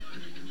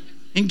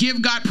and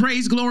give God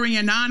praise, glory,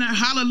 and honor.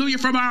 Hallelujah.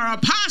 From our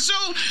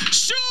apostle,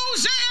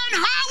 Suzanne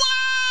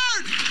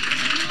Howard.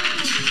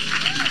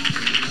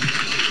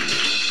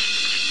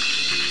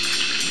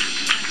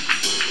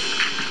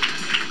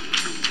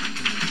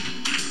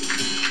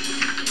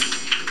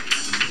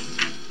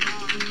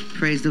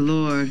 Praise the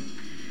Lord.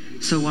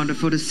 So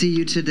wonderful to see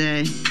you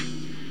today.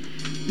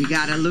 We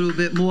got a little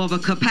bit more of a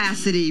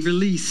capacity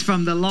release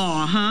from the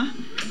law, huh?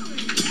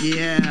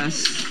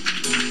 Yes.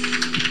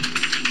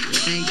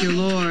 Thank you,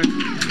 Lord.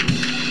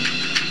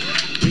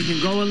 We can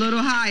go a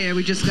little higher.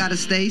 We just got to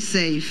stay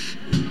safe.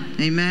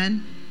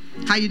 Amen.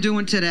 How you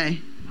doing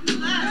today?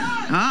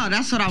 Oh,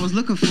 that's what I was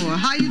looking for.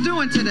 How you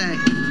doing today?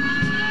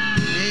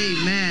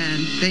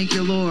 Amen. Thank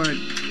you, Lord.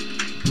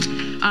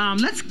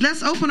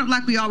 Let's open up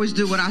like we always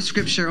do with our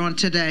scripture on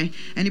today.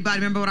 Anybody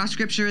remember what our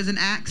scripture is in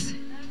Acts?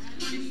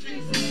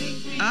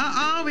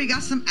 We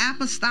got some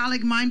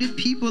apostolic-minded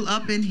people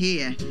up in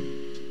here.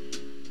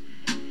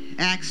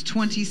 Acts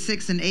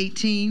 26 and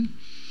 18.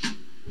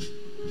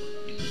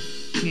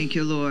 Thank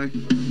you, Lord.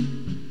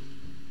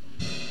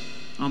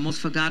 Almost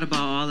forgot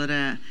about all of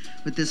that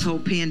with this whole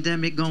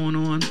pandemic going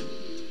on.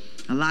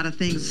 A lot of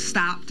things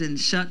stopped and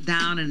shut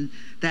down, and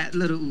that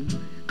little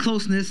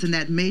closeness and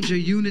that major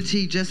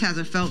unity just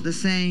hasn't felt the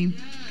same.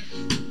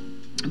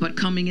 But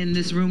coming in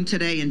this room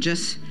today and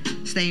just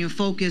staying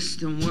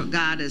focused on what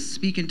God is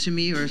speaking to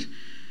me or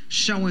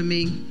showing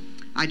me,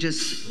 I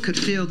just could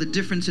feel the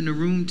difference in the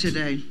room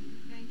today.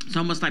 It's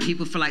almost like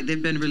people feel like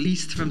they've been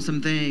released from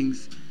some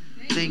things.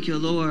 Thank you,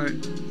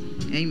 Lord.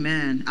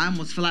 Amen. I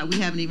almost feel like we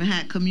haven't even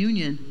had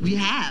communion. We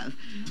have,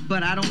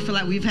 but I don't feel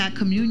like we've had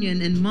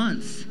communion in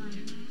months.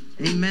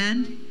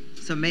 Amen.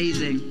 It's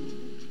amazing.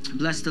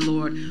 Bless the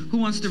Lord. Who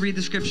wants to read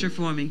the scripture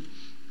for me?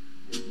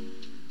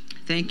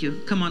 Thank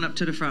you. Come on up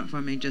to the front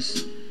for me.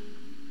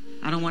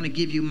 I don't want to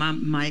give you my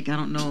mic. I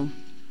don't know.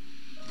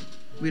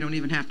 We don't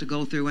even have to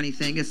go through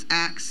anything. It's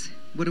Acts.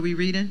 What are we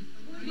reading?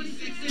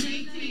 26 and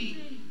 18.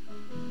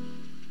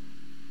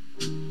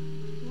 To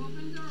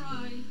open their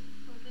eyes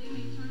so they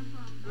may turn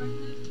from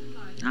darkness to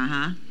light.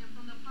 And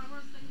from the power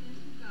of Satan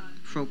to God.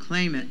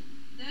 Proclaim it.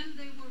 Then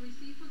they will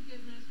receive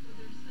forgiveness for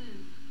their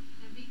sins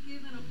and be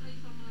given a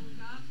place among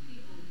God's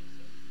people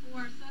who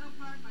are set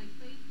apart by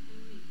faith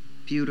in me.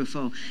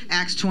 Beautiful.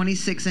 Acts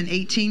 26 and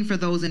 18 for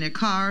those in their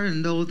car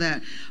and those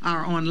that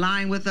are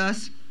online with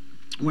us.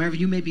 Wherever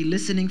you may be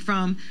listening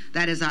from,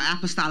 that is our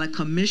apostolic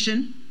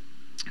commission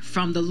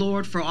from the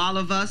Lord for all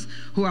of us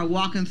who are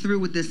walking through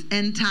with this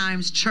end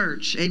times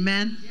church.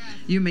 Amen. Yes.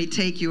 You may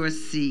take your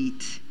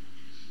seat.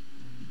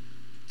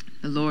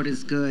 The Lord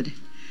is good.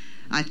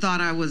 I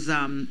thought I was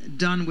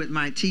done with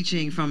my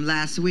teaching from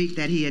last week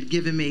that he had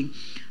given me,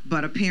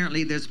 but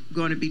apparently there's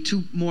going to be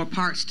 2 more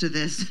parts to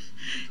this,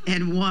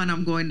 and one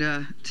I'm going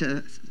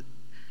to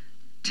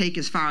take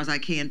as far as I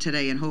can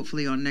today, and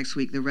hopefully on next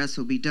week the rest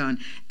will be done.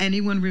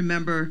 Anyone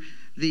remember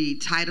the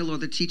title or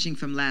the teaching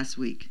from last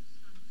week?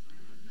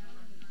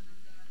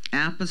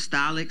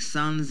 Apostolic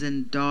Sons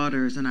and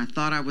Daughters. And I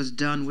thought I was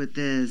done with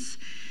this,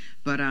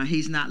 but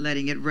he's not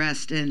letting it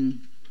rest. And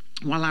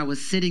while I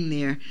was sitting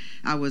there,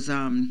 I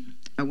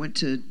went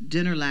to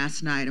dinner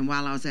last night, and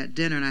while I was at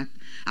dinner, and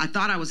I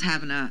thought I was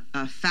having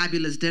a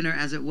fabulous dinner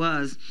as it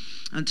was,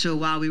 until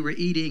while we were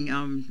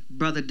eating,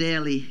 Brother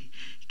Daly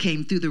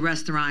came through the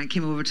restaurant,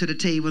 came over to the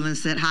table and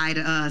said hi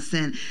to us.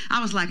 And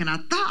I was like, and I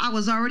thought I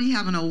was already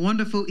having a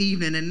wonderful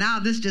evening, and now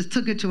this just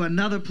took it to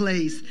another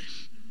place.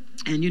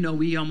 And,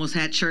 we almost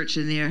had church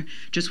in there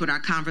just with our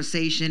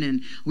conversation.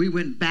 And we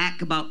went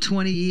back about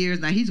 20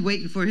 years. Now, he's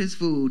waiting for his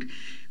food.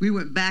 We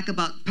went back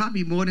about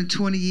probably more than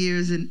 20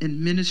 years in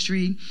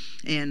ministry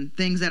and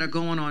things that are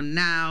going on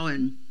now,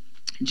 and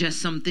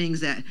just some things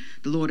that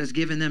the Lord has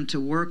given them to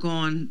work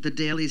on, the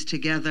dailies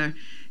together.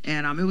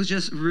 And it was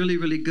just really,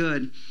 really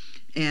good.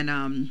 And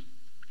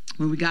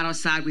when we got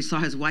outside, we saw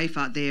his wife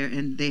out there,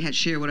 and they had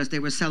shared with us. They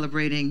were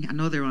celebrating. I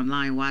know they're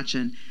online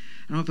watching.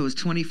 I don't know if it was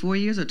 24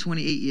 years or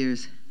 28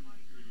 years.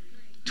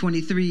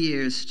 23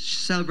 years,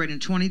 celebrating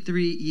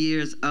 23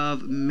 years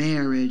of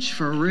marriage,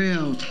 for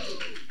real.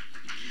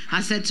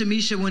 I said to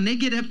Misha, when they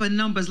get up in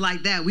numbers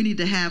like that, we need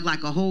to have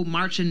like a whole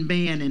marching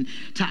band and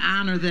to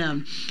honor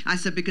them. I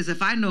said, because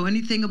if I know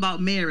anything about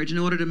marriage, in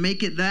order to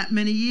make it that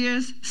many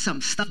years,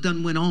 some stuff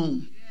done went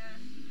on.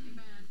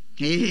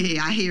 Hey,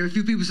 I hear a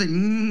few people say,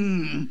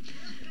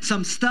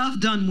 some stuff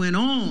done went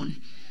on.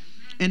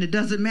 And it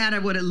doesn't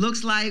matter what it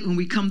looks like when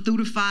we come through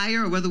the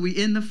fire or whether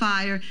we're in the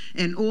fire.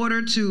 In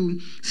order to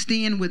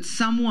stand with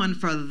someone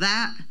for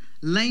that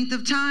length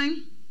of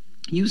time,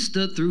 you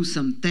stood through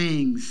some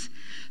things,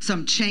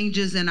 some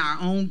changes in our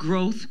own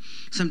growth,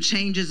 some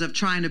changes of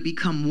trying to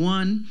become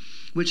one,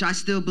 which I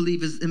still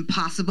believe is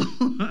impossible.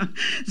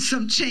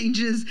 Some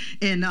changes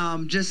in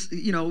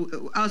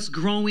us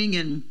growing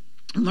and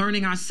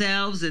learning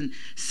ourselves and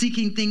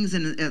seeking things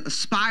and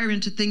aspiring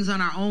to things on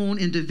our own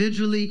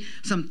individually.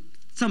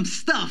 Some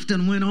stuff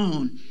done went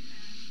on.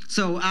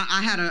 So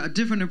I had a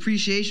different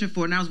appreciation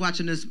for it. And I was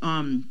watching this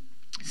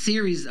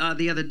series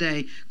the other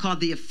day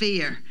called The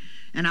Affair.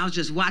 And I was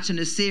just watching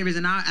this series,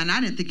 and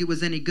I didn't think it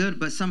was any good,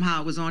 but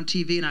somehow it was on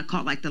TV, and I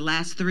caught like the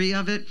last 3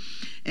 of it.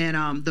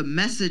 And the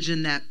message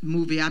in that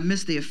movie, I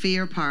missed the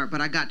affair part,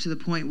 but I got to the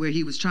point where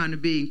he was trying to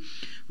be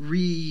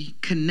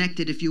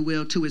reconnected, if you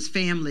will, to his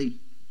family,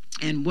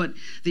 and what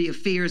the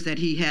affairs that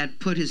he had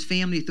put his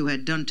family through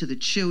had done to the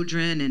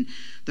children, and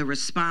the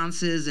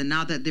responses, and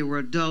now that they were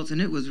adults.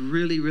 And it was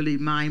really, really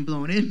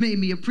mind-blowing. It made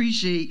me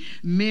appreciate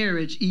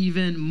marriage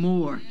even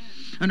more.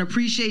 An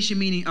appreciation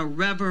meaning a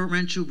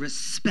reverential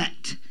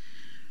respect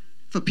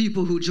for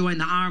people who join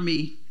the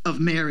army of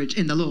marriage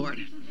in the Lord.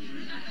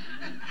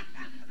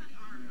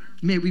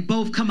 May we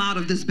both come out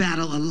of this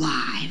battle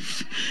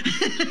alive.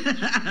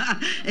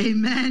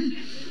 Amen.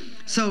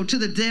 So to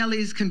the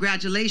Dailies,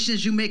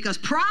 congratulations. You make us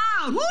proud.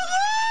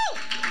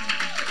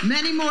 Woo-hoo!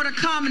 Many more to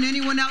come, and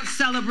anyone else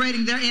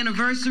celebrating their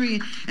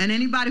anniversary, and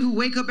anybody who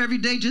wake up every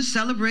day just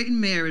celebrating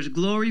marriage.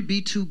 Glory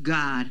be to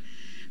God.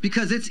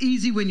 Because it's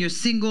easy when you're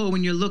single or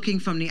when you're looking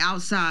from the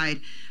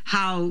outside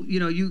how,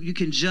 you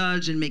can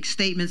judge and make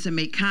statements and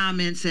make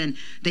comments, and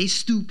they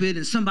stupid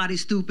and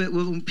somebody's stupid.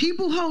 Well, when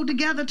people hold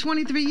together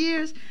 23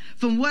 years,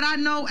 from what I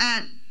know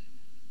at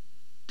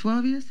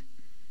 12 years,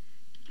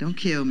 don't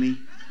kill me.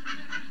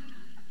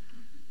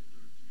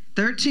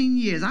 13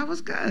 years, I was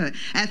good.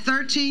 At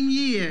 13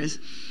 years,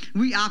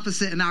 we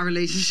opposite in our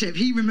relationship.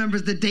 He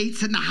remembers the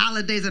dates and the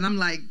holidays, and I'm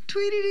like,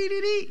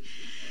 tweety-dee-dee-dee.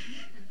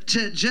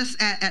 To just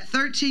at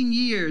 13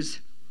 years,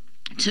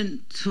 to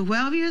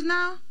 12 years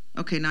now?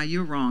 Okay, now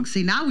you're wrong.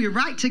 See, now we're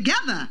right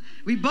together.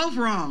 We both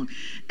wrong.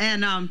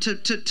 And to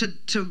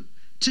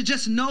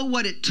just know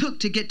what it took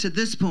to get to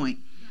this point.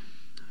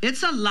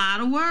 It's a lot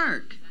of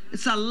work.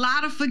 It's a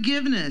lot of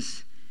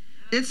forgiveness.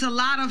 It's a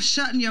lot of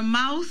shutting your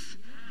mouth.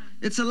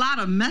 It's a lot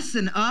of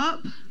messing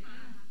up.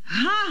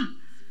 Huh?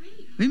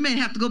 We may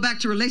have to go back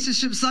to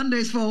Relationship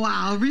Sundays for a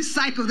while.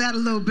 Recycle that a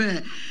little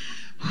bit.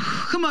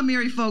 Come on,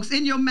 married folks,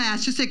 in your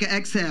mask, just take an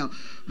exhale.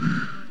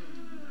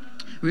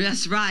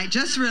 That's right.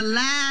 Just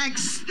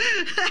relax.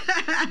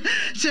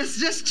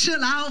 just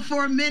chill out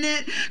for a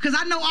minute. Because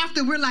I know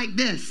often we're like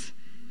this.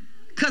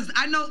 Because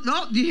I know,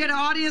 you hear the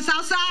audience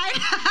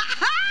outside?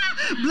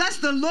 Bless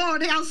the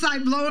Lord, they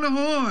outside blowing a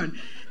horn.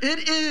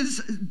 It is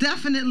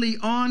definitely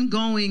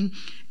ongoing.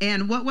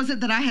 And what was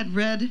it that I had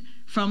read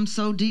from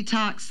Soul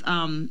Detox?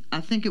 I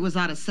think it was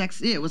out of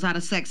Sex. Yeah, it was out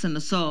of Sex and the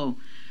Soul.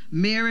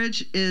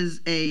 Marriage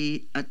is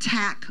a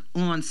attack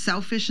on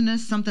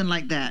selfishness, something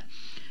like that.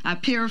 I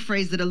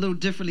paraphrased it a little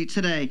differently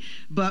today,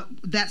 but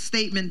that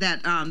statement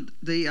that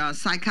the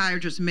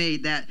psychiatrist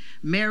made, that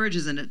marriage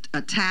is an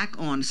attack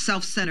on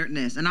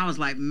self-centeredness. And I was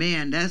like,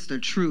 man, that's the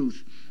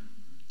truth.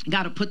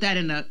 Got to put that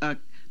in a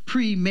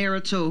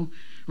premarital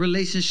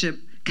relationship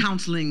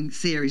counseling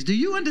series. Do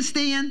you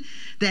understand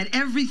that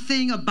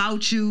everything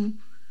about you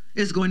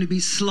is going to be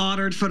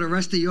slaughtered for the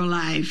rest of your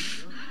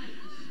life?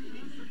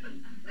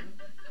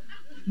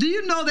 Do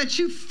you know that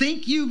you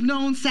think you've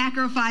known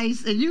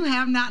sacrifice, and you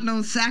have not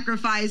known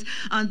sacrifice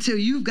until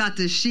you've got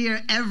to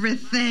share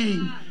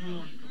everything?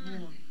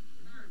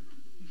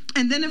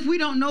 And then if we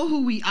don't know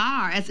who we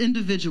are as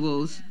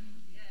individuals,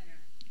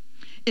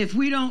 if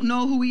we don't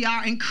know who we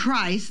are in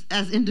Christ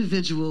as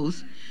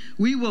individuals,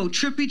 we will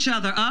trip each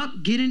other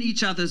up, get in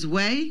each other's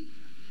way.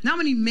 Now, how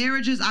many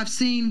marriages I've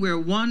seen where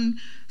one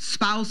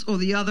spouse or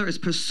the other is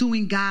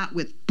pursuing God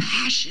with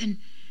passion,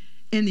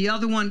 and the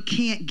other one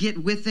can't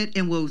get with it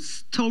and will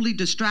totally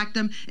distract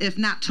them, if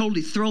not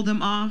totally throw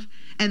them off.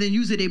 And then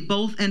usually they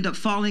both end up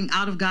falling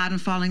out of God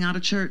and falling out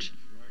of church.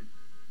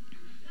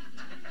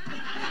 Right.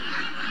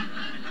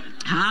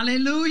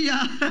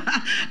 Hallelujah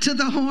to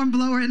the horn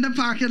blower in the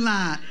parking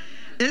lot.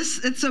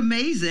 It's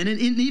amazing. And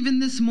even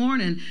this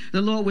morning,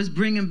 the Lord was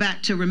bringing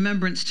back to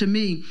remembrance to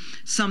me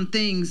some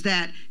things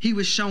that he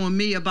was showing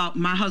me about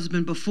my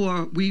husband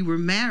before we were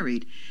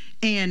married.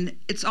 And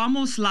it's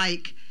almost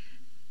like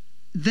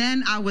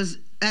then I was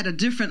at a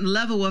different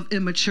level of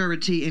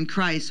immaturity in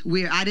Christ,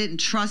 where I didn't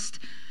trust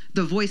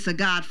the voice of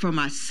God for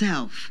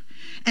myself.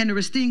 And there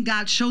is things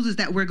God shows us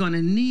that we're going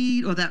to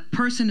need, or that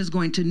person is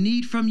going to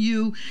need from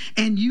you,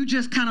 and you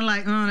just kind of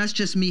like, oh, that's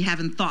just me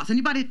having thoughts.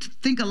 Anybody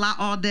think a lot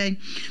all day?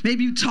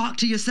 Maybe you talk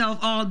to yourself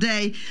all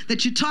day,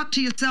 that you talk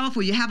to yourself,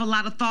 or you have a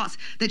lot of thoughts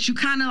that you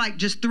kind of like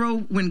just throw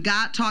when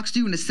God talks to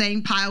you in the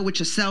same pile with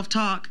your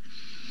self-talk.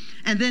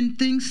 And then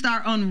things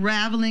start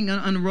unraveling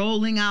and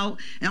unrolling out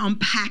and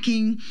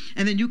unpacking.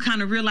 And then you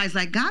kind of realize,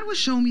 like, God was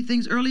showing me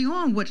things early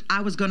on, what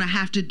I was going to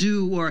have to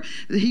do, or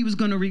he was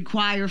going to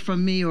require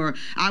from me, or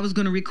I was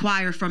going to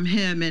require from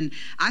him. And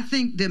I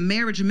think the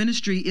marriage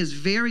ministry is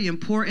very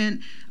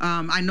important.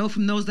 I know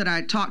from those that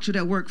I talked to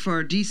that work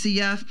for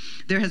DCF,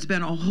 there has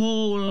been a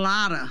whole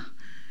lot of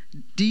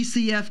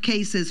DCF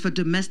cases for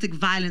domestic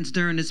violence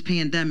during this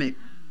pandemic.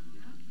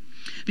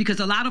 Because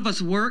a lot of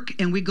us work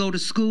and we go to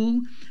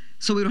school,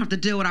 so we don't have to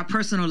deal with our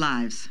personal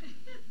lives.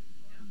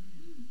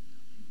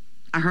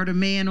 I heard a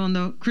man on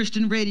the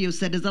Christian radio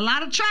said, there's a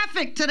lot of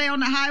traffic today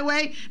on the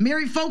highway.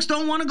 Married folks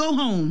don't want to go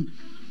home.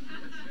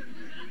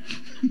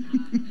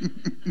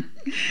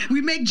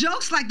 We make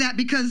jokes like that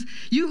because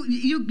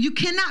you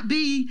cannot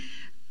be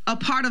a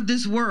part of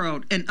this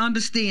world and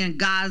understand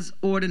God's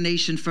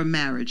ordination for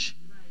marriage.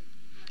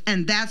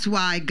 And that's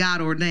why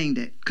God ordained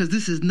it, because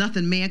this is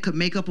nothing man could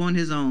make up on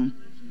his own.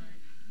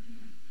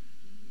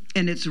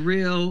 And it's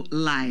real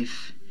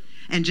life.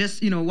 And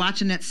just,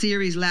 watching that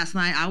series last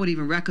night, I would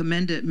even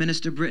recommend it,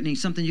 Minister Brittany,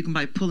 something you can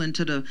probably pull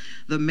into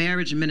the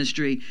marriage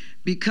ministry.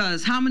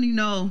 Because how many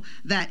know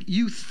that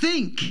you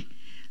think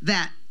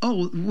that,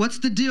 oh, what's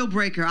the deal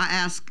breaker? I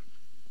ask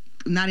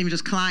not even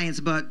just clients,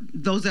 but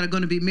those that are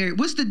going to be married.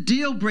 What's the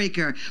deal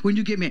breaker when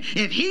you get married?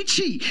 If he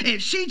cheat,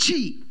 if she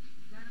cheat.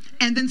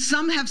 And then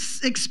some have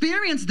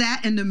experienced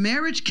that, and the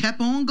marriage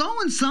kept on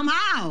going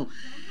somehow.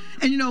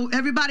 And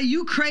everybody,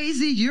 you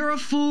crazy, you're a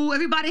fool.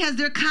 Everybody has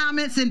their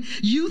comments, and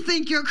you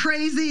think you're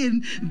crazy,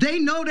 and they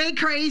know they're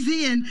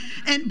crazy,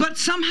 but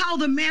somehow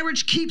the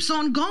marriage keeps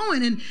on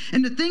going.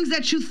 And the things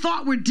that you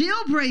thought were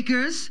deal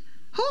breakers,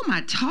 who am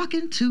I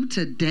talking to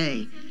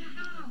today?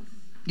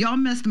 Y'all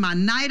messed my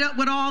night up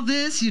with all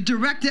this. You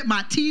directed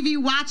my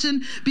TV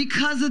watching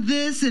because of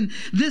this. And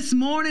this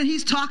morning,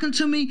 he's talking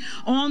to me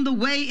on the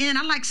way in.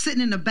 I like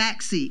sitting in the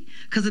back seat,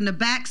 because in the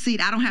back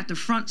seat, I don't have to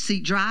front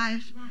seat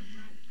drive.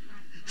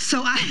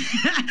 So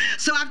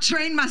I've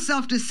trained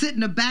myself to sit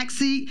in the back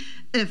seat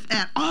if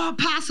at all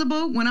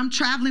possible when I'm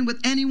traveling with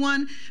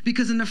anyone,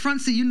 because in the front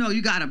seat,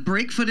 you got to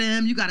brake for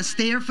them, you got to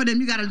stare for them,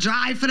 you got to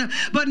drive for them.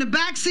 But in the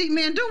back seat,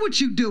 man, do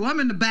what you do. I'm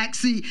in the back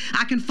seat.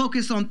 I can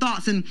focus on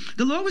thoughts. And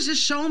the Lord was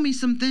just showing me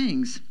some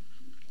things.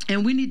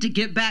 And we need to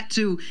get back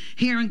to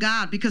hearing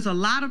God, because a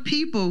lot of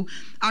people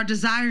are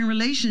desiring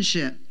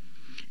relationship.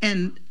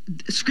 And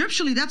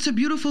scripturally, that's a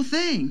beautiful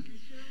thing.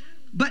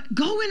 But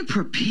go in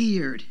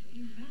prepared.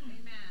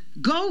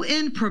 Go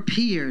in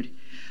prepared.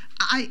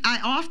 I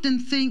often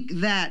think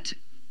that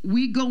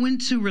we go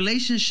into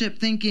relationship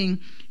thinking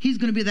he's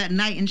going to be that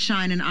knight in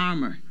shining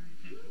armor,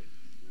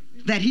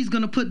 that he's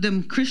going to put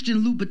them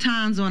Christian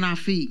Louboutins on our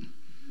feet,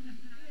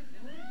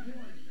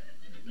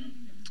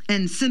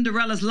 and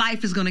Cinderella's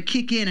life is going to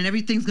kick in and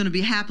everything's going to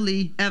be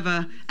happily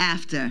ever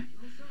after.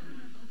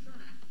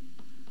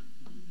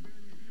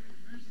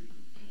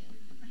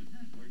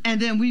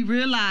 And then we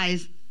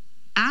realize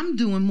I'm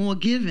doing more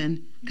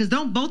giving, because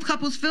don't both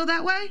couples feel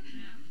that way?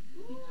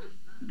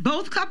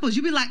 Both couples,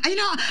 you be like, I've been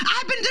doing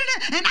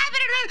it, and I've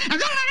been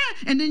doing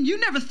it, and then you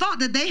never thought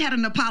that they had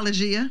an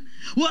apologia.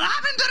 Well,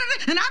 I've been doing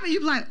it, and you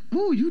be like,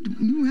 oh,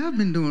 you have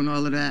been doing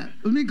all of that.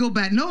 Let me go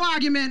back. No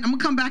argument. I'm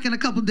gonna come back in a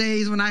couple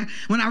days when I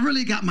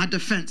really got my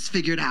defense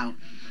figured out.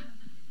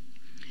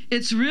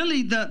 It's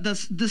really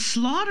the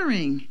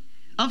slaughtering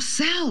of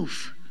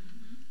self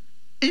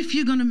if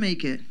you're gonna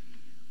make it.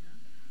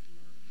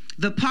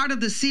 The part of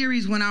the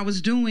series when I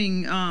was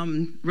doing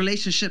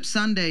Relationship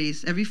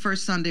Sundays, every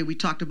first Sunday we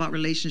talked about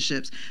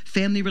relationships,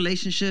 family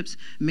relationships,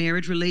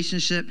 marriage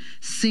relationship,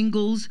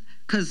 singles.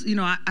 Because,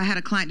 I had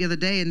a client the other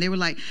day and they were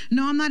like,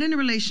 no, I'm not in a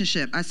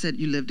relationship. I said,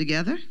 you live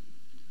together?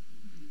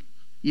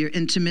 You're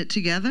intimate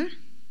together?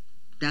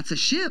 That's a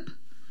ship.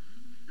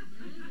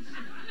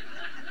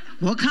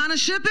 What kind of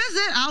ship is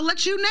it? I'll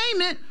let you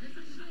name it.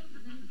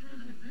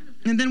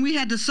 And then we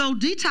had to soul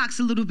detox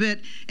a little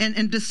bit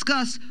and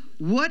discuss,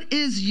 what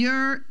is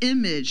your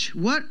image?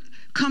 What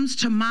comes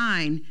to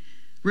mind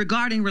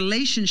regarding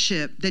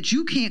relationship that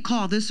you can't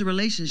call this a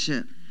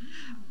relationship?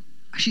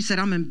 She said,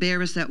 I'm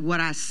embarrassed at what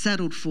I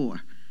settled for.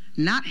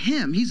 Not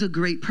him. He's a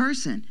great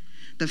person.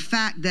 The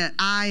fact that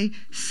I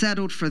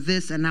settled for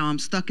this and now I'm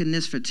stuck in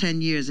this for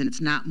 10 years and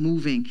it's not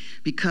moving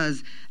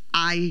because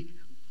I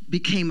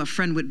became a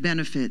friend with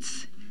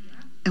benefits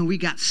and we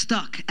got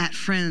stuck at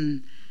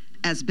friend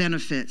as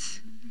benefits.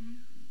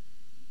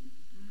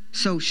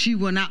 So she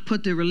will not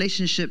put the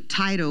relationship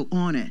title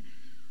on it.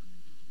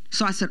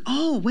 So I said,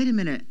 oh, wait a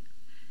minute.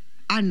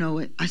 I know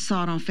it. I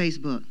saw it on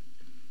Facebook.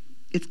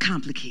 It's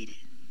complicated.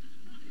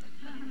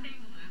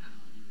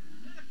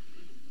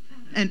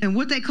 And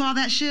what they call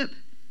that ship?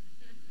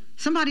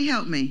 Somebody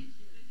help me.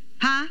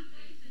 Huh?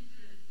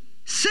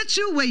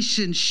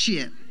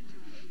 Situationship.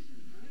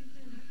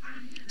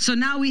 So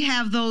now we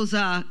have those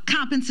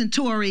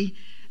compensatory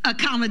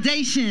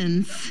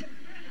accommodations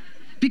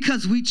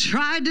because we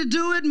tried to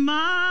do it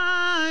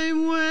my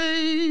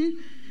way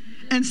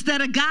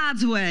instead of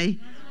God's way.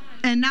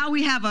 And now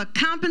we have a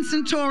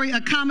compensatory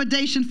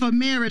accommodation for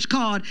marriage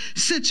called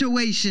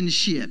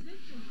situationship.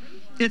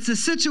 It's a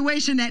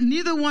situation that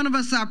neither one of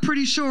us are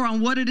pretty sure on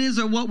what it is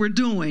or what we're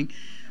doing,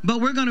 but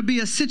we're going to be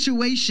a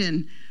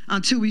situation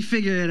until we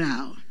figure it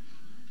out.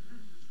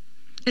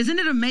 Isn't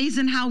it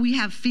amazing how we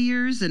have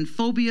fears and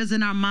phobias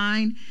in our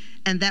mind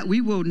and that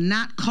we will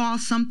not call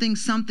something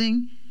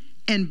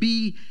and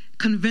be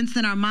convinced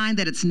in our mind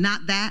that it's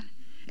not that?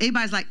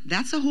 Everybody's like,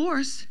 that's a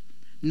horse.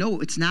 No,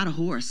 it's not a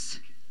horse.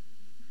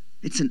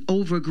 It's an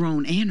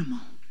overgrown animal.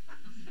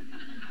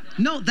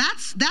 No,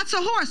 that's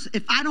a horse.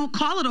 If I don't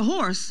call it a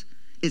horse,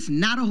 it's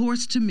not a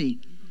horse to me.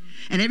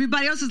 And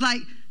everybody else is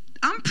like,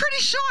 I'm pretty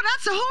sure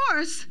that's a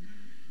horse.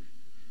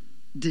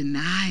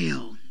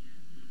 Denial.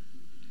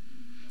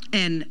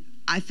 And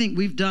I think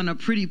we've done a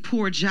pretty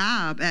poor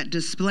job at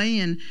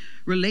displaying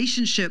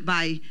relationship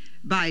by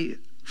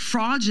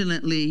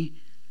fraudulently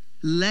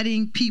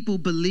letting people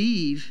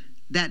believe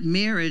that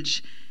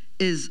marriage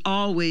is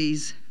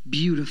always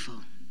beautiful.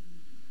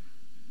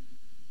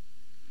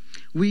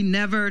 We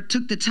never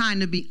took the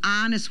time to be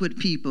honest with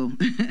people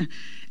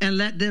and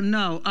let them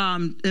know.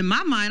 In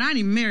my mind, I ain't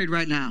even married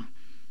right now.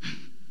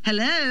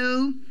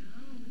 Hello?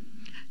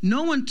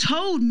 No one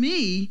told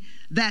me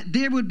that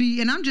there would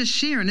be, and I'm just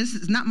sharing, this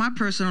is not my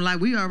personal life.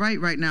 We are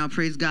right now,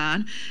 praise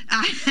God.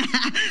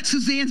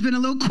 Suzanne's been a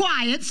little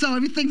quiet, so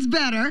everything's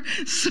better.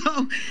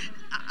 So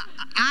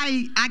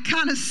I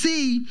kind of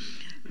see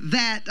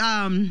that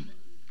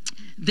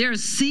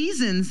there's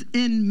seasons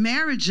in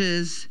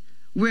marriages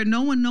where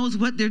no one knows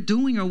what they're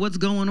doing or what's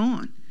going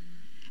on.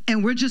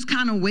 And we're just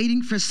kind of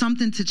waiting for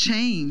something to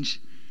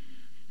change.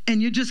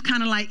 And you're just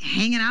kind of like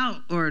hanging out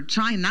or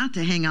trying not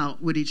to hang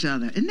out with each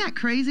other. Isn't that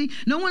crazy?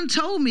 No one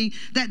told me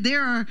that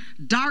there are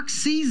dark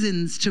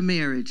seasons to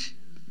marriage.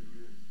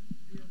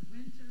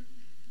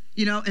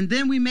 You know, and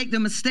then we make the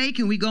mistake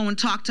and we go and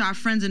talk to our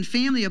friends and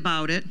family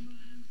about it.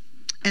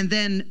 And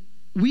then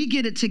we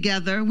get it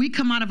together. We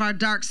come out of our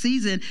dark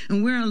season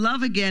and we're in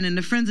love again. And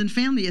the friends and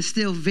family is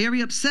still very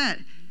upset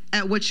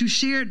at what you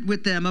shared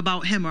with them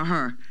about him or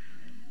her.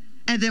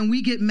 And then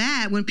we get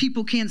mad when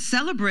people can't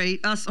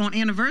celebrate us on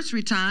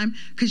anniversary time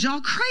because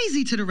y'all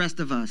crazy to the rest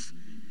of us.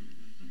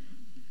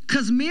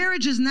 Because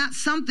marriage is not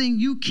something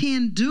you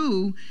can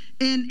do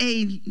in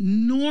a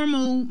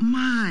normal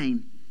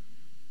mind.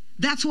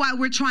 That's why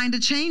we're trying to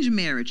change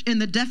marriage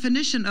and the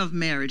definition of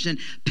marriage and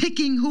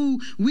picking who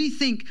we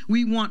think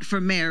we want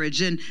for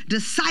marriage and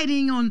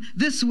deciding on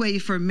this way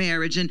for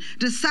marriage and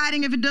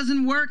deciding if it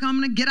doesn't work, I'm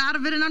going to get out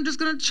of it and I'm just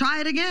going to try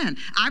it again.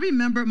 I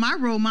remember my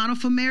role model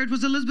for marriage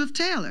was Elizabeth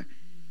Taylor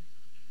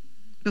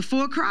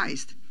before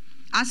Christ.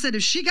 I said,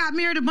 if she got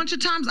married a bunch of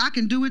times, I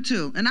can do it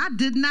too. And I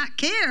did not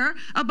care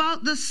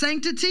about the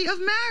sanctity of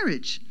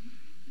marriage.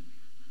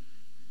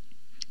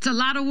 It's a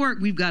lot of work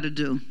we've got to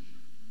do.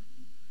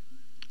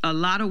 A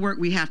lot of work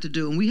we have to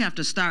do, and we have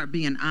to start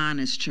being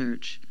honest,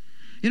 church.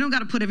 You don't got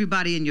to put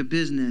everybody in your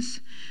business,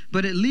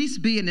 but at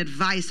least be an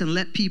advice and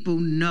let people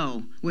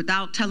know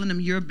without telling them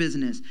your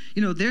business.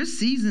 You know, there's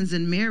seasons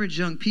in marriage,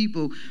 young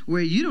people,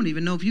 where you don't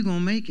even know if you're going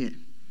to make it.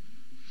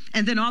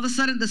 And then all of a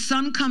sudden the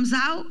sun comes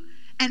out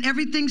and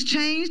everything's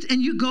changed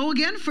and you go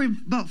again for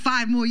about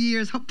 5 more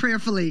years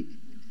prayerfully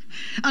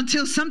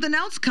until something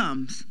else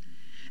comes.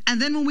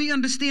 And then when we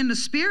understand the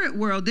spirit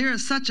world, there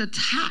is such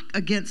attack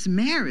against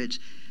marriage.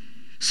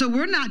 So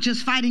we're not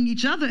just fighting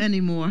each other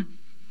anymore.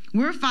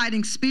 We're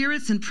fighting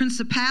spirits and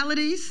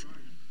principalities.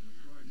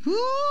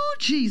 Ooh,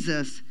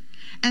 Jesus.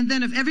 And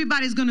then if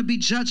everybody's going to be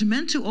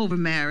judgmental over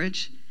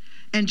marriage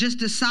and just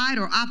decide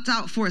or opt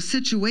out for a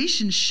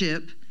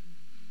situationship,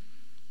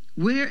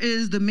 where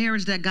is the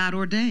marriage that God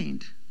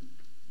ordained?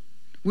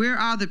 Where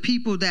are the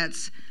people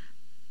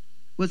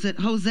was it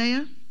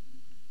Hosea?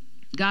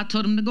 God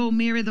told him to go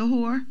marry the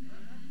whore.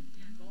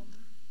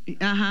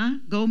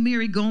 Go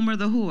marry Gomer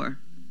the whore.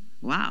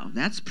 Wow,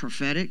 that's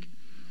prophetic.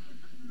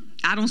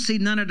 I don't see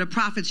none of the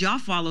prophets y'all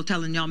follow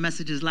telling y'all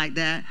messages like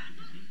that.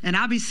 And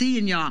I'll be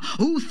seeing y'all,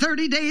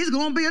 30 days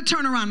going to be a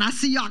turnaround. I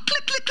see y'all,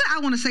 click, click, click. I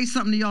want to say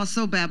something to y'all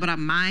so bad, but I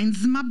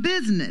minds my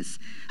business.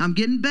 I'm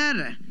getting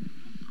better.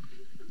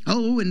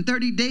 In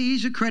 30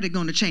 days, your credit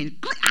going to change.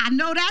 I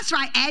know that's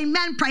right.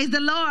 Amen. Praise the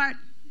Lord.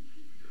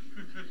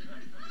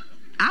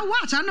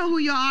 I know who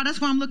y'all are.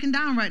 That's why I'm looking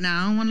down right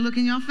now. I don't want to look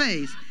in your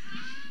face.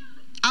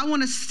 I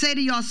want to say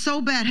to y'all so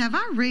bad, have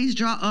I raised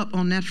y'all up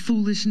on that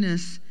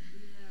foolishness?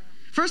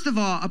 First of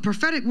all, a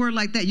prophetic word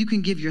like that, you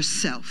can give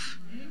yourself.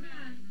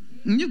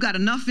 And you've got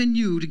enough in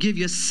you to give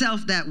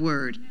yourself that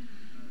word.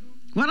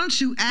 Why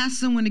don't you ask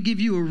someone to give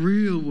you a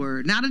real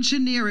word, not a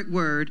generic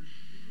word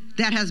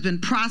that has been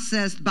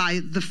processed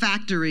by the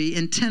factory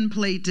and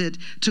templated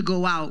to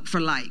go out for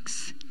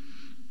likes?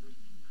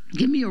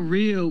 Give me a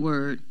real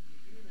word.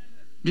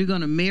 You're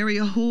going to marry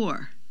a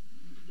whore.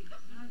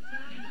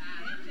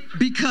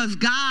 Because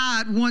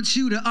God wants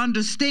you to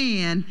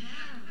understand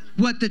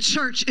what the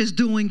church is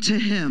doing to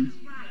him.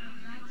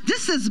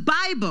 This is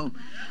Bible.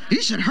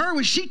 You should have heard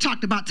what she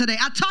talked about today.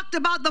 I talked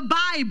about the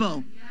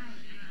Bible.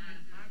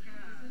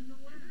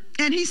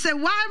 And he said,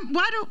 why am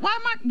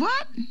I,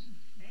 what?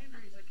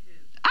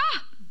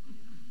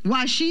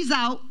 Why she's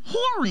out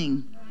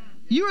whoring.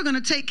 You are going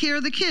to take care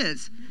of the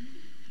kids.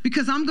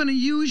 Because I'm going to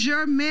use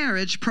your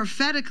marriage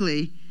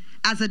prophetically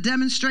as a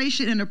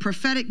demonstration and a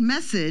prophetic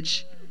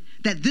message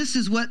that this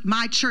is what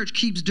my church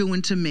keeps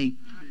doing to me.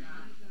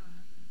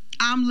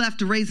 I'm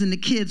left raising the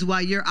kids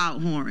while you're out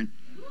whoring.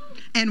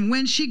 And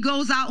when she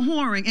goes out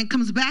whoring and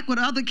comes back with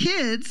other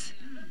kids,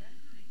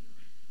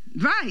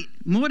 right,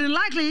 more than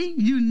likely,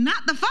 you're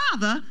not the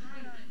father.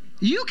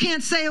 You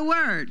can't say a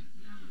word.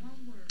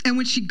 And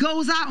when she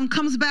goes out and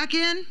comes back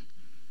in,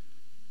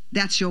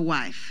 that's your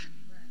wife.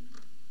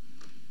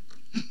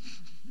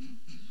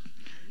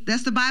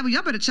 That's the Bible.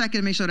 Y'all better check it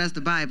and make sure that's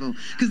the Bible.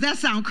 Because that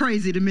sounds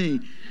crazy to me.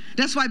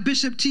 That's why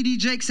Bishop T.D.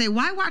 Jakes say,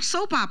 why watch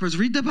soap operas?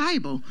 Read the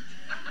Bible.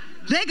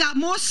 They got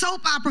more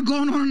soap opera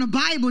going on in the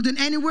Bible than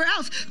anywhere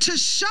else to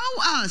show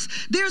us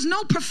there's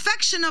no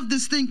perfection of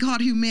this thing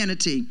called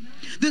humanity.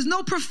 There's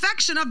no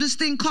perfection of this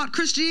thing called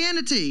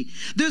Christianity.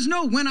 There's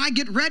no, when I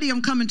get ready,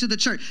 I'm coming to the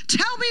church.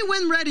 Tell me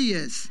when ready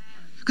is.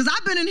 Because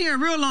I've been in here a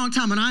real long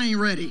time and I ain't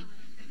ready.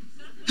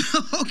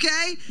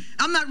 Okay?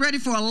 I'm not ready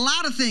for a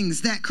lot of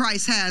things that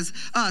Christ has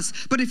us.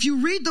 But if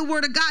you read the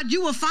Word of God,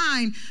 you will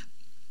find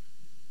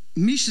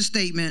Misha's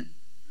statement.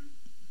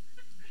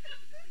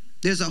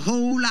 There's a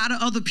whole lot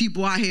of other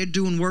people out here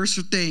doing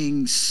worse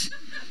things.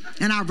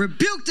 And I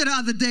rebuked it the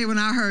other day when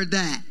I heard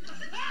that.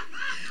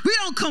 We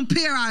don't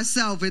compare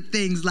ourselves with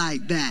things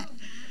like that.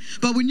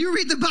 But when you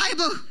read the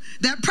Bible,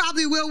 that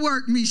probably will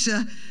work,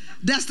 Misha.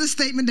 That's the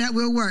statement that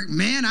will work.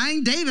 Man, I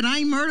ain't David. I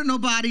ain't murdered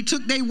nobody.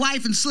 Took their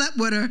wife and slept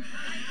with her.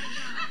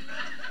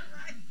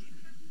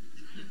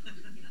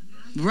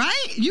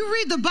 Right? You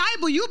read the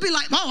Bible, you'll be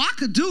like, oh, I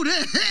could do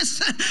this.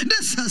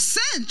 This is a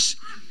cinch.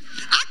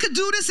 I could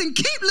do this and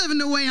keep living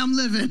the way I'm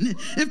living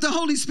if the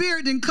Holy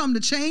Spirit didn't come to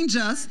change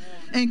us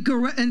and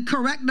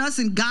correct us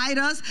and guide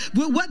us.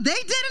 But what they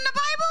did in the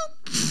Bible,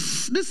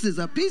 this is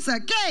a piece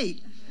of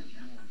cake.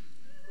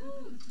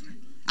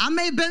 I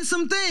may have been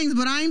some things,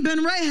 but I ain't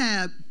been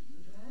Rahab.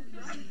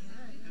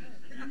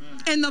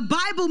 And the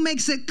Bible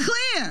makes it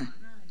clear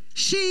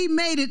she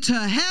made it to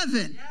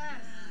heaven.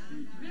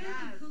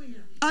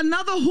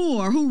 Another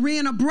whore who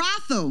ran a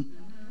brothel,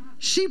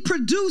 she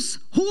produced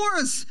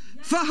whores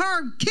for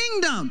her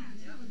kingdom.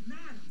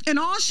 And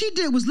all she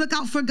did was look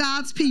out for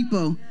God's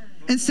people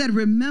and said,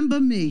 remember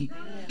me.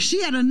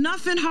 She had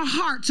enough in her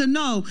heart to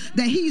know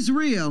that he's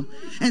real.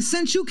 And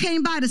since you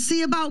came by to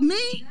see about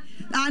me,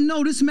 I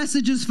know this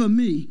message is for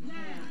me.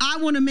 I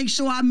want to make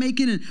sure I make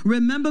it and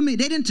remember me.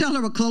 They didn't tell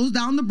her to close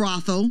down the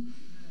brothel,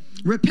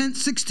 repent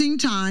 16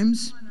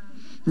 times,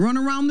 run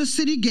around the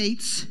city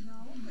gates,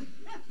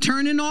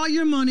 turn in all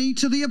your money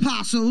to the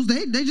apostles.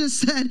 They just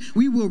said,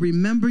 we will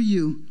remember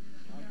you.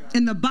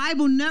 And the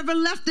Bible never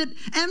left it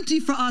empty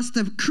for us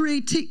to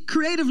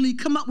creatively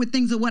come up with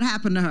things of what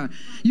happened to her.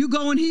 You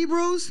go in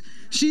Hebrews,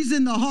 she's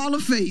in the hall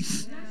of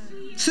faith.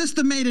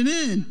 Sister made it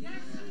in.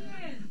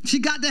 She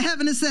got to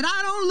heaven and said,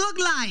 I don't look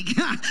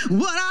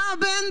like what I've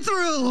been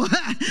through.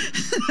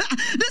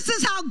 This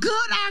is how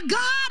good our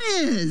God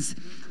is.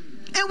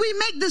 And we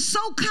make this so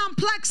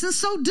complex and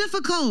so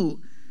difficult.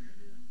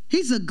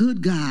 He's a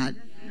good God.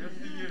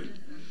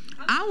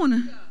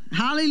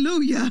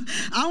 Hallelujah.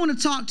 I want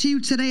to talk to you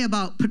today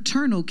about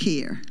paternal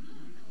care.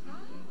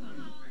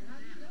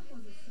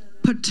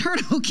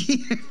 Paternal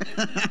care.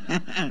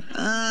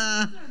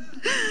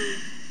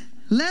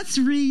 Let's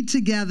read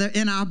together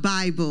in our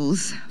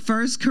Bibles,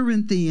 1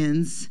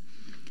 Corinthians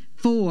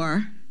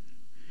 4.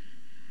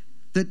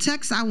 The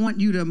text I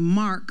want you to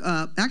mark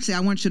up, actually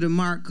I want you to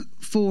mark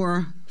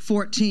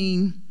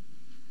 4:14.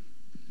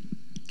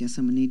 Guess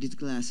I'm going to need these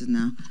glasses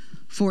now.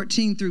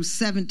 14 through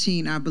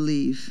 17, I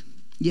believe.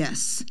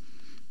 Yes.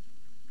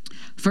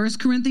 1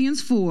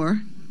 Corinthians 4,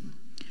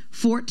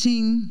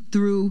 14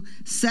 through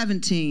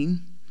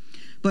 17.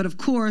 But of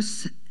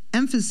course,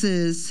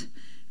 emphasis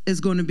is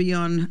going to be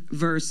on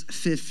verse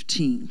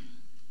 15.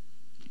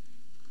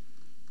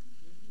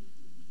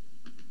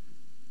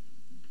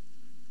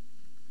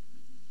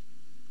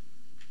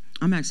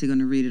 I'm actually going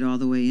to read it all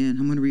the way in.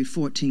 I'm going to read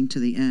 14 to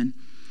the end.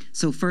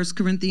 So 1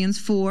 Corinthians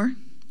 4,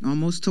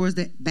 almost towards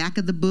the back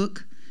of the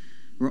book,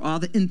 where all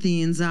the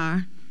Corinthians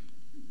are.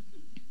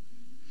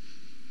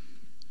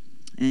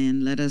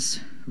 And let us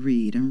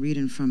read. I'm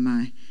reading from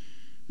my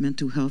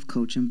mental health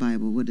coaching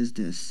Bible. What is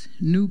this?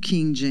 New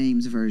King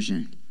James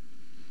Version.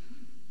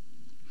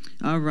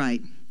 All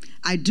right.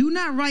 I do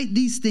not write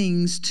these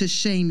things to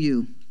shame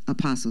you,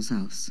 Apostles'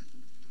 House.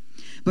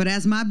 But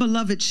as my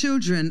beloved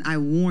children, I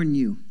warn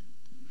you.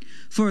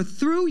 For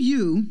though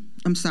you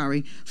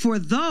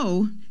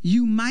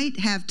might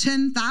have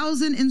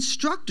 10,000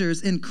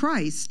 instructors in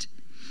Christ,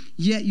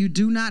 yet you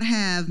do not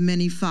have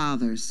many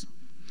fathers.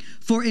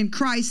 For in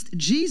Christ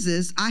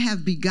Jesus I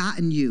have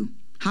begotten you.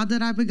 How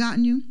did I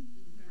begotten you?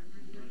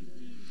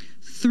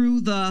 Through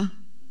the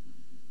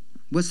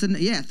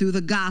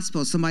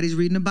gospel. Somebody's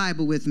reading the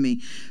Bible with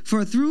me.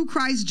 For through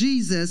Christ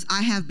Jesus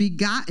I have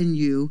begotten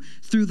you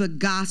through the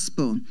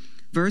gospel.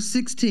 Verse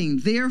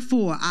 16,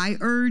 therefore I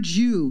urge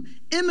you,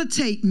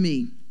 imitate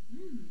me.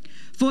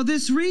 For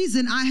this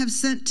reason I have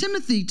sent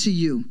Timothy to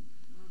you.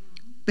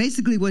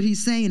 Basically what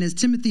he's saying is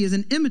Timothy is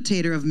an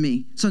imitator of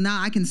me. So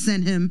now I can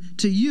send him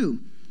to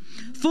you.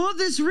 For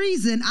this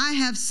reason I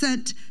have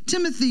sent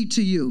Timothy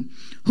to you,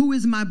 who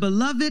is my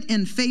beloved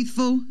and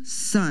faithful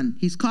son.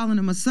 He's calling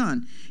him a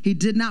son. He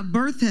did not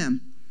birth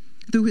him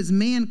through his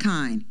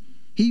mankind.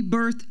 He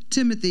birthed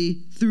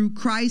Timothy through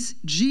Christ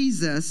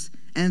Jesus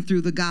and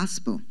through the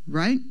gospel,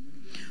 right?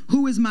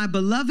 Who is my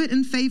beloved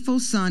and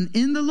faithful son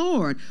in the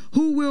Lord,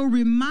 who will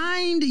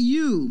remind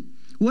you.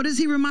 What is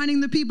he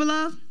reminding the people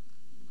of?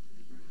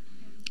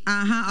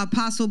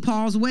 Apostle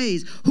Paul's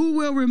ways, who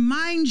will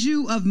remind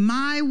you of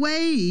my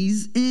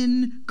ways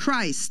in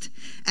Christ,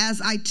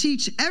 as I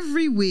teach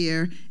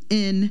everywhere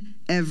in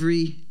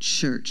every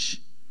church.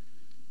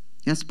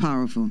 That's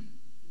powerful.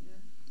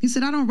 He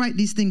said, I don't write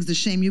these things to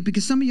shame you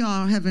because some of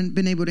y'all haven't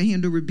been able to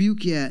handle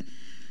rebuke yet.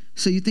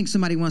 So you think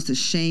somebody wants to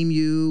shame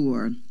you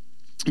or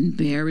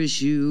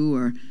embarrass you,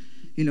 or,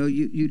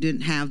 you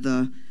didn't have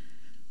the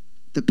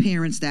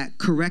parents that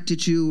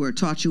corrected you or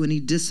taught you any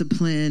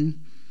discipline.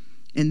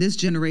 In this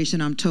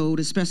generation, I'm told,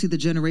 especially the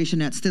generation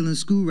that's still in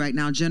school right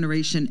now,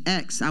 Generation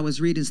X, I was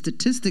reading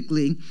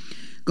statistically,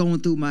 going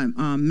through my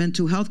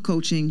mental health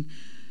coaching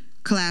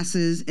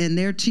classes, and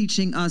they're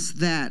teaching us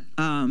that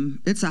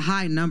it's a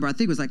high number. I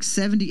think it was like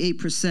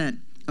 78%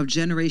 of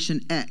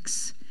Generation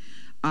X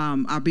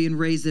are being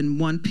raised in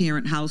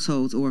one-parent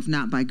households, or if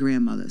not, by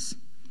grandmothers,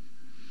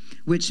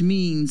 which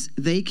means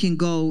they can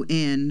go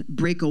and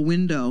break a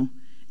window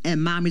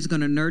and mommy's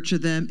going to nurture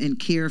them and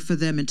care for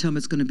them and tell them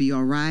it's going to be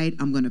all right.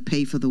 I'm going to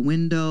pay for the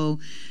window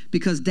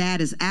because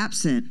dad is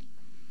absent.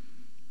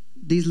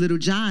 These little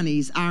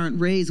Johnnies aren't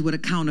raised with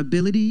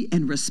accountability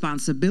and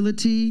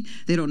responsibility.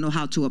 They don't know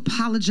how to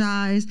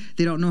apologize.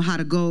 They don't know how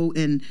to go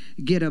and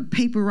get a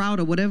paper route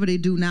or whatever they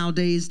do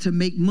nowadays to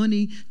make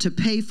money to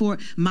pay for it.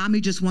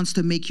 Mommy just wants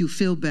to make you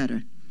feel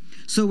better.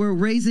 So we're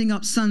raising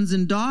up sons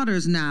and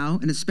daughters now,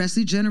 and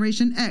especially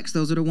Generation X.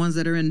 Those are the ones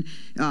that are in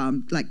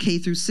like K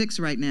through 6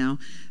 right now.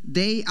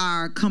 They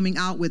are coming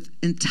out with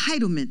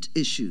entitlement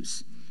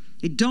issues.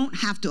 They don't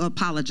have to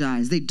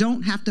apologize. They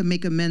don't have to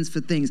make amends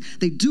for things.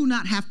 They do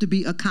not have to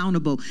be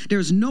accountable.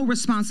 There's no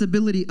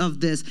responsibility of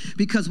this,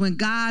 because when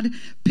God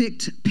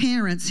picked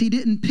parents, he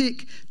didn't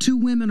pick 2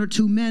 women or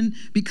 2 men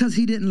because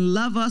he didn't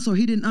love us or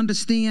he didn't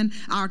understand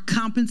our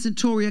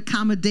compensatory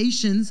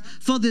accommodations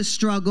for this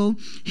struggle.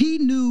 He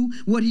knew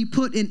what he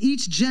put in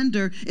each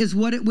gender is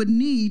what it would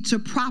need to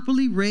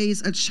properly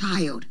raise a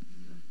child,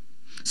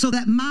 so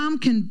that mom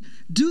can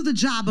do the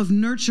job of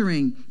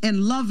nurturing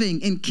and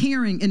loving and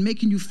caring and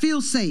making you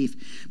feel safe,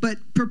 but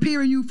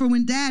preparing you for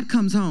when dad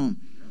comes home.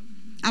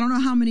 I don't know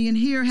how many in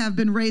here have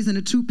been raised in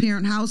a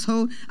 2-parent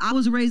household. I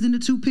was raised in a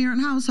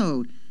 2-parent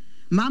household.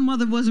 My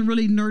mother wasn't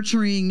really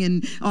nurturing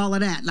and all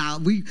of that. Now,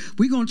 we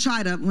going to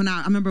try to,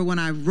 I remember when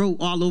I wrote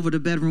all over the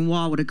bedroom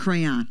wall with a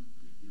crayon.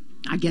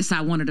 I guess I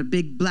wanted a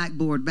big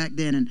blackboard back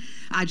then, and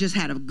I just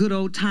had a good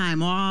old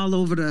time all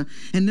over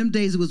in them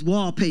days it was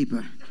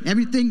wallpaper.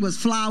 Everything was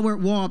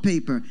flowered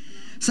wallpaper.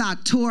 So I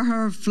tore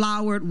her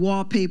flowered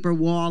wallpaper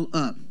wall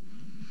up.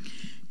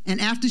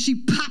 And after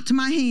she popped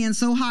my hand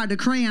so hard the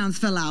crayons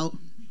fell out,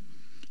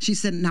 she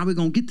said, now we're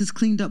going to get this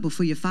cleaned up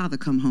before your father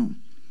come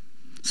home.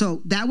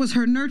 So that was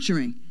her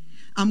nurturing.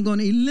 I'm going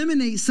to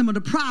eliminate some of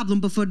the problem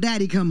before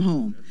daddy come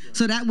home.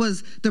 So that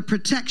was the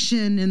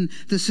protection and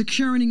the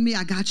securing me.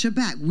 I got your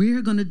back.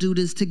 We're going to do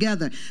this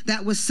together.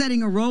 That was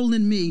setting a role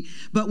in me.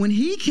 But when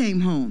he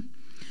came home,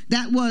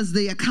 that was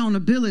the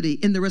accountability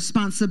and the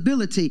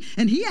responsibility.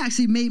 And he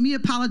actually made me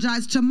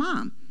apologize to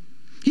mom.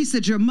 He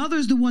said, your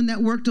mother's the one that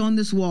worked on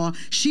this wall.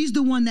 She's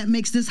the one that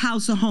makes this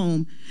house a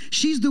home.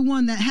 She's the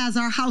one that has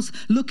our house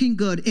looking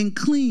good and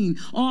clean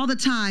all the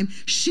time.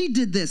 She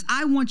did this.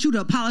 I want you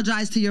to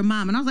apologize to your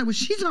mom. And I was like, well,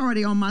 she's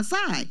already on my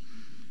side.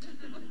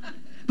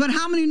 But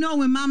how many know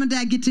when mom and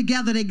dad get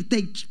together,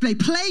 they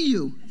play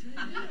you?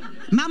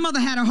 My mother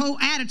had her whole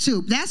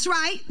attitude. That's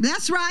right.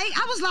 That's right.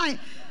 I was like,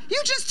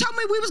 you just told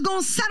me we was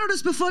going to settle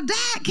this before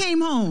dad came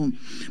home.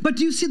 But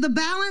do you see the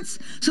balance?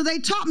 So they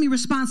taught me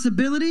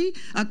responsibility,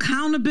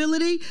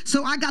 accountability.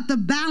 So I got the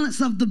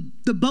balance of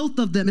the both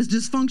of them. As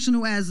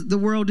dysfunctional as the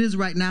world is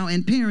right now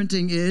and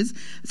parenting is,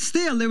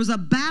 still there was a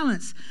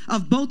balance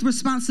of both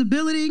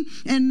responsibility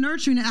and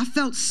nurturing. I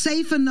felt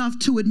safe enough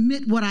to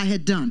admit what I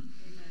had done.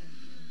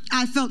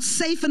 I felt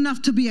safe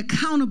enough to be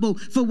accountable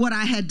for what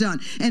I had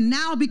done. And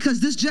now, because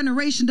this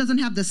generation doesn't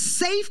have the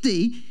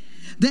safety,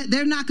 that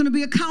they're not going to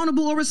be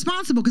accountable or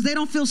responsible because they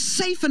don't feel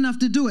safe enough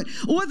to do it.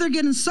 Or they're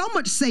getting so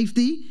much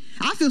safety,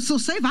 I feel so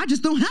safe, I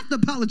just don't have to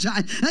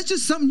apologize. That's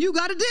just something you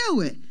got to deal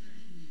with.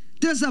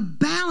 There's a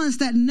balance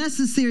that's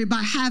necessary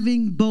by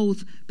having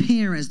both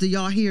parents. Do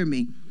y'all hear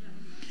me?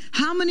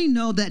 How many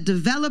know that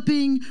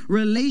developing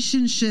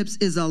relationships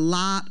is a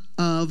lot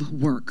of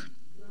work?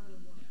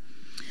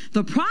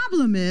 The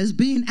problem is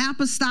being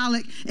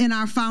apostolic in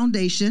our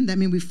foundation. That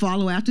means we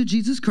follow after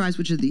Jesus Christ,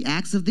 which is the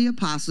Acts of the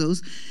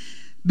Apostles.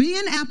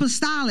 Being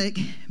apostolic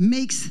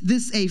makes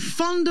this a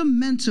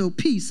fundamental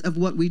piece of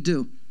what we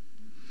do.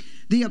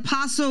 The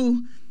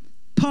Apostle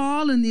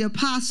Paul and the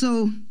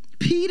Apostle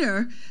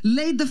Peter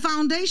laid the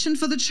foundation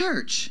for the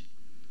church.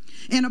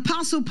 And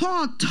Apostle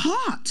Paul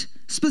taught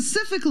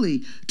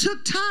specifically,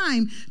 took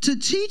time to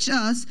teach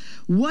us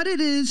what it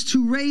is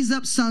to raise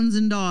up sons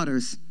and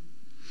daughters.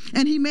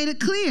 And he made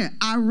it clear,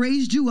 I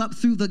raised you up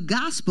through the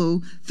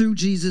gospel through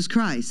Jesus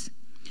Christ.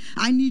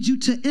 I need you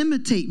to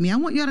imitate me. I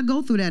want you to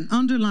go through that and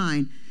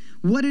underline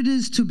what it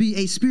is to be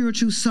a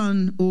spiritual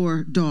son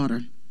or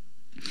daughter.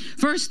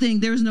 First thing,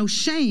 there's no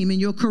shame in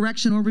your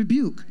correction or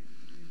rebuke.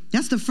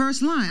 That's the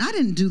first line. I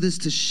didn't do this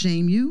to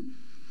shame you.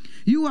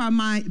 You are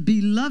my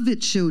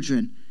beloved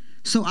children,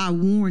 so I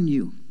warn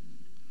you.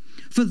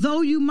 For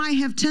though you might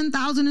have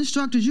 10,000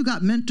 instructors, you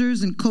got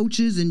mentors and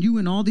coaches and you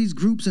in all these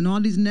groups and all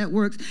these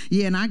networks.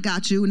 Yeah, and I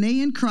got you. And they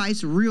in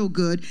Christ real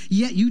good,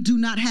 yet you do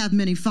not have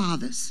many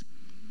fathers.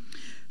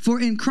 For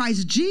in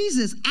Christ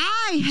Jesus,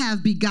 I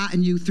have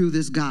begotten you through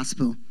this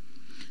gospel.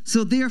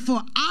 So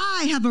therefore,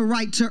 I have a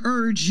right to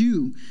urge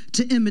you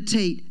to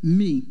imitate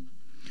me.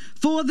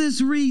 For this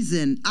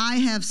reason, I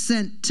have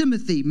sent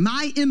Timothy,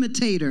 my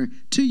imitator,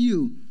 to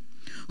you,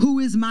 who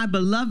is my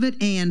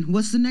beloved and,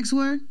 what's the next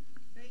word?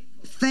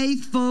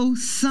 Faithful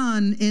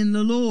son in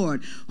the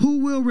Lord, who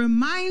will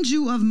remind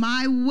you of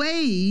my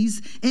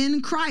ways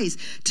in Christ.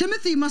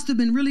 Timothy must have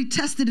been really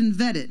tested and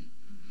vetted.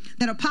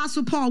 That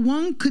Apostle Paul,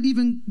 one could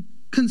even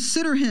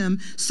consider him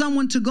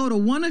someone to go to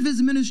one of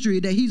his ministry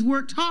that he's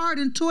worked hard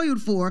and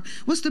toiled for.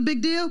 What's the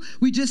big deal?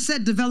 We just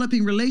said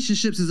developing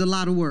relationships is a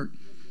lot of work.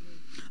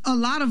 A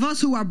lot of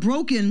us who are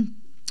broken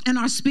in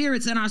our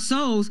spirits and our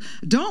souls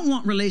don't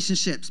want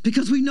relationships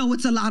because we know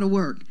it's a lot of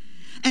work.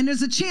 And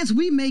there's a chance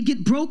we may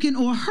get broken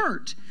or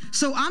hurt.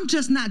 So I'm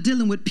just not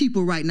dealing with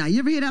people right now. You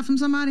ever hear that from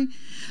somebody?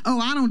 Oh,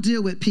 I don't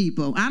deal with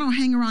people. I don't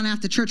hang around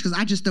after church because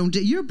I just don't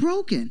deal. You're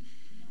broken.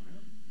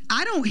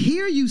 I don't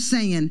hear you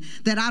saying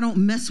that I don't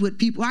mess with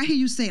people. I hear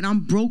you saying I'm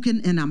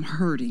broken and I'm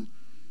hurting.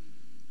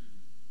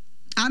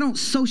 I don't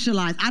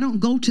socialize. I don't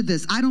go to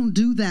this. I don't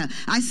do that.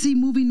 I see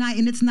movie night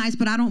and it's nice,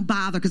 but I don't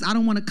bother because I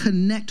don't want to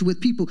connect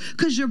with people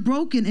because you're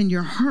broken and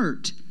you're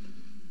hurt,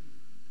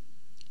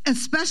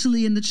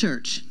 especially in the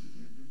church.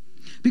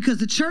 Because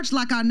the church,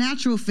 like our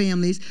natural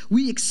families,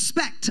 we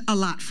expect a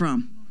lot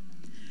from.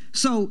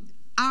 So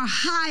our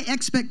high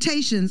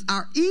expectations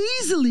are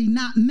easily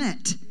not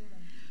met.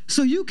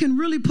 So you can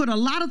really put a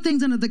lot of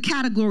things under the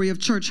category of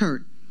church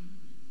hurt.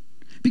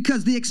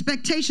 Because the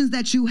expectations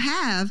that you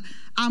have,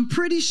 I'm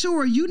pretty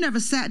sure you never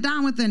sat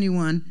down with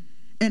anyone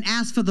and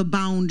asked for the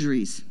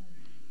boundaries.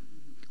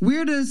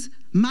 Where does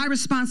my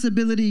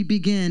responsibility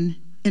begin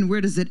and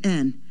where does it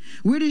end?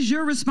 Where does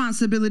your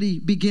responsibility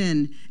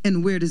begin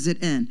and where does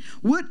it end?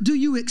 What do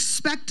you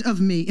expect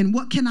of me and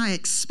what can I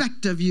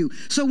expect of you?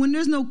 So when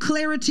there's no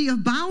clarity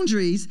of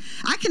boundaries,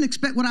 I can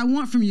expect what I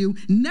want from you,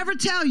 never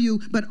tell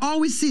you, but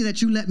always see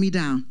that you let me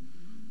down.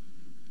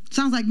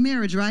 Sounds like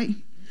marriage, right?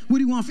 What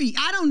do you want for eat?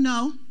 I don't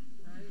know.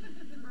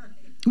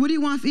 What do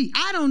you want for eat?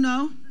 I don't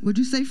know. Would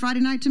you say Friday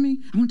night to me?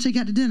 I want to take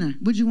you out to dinner.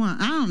 What'd you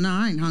want? I don't know.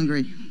 I ain't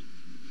hungry.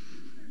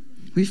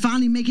 We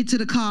finally make it to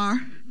the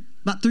car.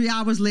 About 3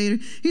 hours later,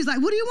 he's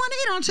like, what do you want to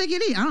eat? I'll take you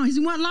to eat. I don't know.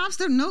 You want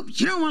lobster? Nope.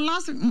 You don't want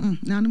lobster?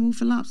 Not in the mood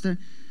for lobster.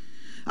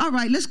 All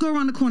right, let's go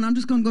around the corner. I'm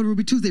just going to go to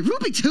Ruby Tuesday.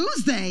 Ruby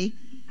Tuesday?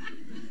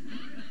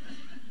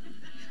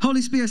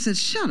 Holy Spirit says,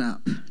 shut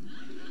up.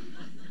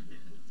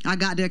 I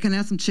got there. Can I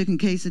have some chicken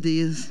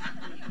quesadillas?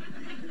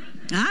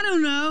 I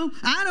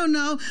don't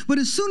know. But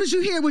as soon as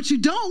you hear what you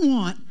don't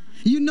want,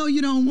 you know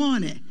you don't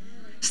want it.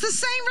 It's the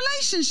same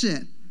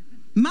relationship.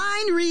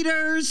 Mind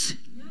readers.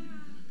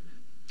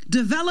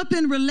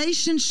 Developing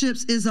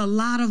relationships is a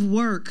lot of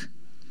work,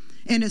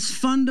 and it's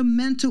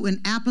fundamental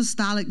in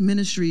apostolic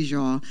ministries,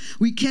 y'all.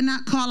 We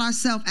cannot call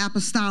ourselves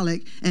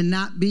apostolic and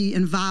not be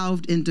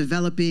involved in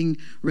developing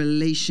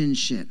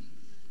relationship.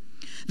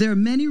 There are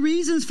many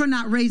reasons for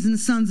not raising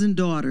sons and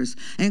daughters,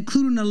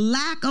 including the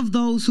lack of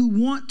those who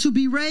want to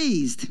be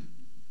raised.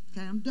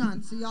 Okay, I'm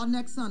done. See y'all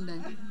next Sunday.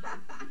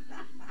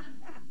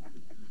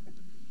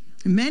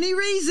 Many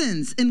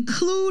reasons,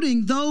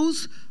 including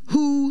those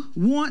who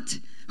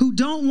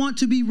don't want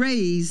to be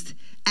raised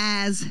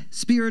as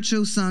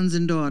spiritual sons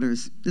and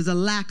daughters. There's a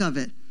lack of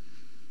it.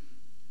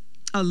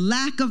 A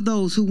lack of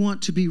those who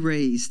want to be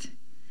raised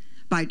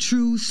by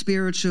true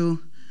spiritual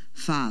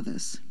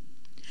fathers.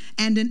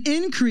 And an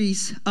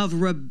increase of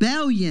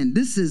rebellion.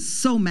 This is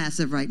so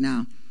massive right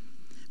now.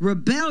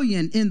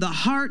 Rebellion in the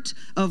heart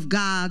of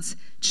God's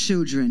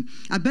children.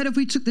 I bet if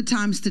we took the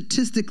time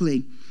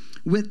statistically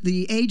with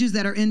the ages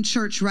that are in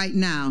church right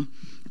now,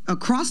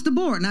 across the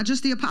board, not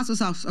just the Apostles'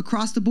 House,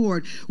 across the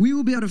board, we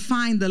will be able to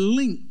find the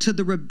link to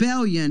the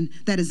rebellion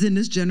that is in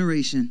this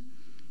generation.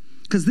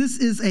 Because this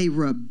is a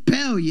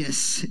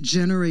rebellious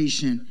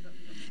generation.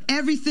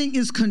 Everything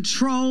is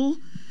control.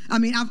 I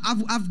mean,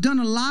 I've done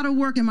a lot of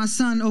work in my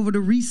son over the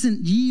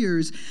recent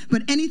years,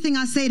 but anything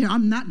I say to him,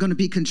 I'm not going to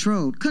be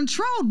controlled.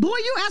 Controlled? Boy,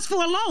 you asked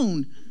for a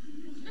loan.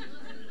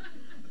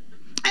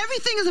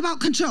 Everything is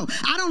about control.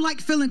 I don't like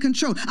feeling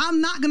controlled.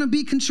 I'm not going to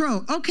be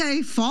controlled.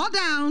 Okay, fall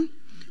down.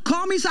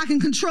 Call me so I can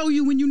control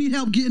you when you need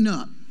help getting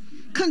up.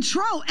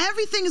 Control.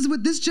 Everything is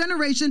with this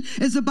generation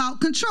is about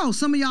control.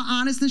 Some of y'all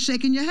honest and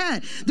shaking your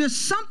head. There's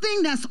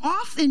something that's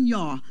off in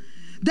y'all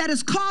that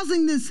is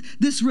causing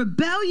this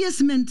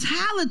rebellious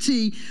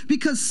mentality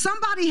because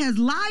somebody has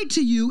lied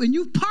to you and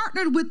you've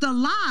partnered with the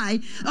lie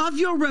of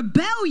your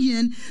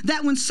rebellion,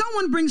 that when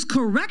someone brings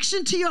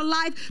correction to your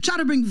life, try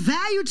to bring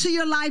value to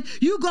your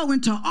life, you go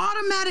into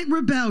automatic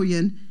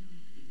rebellion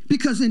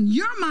because in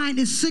your mind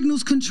it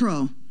signals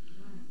control.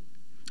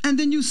 And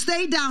then you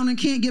stay down and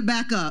can't get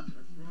back up.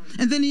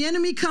 And then the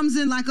enemy comes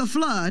in like a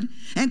flood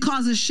and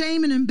causes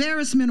shame and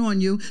embarrassment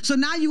on you. So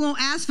now you won't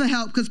ask for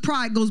help because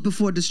pride goes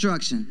before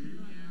destruction.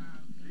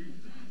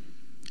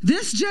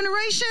 This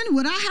generation,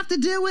 what I have to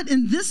deal with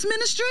in this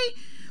ministry,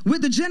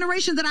 with the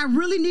generation that I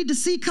really need to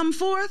see come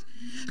forth,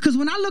 because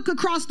when I look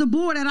across the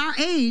board at our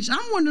age,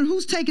 I'm wondering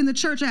who's taking the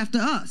church after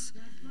us.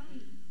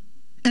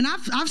 And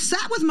I've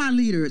sat with my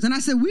leaders and I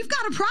said, we've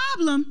got a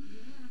problem.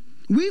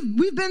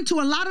 We've been to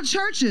a lot of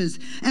churches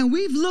and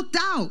we've looked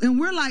out and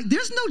we're like,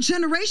 there's no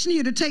generation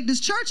here to take this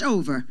church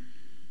over.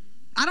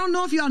 I don't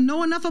know if y'all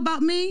know enough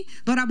about me,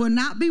 but I will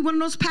not be one of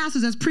those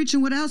pastors that's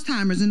preaching with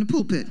Alzheimer's in the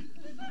pulpit.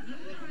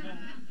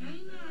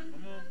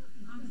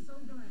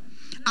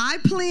 I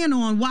plan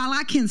on, while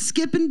I can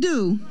skip and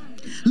do,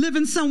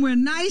 living somewhere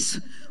nice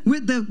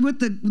with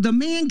the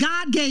man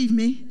God gave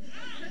me,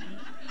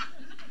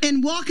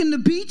 and walking the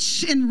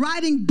beach and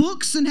writing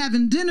books and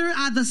having dinner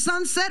at the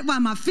sunset while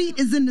my feet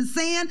is in the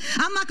sand.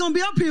 I'm not going to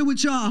be up here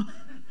with y'all.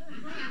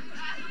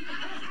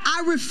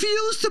 I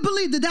refuse to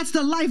believe that that's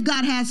the life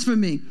God has for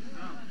me.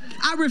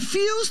 I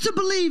refuse to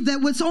believe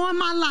that what's on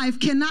my life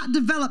cannot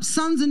develop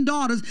sons and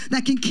daughters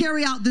that can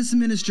carry out this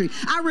ministry.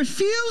 I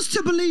refuse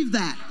to believe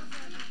that.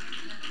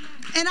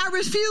 And I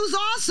refuse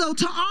also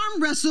to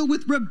arm wrestle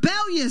with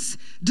rebellious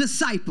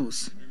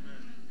disciples.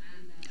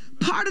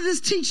 Part of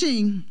this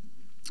teaching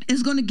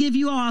is going to give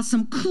you all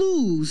some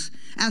clues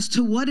as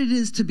to what it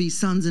is to be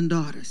sons and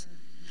daughters.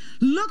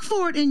 Look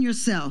for it in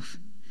yourself.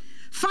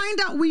 Find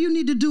out where you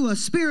need to do a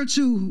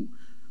spiritual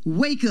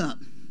wake up,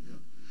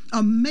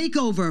 a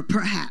makeover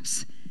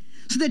perhaps,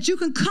 so that you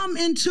can come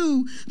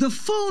into the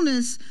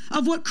fullness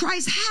of what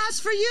Christ has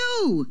for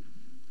you.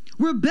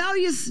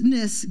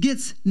 Rebelliousness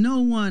gets no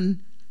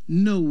one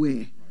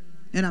nowhere.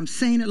 And I'm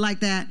saying it like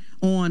that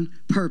on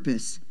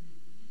purpose.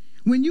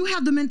 When you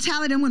have the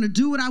mentality, I'm going to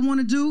do what I want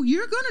to do,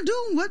 you're going to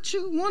do what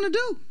you want to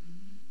do.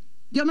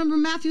 Y'all remember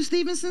Matthew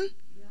Stevenson?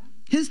 Yeah.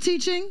 His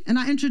teaching, and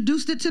I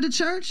introduced it to the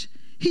church.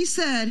 He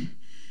said,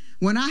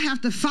 when I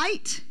have to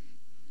fight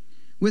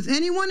with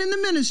anyone in the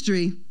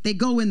ministry, they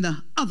go in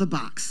the other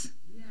box.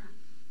 Yeah.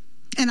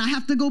 And I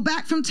have to go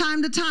back from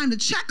time to time to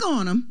check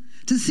on them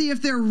to see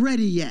if they're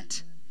ready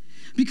yet.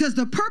 Because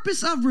the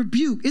purpose of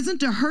rebuke isn't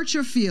to hurt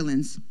your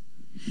feelings,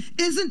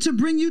 isn't to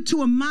bring you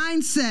to a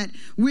mindset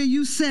where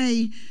you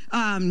say,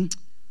 well,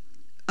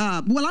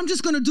 I'm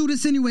just going to do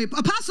this anyway.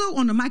 Apostle,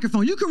 on the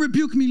microphone, you can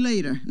rebuke me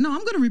later. No, I'm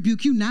going to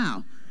rebuke you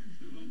now.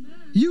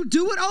 You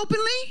do it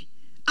openly,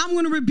 I'm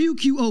going to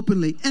rebuke you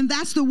openly. And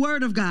that's the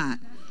word of God.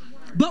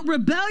 But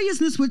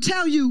rebelliousness would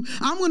tell you,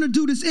 I'm going to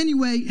do this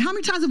anyway. How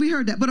many times have we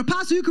heard that? But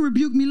Apostle, you can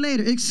rebuke me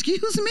later.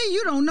 Excuse me?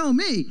 You don't know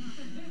me.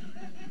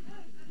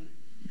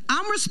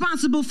 I'm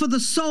responsible for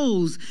the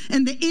souls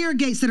and the ear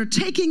gates that are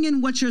taking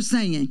in what you're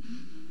saying.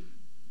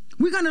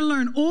 We're going to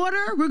learn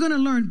order. We're going to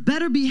learn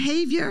better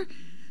behavior,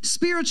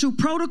 spiritual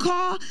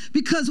protocol,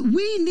 because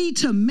we need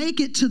to make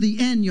it to the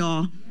end,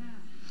 y'all.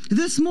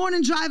 This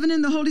morning driving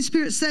in, the Holy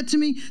Spirit said to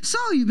me, so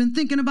you've been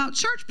thinking about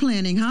church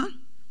planning, huh?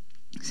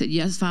 I said,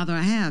 yes, Father,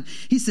 I have.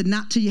 He said,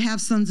 not till you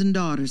have sons and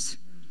daughters.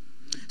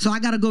 So I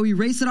got to go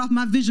erase it off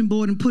my vision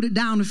board and put it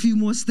down a few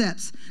more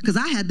steps, because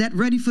I had that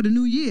ready for the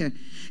new year.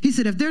 He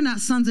said, if they're not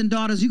sons and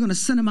daughters, you're going to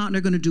send them out and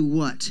they're going to do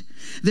what?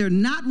 They're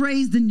not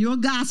raised in your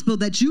gospel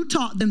that you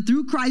taught them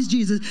through Christ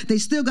Jesus. They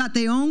still got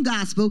their own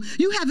gospel.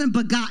 You haven't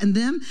begotten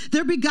them.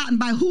 They're begotten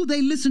by who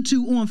they listen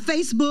to on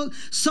Facebook,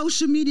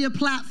 social media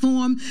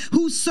platform,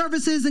 whose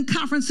services and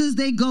conferences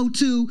they go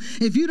to.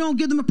 If you don't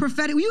give them a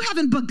prophetic, you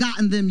haven't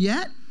begotten them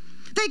yet.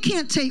 They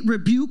can't take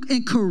rebuke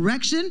and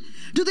correction.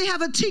 Do they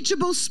have a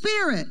teachable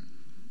spirit?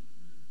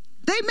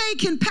 They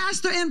can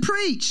pastor and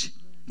preach,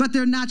 but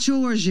they're not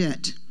yours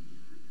yet.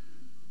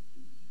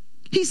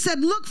 He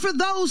said, look for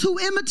those who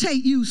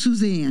imitate you,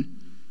 Suzanne.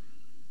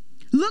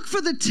 Look for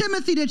the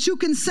Timothy that you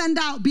can send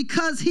out,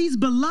 because he's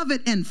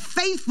beloved and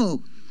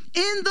faithful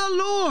in the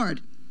Lord,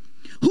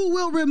 who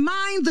will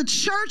remind the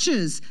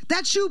churches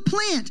that you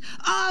plant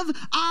of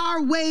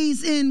our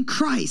ways in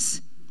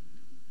Christ,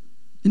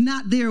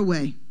 not their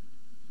way.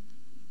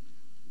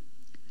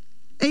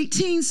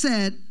 18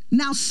 said,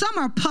 now some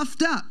are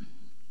puffed up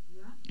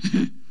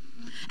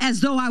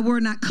as though I were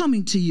not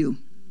coming to you.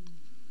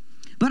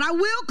 But I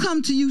will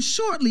come to you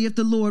shortly if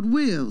the Lord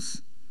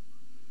wills.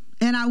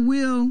 And I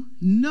will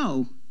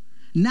know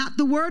not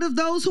the word of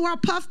those who are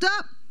puffed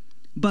up,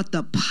 but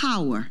the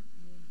power.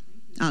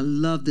 I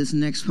love this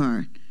next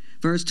part.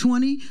 Verse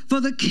 20, for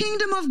the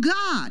kingdom of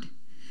God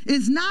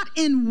is not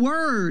in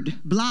word,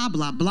 blah,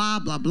 blah, blah,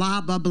 blah,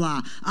 blah, blah,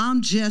 blah.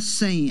 I'm just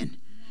saying.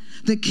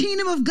 The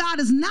kingdom of God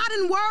is not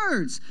in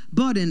words,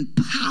 but in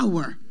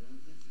power.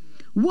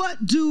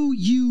 What do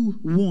you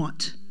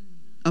want,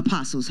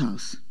 Apostles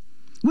House?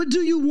 What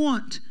do you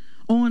want,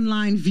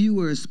 online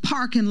viewers,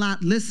 parking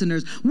lot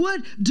listeners?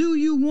 What do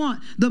you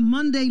want, the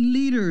Monday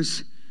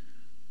leaders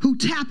who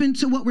tap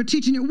into what we're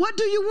teaching here? What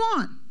do you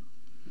want?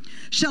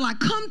 Shall I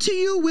come to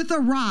you with a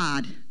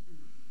rod,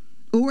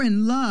 or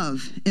in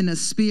love, in a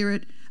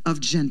spirit of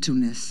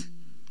gentleness?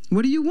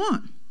 What do you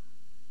want?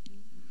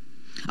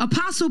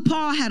 Apostle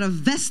Paul had a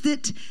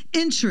vested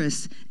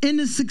interest in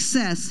the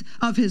success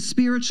of his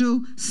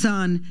spiritual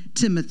son,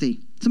 Timothy.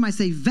 Somebody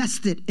say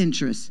vested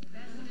interest.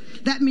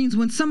 That means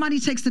when somebody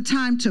takes the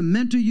time to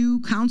mentor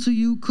you, counsel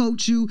you,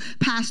 coach you,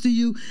 pastor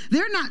you,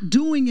 they're not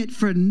doing it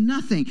for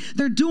nothing.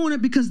 They're doing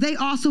it because they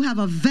also have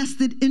a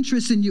vested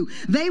interest in you.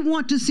 They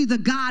want to see the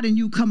God in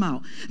you come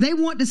out. They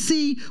want to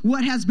see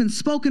what has been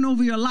spoken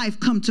over your life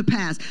come to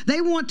pass.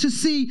 They want to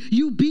see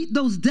you beat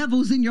those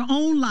devils in your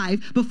own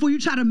life before you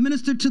try to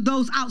minister to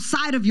those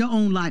outside of your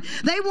own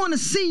life. They want to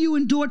see you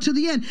endure to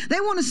the end. They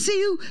want to see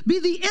you be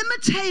the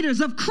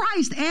imitators of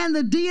Christ and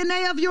the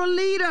DNA of your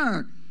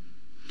leader.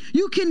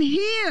 You can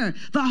hear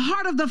the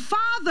heart of the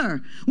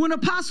Father when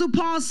Apostle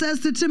Paul says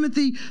to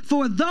Timothy,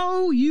 for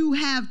though you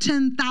have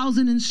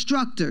 10,000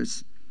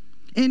 instructors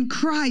in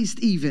Christ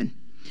even,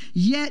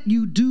 yet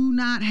you do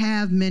not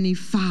have many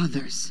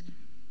fathers.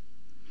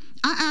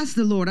 I asked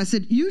the Lord, I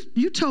said,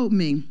 you told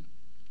me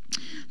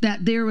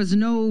that there was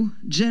no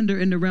gender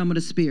in the realm of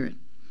the spirit.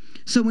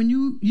 So when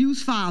you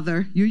use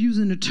father, you're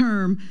using the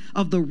term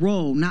of the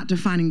role, not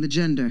defining the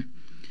gender.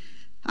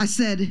 I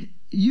said,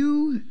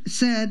 you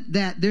said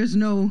that there's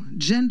no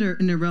gender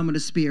in the realm of the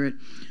spirit.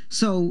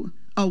 So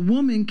a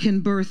woman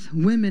can birth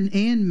women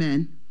and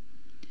men.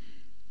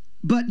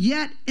 But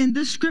yet in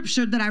this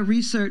scripture that I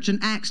researched in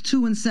Acts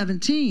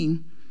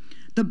 2:17,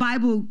 the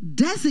Bible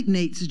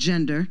designates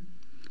gender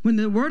when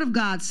the word of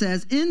God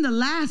says, in the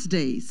last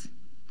days,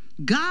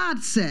 God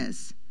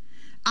says,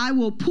 I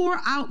will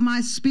pour out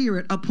my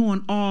spirit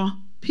upon all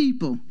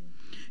people.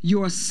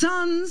 Your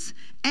sons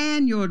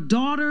and your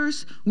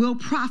daughters will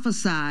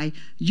prophesy.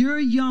 Your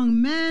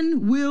young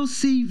men will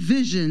see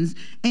visions,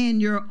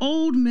 and your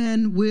old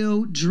men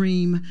will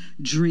dream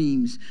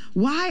dreams.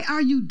 Why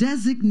are you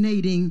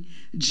designating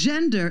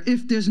gender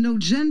if there's no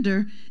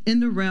gender in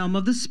the realm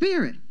of the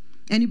spirit?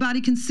 Anybody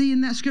can see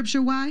in that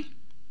scripture why?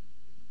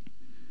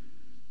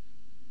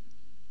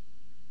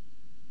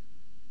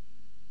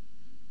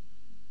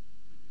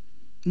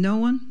 No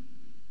one?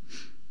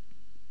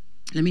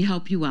 Let me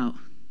help you out.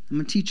 I'm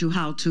going to teach you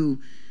how to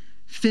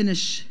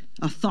finish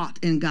a thought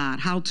in God,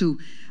 how to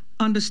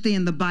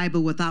understand the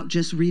Bible without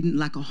just reading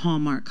like a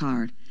Hallmark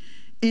card.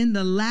 In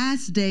the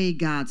last day,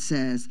 God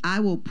says, I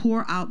will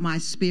pour out my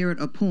spirit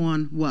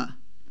upon what?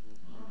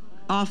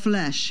 All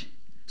flesh.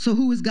 So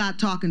who is God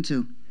talking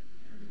to?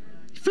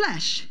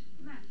 Flesh.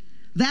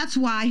 That's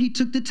why he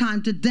took the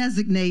time to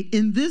designate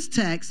in this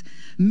text,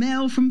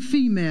 male from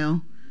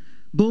female,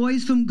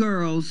 boys from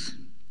girls.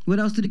 What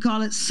else did he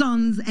call it?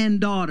 Sons and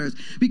daughters.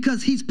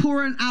 Because he's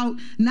pouring out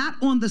not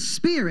on the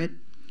spirit,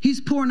 he's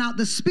pouring out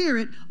the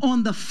spirit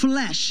on the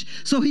flesh.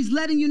 So he's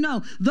letting you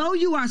know, though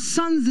you are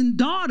sons and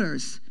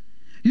daughters,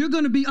 you're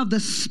going to be of the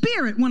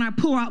spirit when I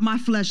pour out my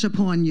flesh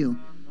upon you.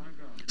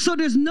 So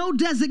there's no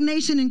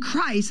designation in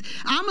Christ.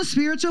 I'm a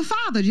spiritual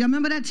father. Do you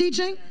remember that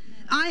teaching?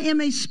 I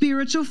am a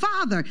spiritual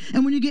father.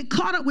 And when you get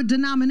caught up with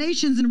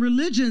denominations and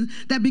religions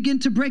that begin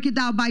to break it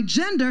down by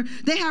gender,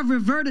 they have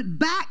reverted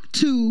back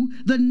to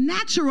the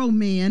natural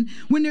man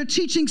when they're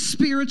teaching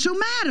spiritual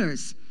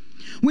matters.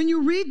 When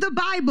you read the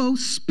Bible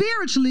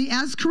spiritually,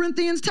 as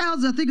Corinthians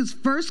tells us, I think it's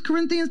 1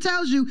 Corinthians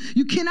tells you,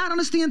 you cannot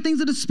understand things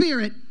of the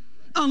spirit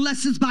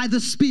unless it's by the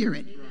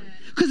spirit.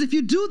 Because if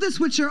you do this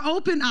with your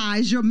open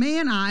eyes, your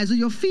man eyes or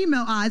your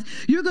female eyes,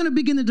 you're going to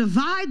begin to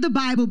divide the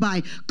Bible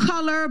by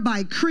color,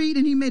 by creed.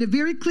 And he made it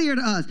very clear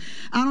to us.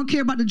 I don't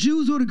care about the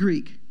Jews or the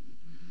Greek.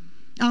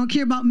 I don't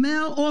care about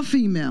male or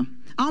female.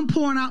 I'm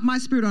pouring out my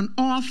spirit on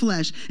all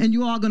flesh, and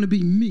you're all going to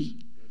be me.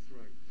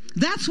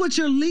 That's what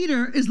your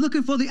leader is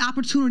looking for the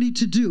opportunity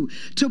to do,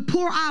 to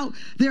pour out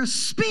their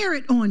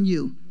spirit on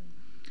you,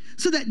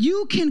 so that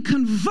you can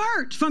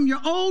convert from your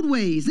old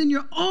ways and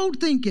your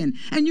old thinking,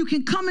 and you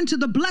can come into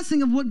the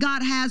blessing of what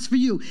God has for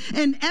you.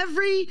 And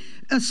every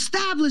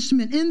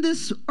establishment in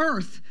this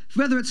earth,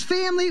 whether it's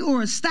family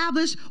or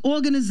established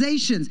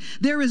organizations,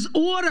 there is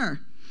order.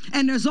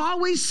 And there's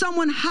always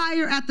someone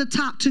higher at the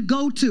top to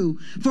go to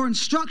for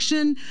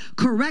instruction,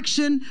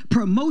 correction,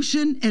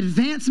 promotion,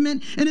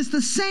 advancement. And it's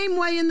the same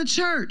way in the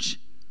church.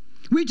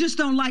 We just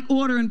don't like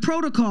order and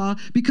protocol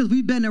because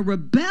we've been a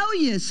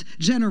rebellious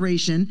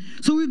generation.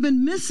 So we've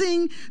been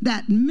missing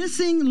that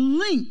missing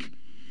link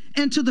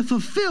into the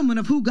fulfillment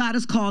of who God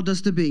has called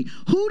us to be.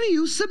 Who do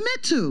you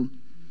submit to?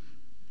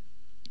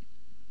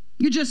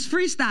 You're just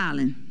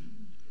freestyling.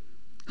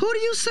 Who do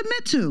you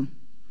submit to?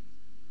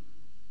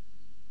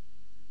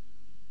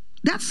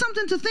 That's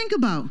something to think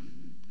about.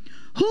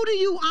 Who do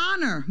you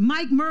honor?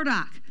 Mike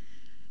Murdoch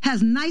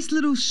has nice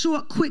little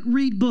short, quick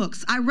read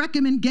books. I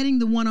recommend getting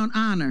the one on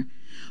honor.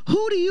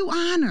 Who do you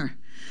honor?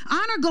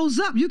 Honor goes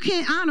up. You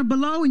can't honor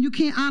below, and you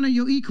can't honor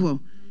your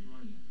equal.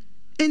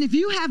 And if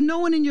you have no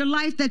one in your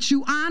life that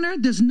you honor,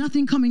 there's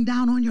nothing coming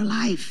down on your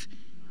life.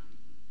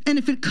 And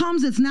if it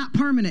comes, it's not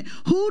permanent.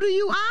 Who do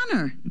you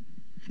honor?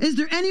 Is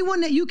there anyone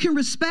that you can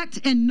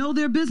respect and know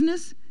their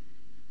business?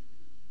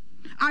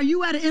 Are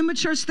you at an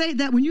immature state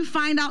that when you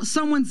find out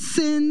someone's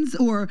sins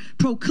or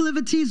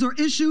proclivities or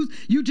issues,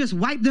 you just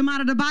wipe them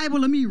out of the Bible?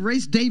 Let me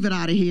erase David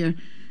out of here.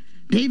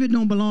 David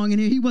don't belong in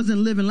here. He wasn't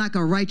living like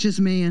a righteous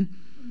man.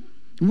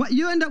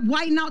 You end up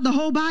whiting out the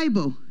whole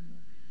Bible.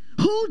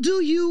 Who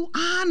do you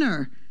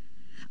honor?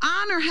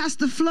 Honor has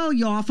to flow,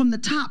 y'all, from the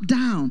top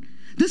down.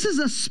 This is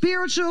a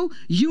spiritual,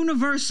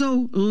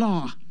 universal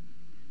law.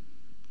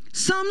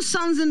 Some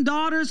sons and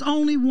daughters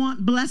only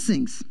want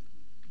blessings,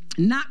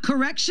 not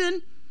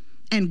correction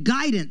and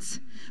guidance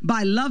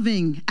by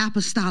loving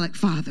apostolic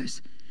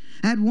fathers.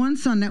 I had one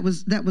son that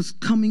was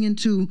coming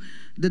into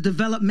the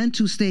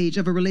developmental stage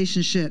of a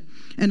relationship,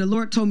 and the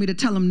Lord told me to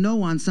tell him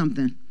no on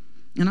something.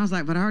 And I was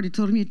like, but I already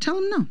told him, yeah. Tell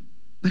him no.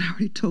 But I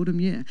already told him,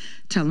 yeah.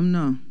 Tell him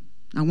no.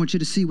 I want you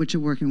to see what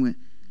you're working with.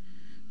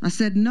 I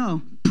said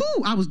no.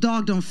 Pooh! I was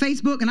dogged on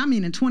Facebook, and I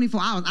mean in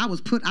 24 hours, I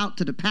was put out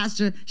to the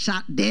pasture,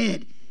 shot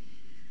dead.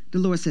 The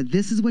Lord said,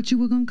 this is what you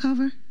were going to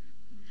cover?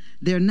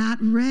 They're not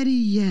ready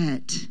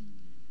yet.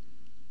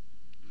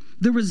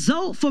 The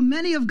result for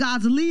many of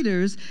God's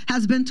leaders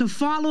has been to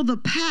follow the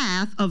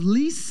path of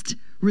least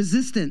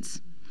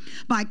resistance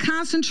by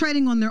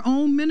concentrating on their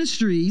own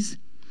ministries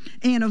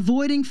and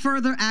avoiding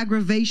further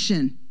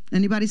aggravation.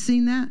 Anybody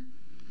seen that?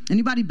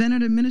 Anybody been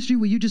in a ministry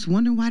where you just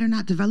wonder why they're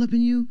not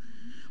developing you?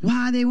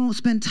 Why they won't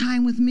spend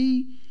time with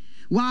me?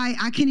 Why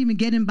I can't even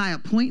get in by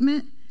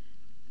appointment?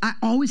 I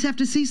always have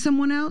to see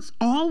someone else?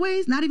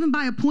 Always? Not even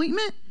by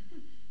appointment?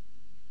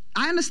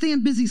 I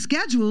understand busy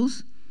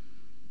schedules.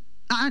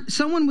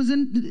 Someone was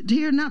in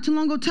here not too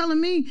long ago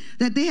telling me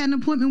that they had an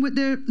appointment with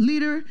their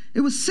leader.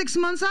 It was 6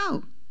 months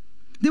out.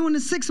 Then when the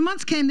 6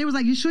 months came, they was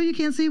like, you sure you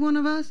can't see one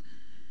of us?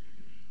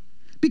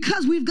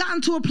 Because we've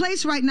gotten to a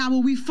place right now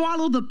where we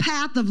follow the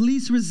path of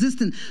least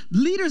resistance.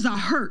 Leaders are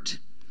hurt.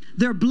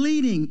 They're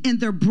bleeding and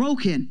they're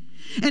broken.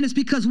 And it's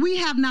because we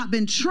have not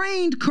been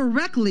trained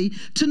correctly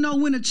to know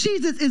when a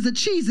Cheez-It is a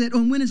Cheez-It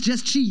or when it's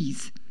just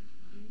cheese.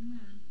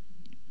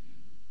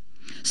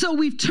 So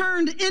we've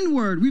turned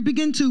inward. We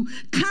begin to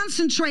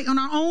concentrate on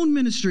our own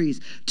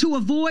ministries to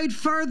avoid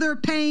further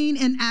pain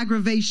and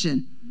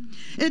aggravation.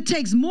 It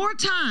takes more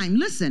time,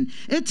 listen,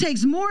 it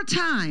takes more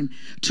time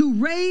to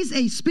raise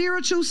a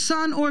spiritual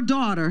son or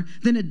daughter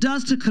than it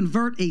does to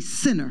convert a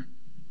sinner.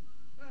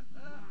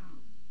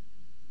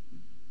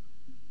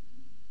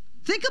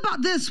 Think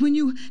about this when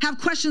you have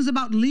questions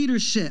about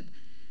leadership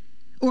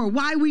or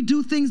why we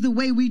do things the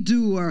way we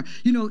do, or,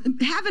 you know,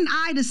 have an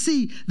eye to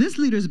see this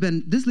leader's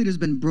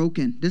been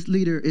broken. This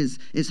leader is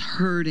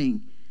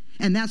hurting.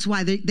 And that's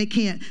why they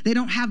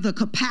don't have the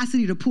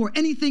capacity to pour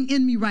anything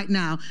in me right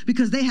now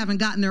because they haven't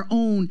gotten their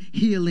own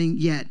healing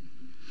yet.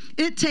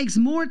 It takes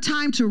more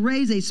time to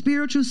raise a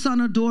spiritual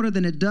son or daughter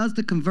than it does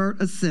to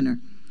convert a sinner.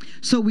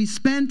 So we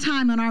spend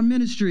time in our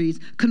ministries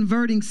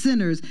converting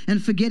sinners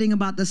and forgetting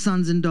about the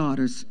sons and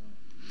daughters.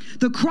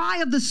 The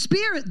cry of the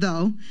Spirit,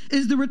 though,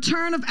 is the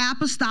return of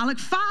apostolic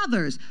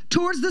fathers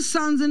towards the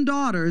sons and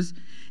daughters,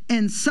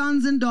 and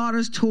sons and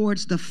daughters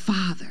towards the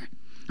Father.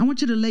 I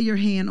want you to lay your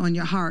hand on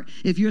your heart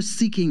if you're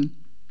seeking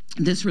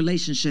this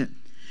relationship.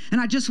 And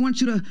I just want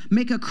you to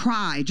make a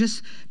cry,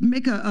 just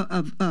make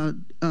a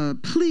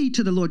plea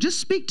to the Lord.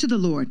 Just speak to the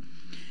Lord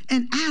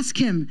and ask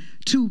him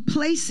to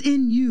place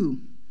in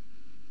you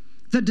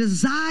the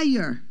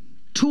desire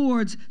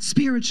towards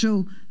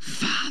spiritual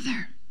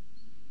father.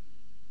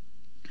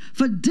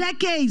 For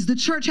decades, the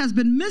church has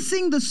been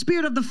missing the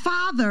spirit of the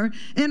Father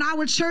in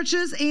our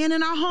churches and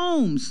in our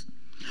homes.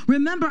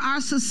 Remember,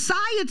 our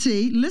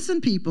society,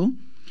 listen people,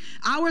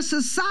 our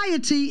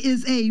society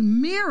is a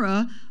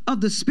mirror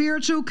of the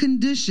spiritual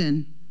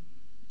condition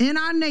in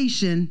our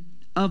nation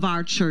of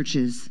our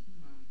churches.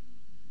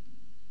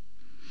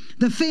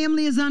 The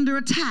family is under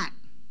attack.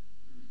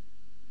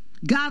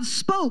 God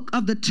spoke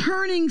of the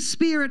turning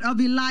spirit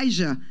of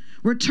Elijah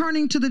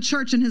returning to the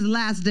church in his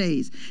last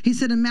days. He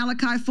said in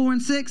Malachi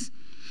 4:6,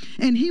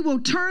 and he will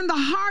turn the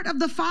heart of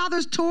the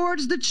fathers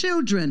towards the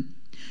children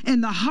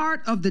and the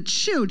heart of the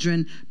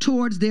children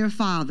towards their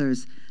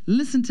fathers.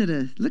 Listen to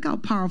this. Look how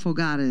powerful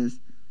God is.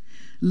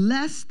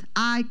 Lest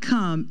I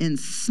come and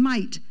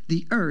smite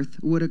the earth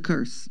with a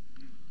curse.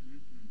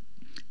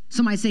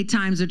 Somebody say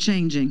times are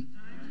changing.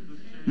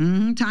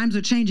 Times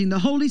are changing. The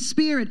Holy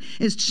Spirit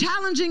is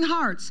challenging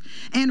hearts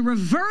and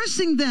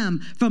reversing them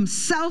from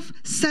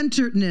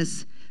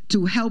self-centeredness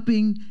to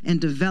helping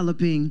and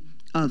developing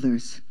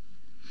others.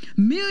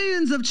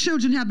 Millions of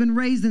children have been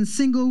raised in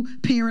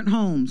single-parent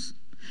homes,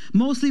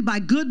 mostly by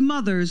good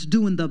mothers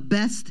doing the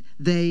best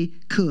they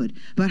could.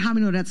 But how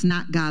many know that's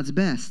not God's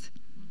best?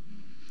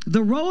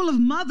 The role of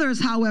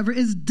mothers, however,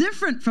 is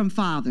different from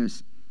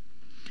fathers.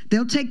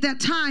 They'll take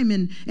that time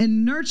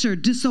and nurture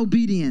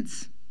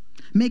disobedience.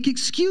 Make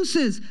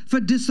excuses for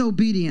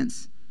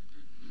disobedience.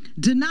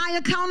 Deny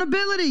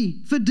accountability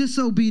for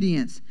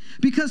disobedience.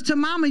 Because to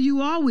mama, you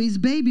always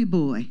baby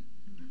boy.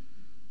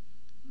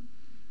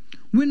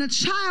 When a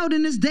child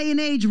in this day and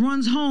age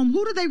runs home,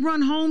 who do they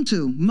run home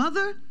to?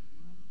 Mother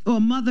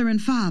or mother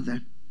and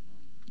father?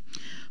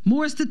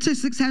 More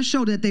statistics have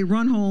shown that they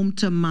run home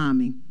to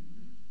mommy.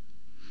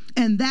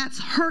 And that's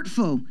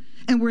hurtful.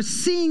 And we're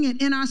seeing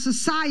it in our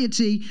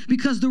society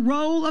because the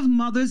role of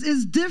mothers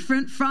is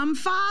different from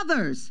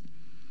fathers.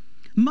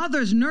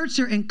 Mothers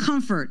nurture and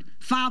comfort.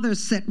 Fathers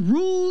set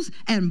rules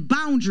and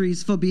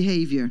boundaries for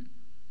behavior.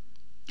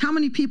 How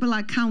many people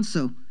I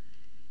counsel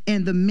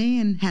and the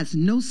man has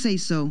no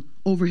say-so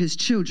over his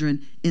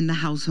children in the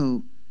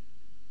household.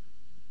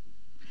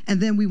 And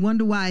then we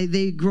wonder why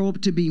they grow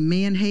up to be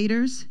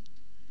man-haters.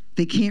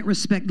 They can't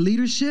respect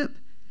leadership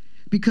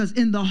because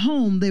in the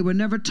home, they were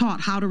never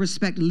taught how to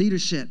respect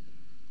leadership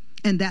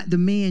and that the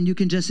man, you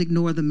can just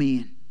ignore the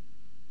man.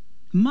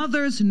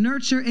 Mothers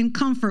nurture and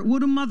comfort.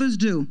 What do mothers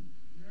do?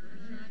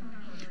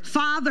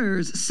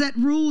 Fathers set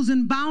rules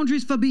and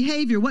boundaries for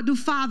behavior. What do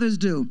fathers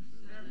do?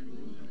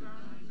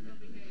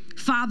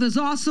 Fathers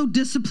also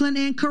discipline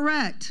and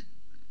correct.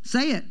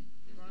 Say it.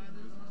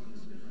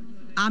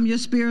 I'm your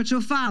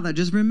spiritual father.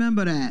 Just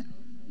remember that.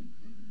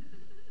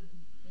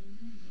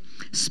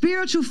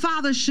 Spiritual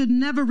fathers should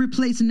never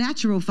replace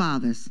natural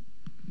fathers.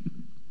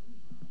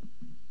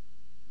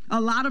 A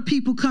lot of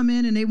people come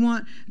in and they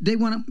want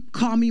to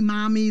call me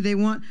mommy. They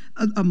want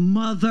a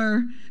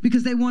mother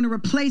because they want to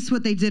replace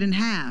what they didn't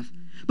have.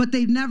 But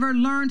they've never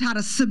learned how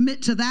to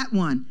submit to that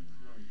one.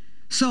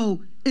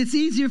 So it's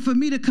easier for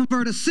me to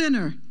convert a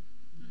sinner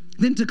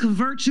than to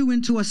convert you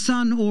into a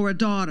son or a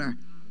daughter.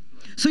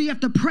 So you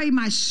have to pray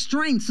my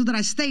strength so that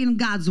I stay in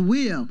God's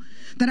will,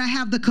 that I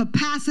have the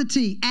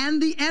capacity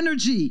and the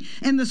energy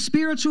and the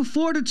spiritual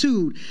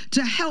fortitude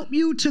to help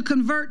you to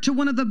convert to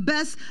one of the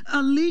best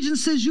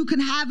allegiances you can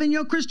have in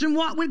your Christian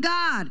walk with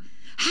God.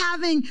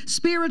 Having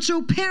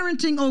spiritual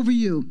parenting over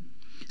you.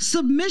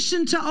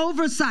 Submission to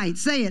oversight.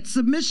 Say it.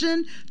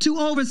 Submission to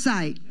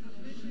oversight.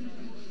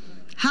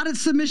 How did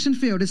submission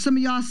feel? Did some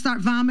of y'all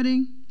start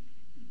vomiting?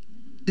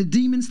 Did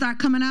demons start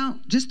coming out?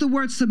 Just the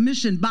word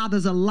submission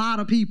bothers a lot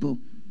of people.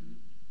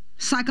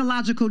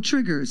 Psychological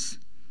triggers.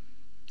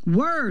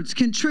 Words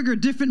can trigger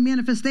different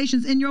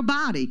manifestations in your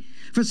body.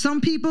 For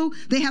some people,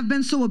 they have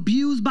been so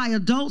abused by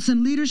adults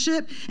in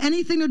leadership,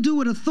 anything to do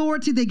with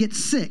authority, they get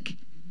sick.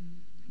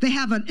 They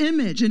have an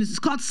image, and it's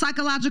called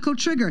psychological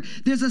trigger.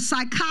 There's a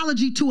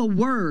psychology to a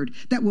word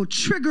that will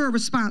trigger a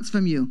response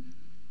from you.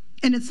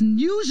 And it's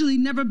usually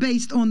never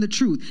based on the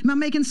truth. Am I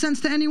making sense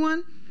to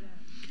anyone?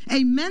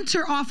 A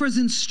mentor offers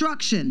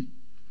instruction,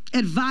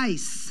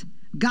 advice,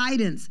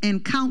 guidance,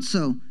 and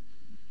counsel.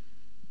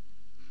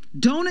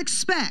 Don't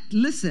expect,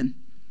 listen,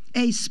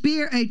 a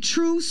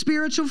true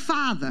spiritual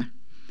father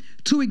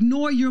to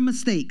ignore your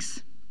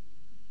mistakes.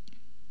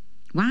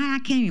 Why I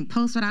can't even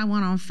post what I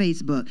want on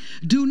Facebook.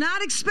 Do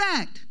not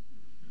expect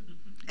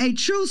a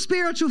true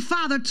spiritual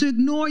father to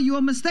ignore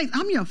your mistakes.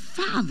 I'm your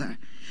father.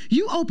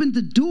 You opened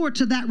the door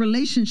to that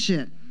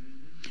relationship.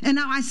 And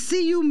now I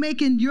see you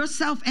making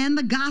yourself and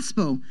the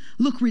gospel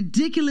look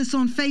ridiculous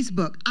on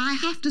Facebook. I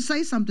have to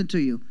say something to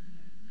you.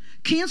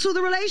 Cancel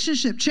the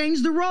relationship.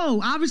 Change the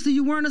role. Obviously,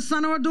 you weren't a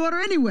son or a daughter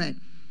anyway.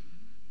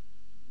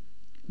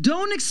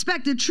 Don't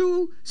expect a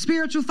true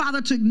spiritual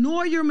father to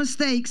ignore your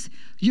mistakes,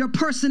 your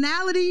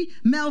personality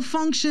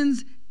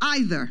malfunctions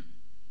either.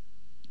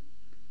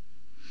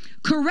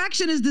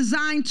 Correction is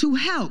designed to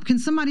help. Can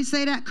somebody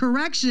say that?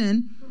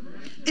 Correction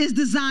is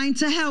designed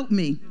to help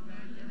me.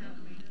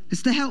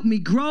 It's to help me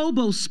grow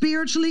both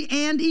spiritually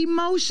and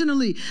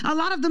emotionally. A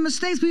lot of the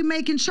mistakes we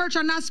make in church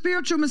are not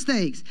spiritual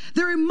mistakes.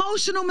 They're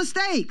emotional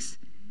mistakes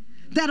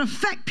that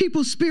affect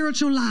people's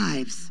spiritual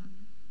lives.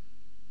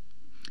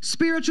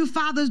 Spiritual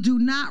fathers do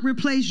not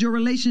replace your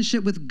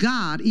relationship with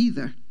God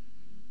either.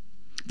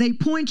 They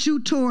point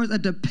you towards a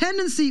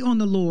dependency on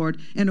the Lord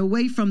and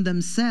away from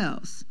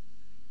themselves.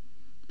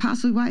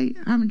 Apostle, why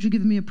haven't you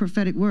given me a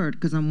prophetic word?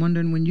 Because I'm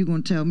wondering when you're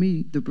going to tell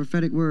me the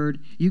prophetic word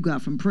you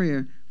got from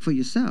prayer for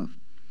yourself.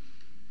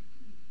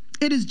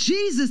 It is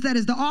Jesus that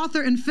is the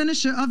author and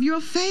finisher of your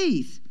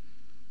faith.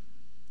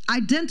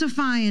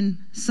 Identifying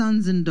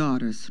sons and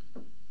daughters.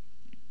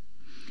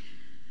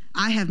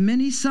 I have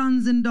many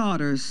sons and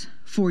daughters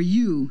for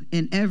you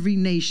in every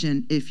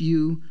nation if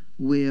you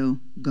will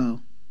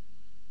go.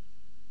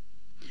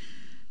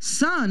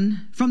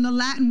 Son from the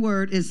Latin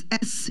word is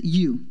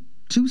S-U.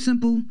 Two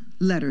simple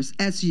letters,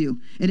 S-U.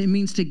 And it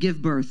means to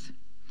give birth.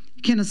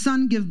 Can a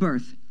son give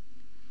birth?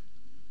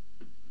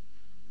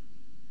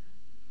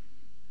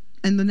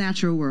 In the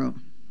natural world?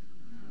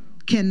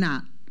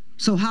 Cannot.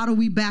 So how do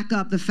we back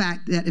up the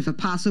fact that if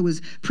Apostle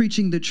is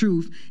preaching the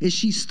truth, is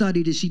she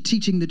studied, is she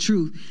teaching the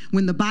truth,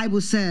 when the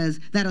Bible says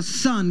that a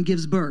son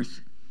gives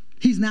birth?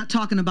 He's not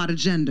talking about a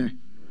gender.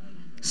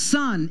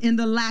 Son in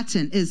the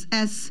Latin is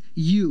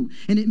S-U,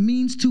 and it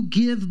means to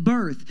give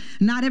birth.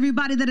 Not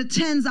everybody that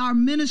attends our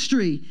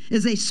ministry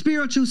is a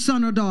spiritual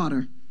son or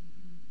daughter.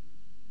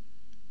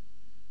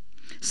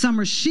 Some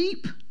are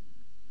sheep.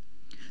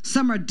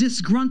 Some are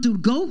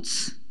disgruntled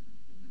goats.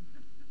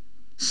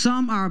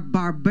 Some are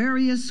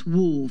barbarous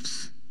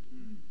wolves.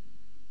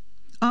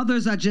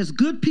 Others are just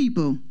good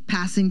people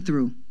passing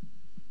through.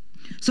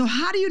 So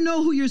how do you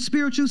know who your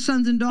spiritual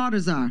sons and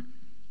daughters are?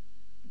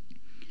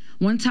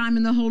 One time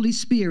in the Holy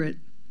Spirit,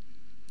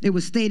 it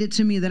was stated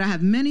to me that I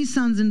have many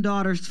sons and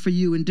daughters for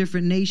you in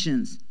different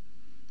nations,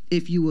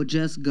 if you will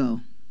just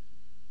go.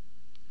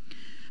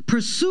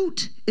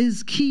 Pursuit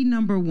is key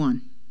number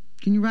one.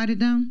 Can you write it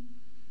down?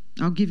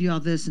 I'll give you all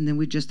this, and then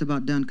we're just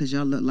about done because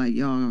y'all look like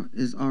y'all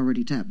is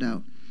already tapped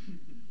out.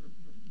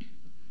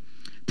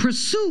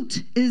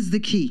 Pursuit is the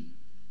key.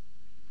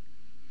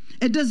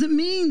 It doesn't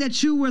mean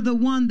that you were the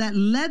one that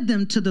led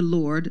them to the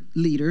Lord,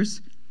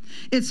 leaders.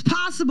 It's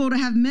possible to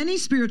have many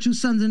spiritual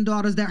sons and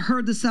daughters that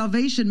heard the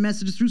salvation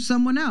message through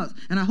someone else.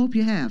 And I hope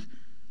you have,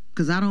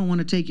 because I don't want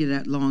to take you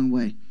that long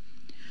way.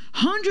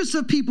 Hundreds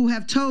of people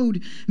have told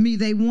me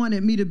they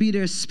wanted me to be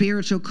their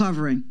spiritual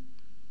covering.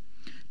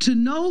 To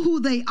know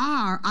who they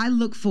are, I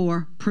look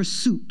for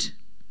pursuit.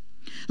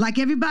 Like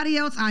everybody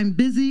else, I'm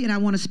busy and I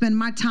want to spend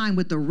my time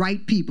with the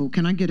right people.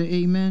 Can I get an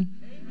amen?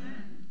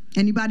 Amen.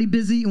 Anybody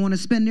busy and want to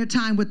spend their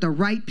time with the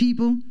right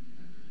people?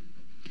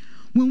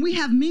 When we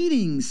have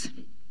meetings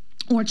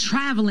or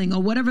traveling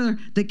or whatever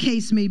the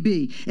case may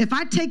be, if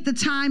I take the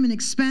time and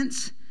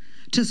expense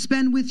to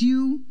spend with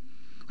you,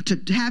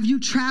 to have you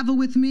travel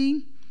with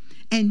me,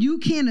 and you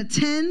can't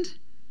attend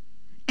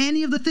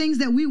any of the things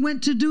that we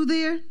went to do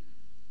there,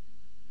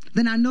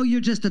 then I know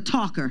you're just a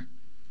talker,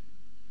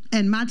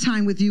 and my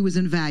time with you is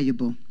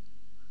invaluable.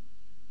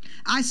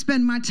 I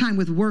spend my time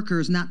with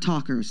workers, not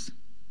talkers.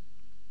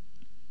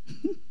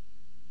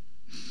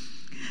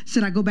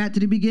 Should I go back to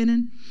the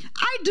beginning?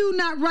 I do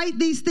not write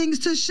these things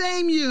to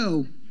shame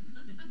you.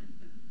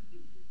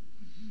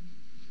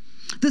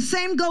 The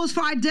same goes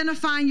for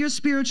identifying your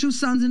spiritual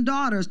sons and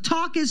daughters.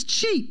 Talk is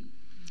cheap,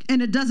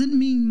 and it doesn't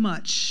mean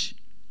much.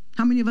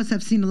 How many of us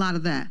have seen a lot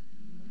of that?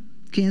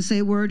 Can't say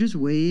a word, just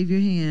wave your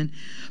hand.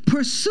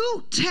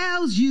 Pursuit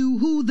tells you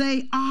who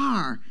they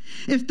are.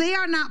 If they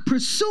are not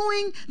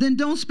pursuing, then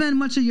don't spend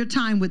much of your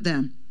time with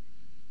them.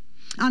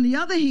 On the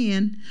other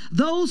hand,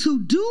 those who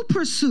do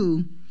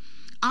pursue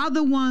are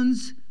the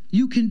ones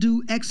you can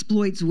do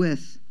exploits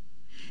with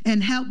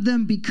and help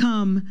them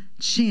become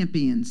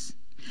champions.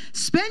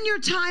 Spend your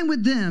time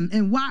with them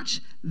and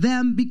watch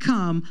them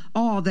become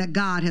all that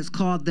God has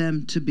called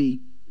them to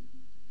be.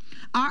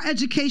 Our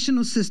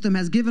educational system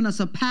has given us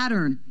a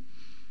pattern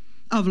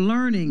of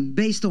learning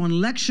based on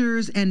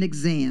lectures and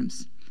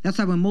exams. That's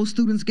why when most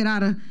students get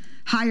out of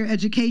higher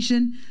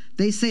education,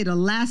 they say the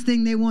last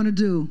thing they want to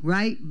do,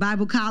 right?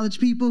 Bible college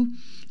people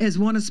is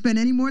want to spend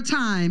any more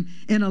time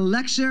in a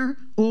lecture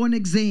or an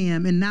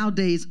exam, and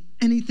nowadays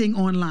anything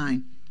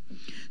online.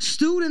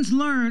 Students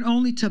learn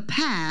only to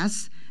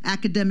pass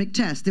academic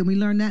tests. Did we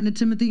learn that in the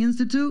Timothy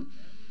Institute?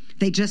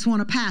 They just want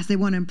to pass. They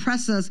want to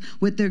impress us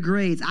with their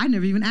grades. I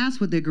never even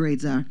asked what their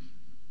grades are.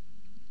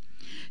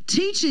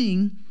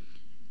 Teaching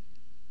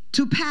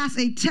to pass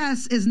a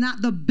test is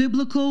not the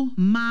biblical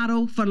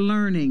model for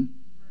learning.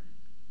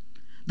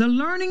 The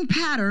learning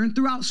pattern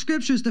throughout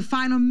Scripture is to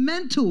find a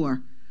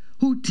mentor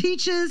who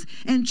teaches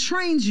and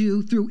trains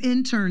you through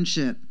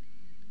internship.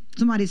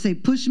 Somebody say,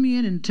 push me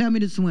in and tell me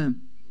to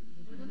swim.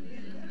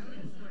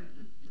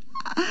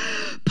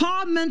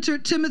 Paul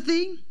mentored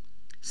Timothy,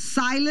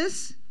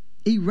 Silas,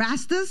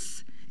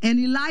 Erastus, and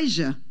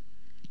Elijah,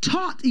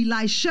 taught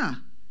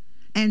Elisha,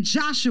 and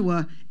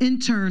Joshua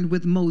interned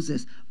with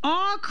Moses.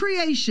 All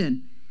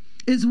creation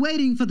is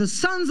waiting for the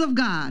sons of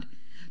God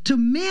to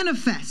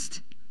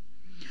manifest.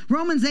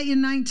 Romans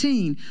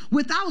 8:19.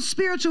 Without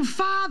spiritual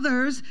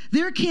fathers,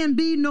 there can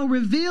be no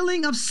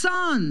revealing of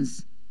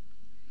sons.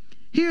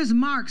 Here's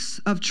marks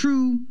of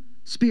true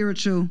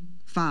spiritual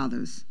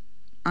fathers.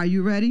 Are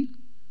you ready?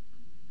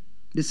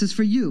 This is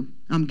for you.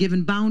 I'm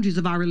giving boundaries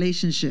of our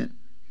relationship.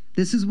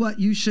 This is what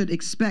you should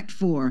expect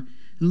for,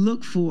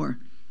 look for,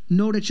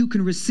 know that you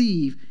can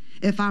receive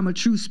if I'm a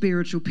true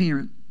spiritual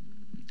parent.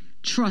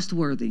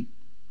 Trustworthy.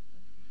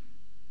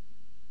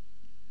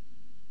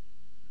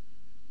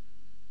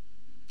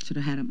 Should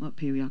have had them up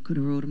here. Y'all could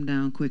have wrote them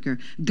down quicker.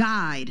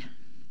 Guide.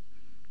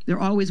 They're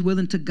always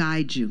willing to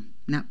guide you,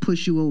 not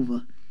push you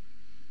over.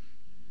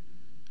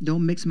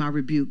 Don't mix my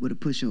rebuke with a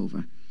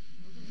pushover.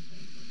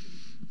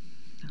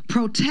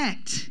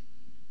 Protect.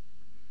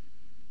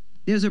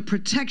 There's a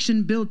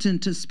protection built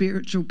into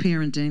spiritual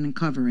parenting and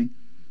covering.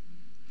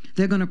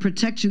 They're going to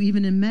protect you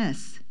even in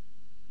mess.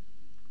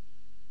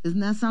 Isn't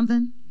that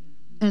something?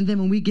 And then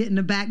when we get in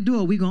the back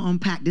door, we're going to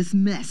unpack this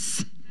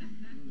mess.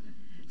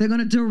 They're going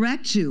to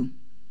direct you,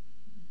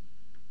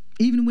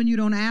 even when you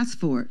don't ask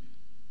for it.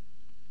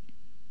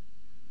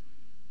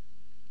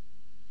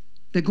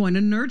 They're going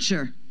to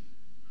nurture.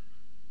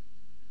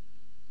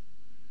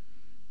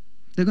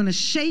 They're going to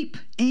shape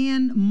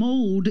and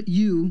mold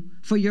you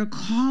for your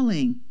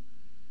calling.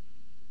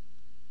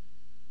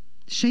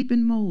 Shape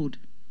and mold.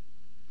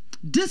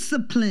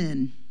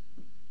 Discipline.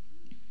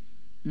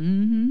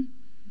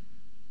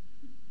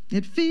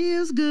 It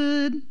feels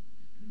good.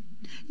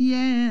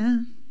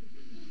 Yeah.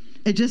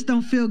 It just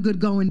don't feel good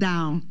going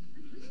down.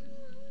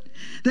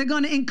 They're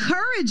going to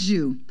encourage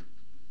you.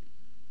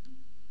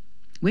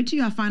 Wait till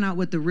y'all find out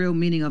what the real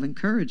meaning of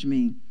encourage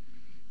means.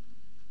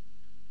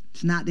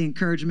 It's not the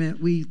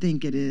encouragement we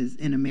think it is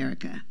in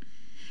America.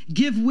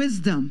 Give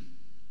wisdom.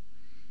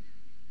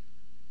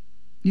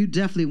 You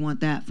definitely want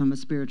that from a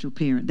spiritual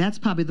parent. That's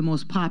probably the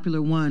most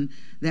popular one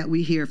that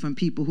we hear from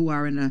people who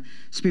are in a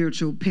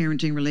spiritual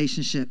parenting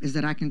relationship, is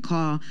that I can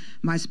call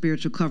my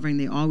spiritual covering.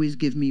 They always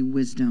give me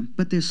wisdom.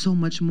 But there's so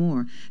much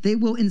more. They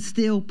will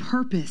instill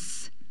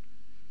purpose.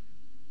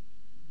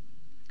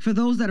 For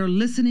those that are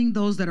listening,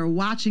 those that are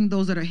watching,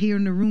 those that are here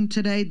in the room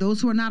today, those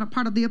who are not a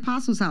part of the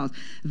Apostles' house,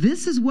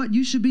 this is what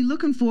you should be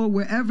looking for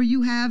wherever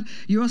you have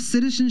your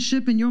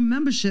citizenship and your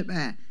membership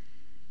at.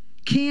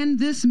 Can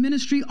this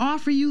ministry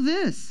offer you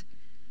this?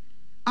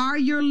 Are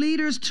your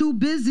leaders too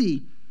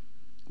busy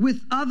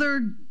with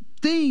other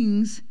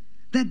things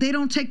that they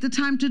don't take the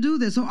time to do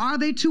this? Or are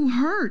they too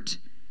hurt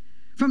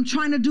from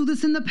trying to do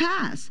this in the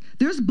past?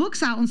 There's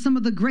books out on some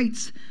of the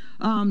greats,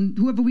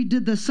 whoever we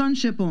did the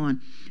sonship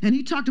on. And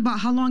he talked about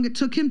how long it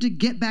took him to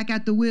get back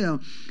at the wheel.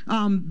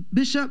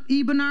 Bishop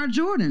E. Bernard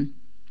Jordan,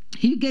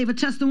 he gave a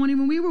testimony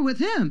when we were with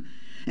him.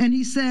 And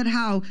he said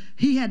how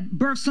he had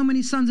birthed so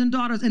many sons and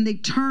daughters and they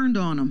turned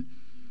on him.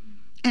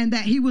 And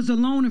that he was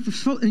alone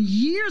and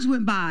years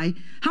went by.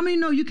 How many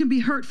know you can be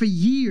hurt for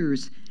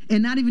years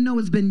and not even know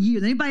it's been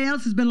years? Anybody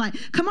else has been like,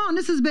 come on,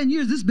 this has been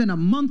years. This has been a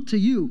month to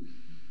you.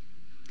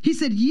 He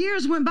said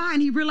years went by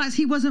and he realized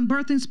he wasn't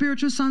birthing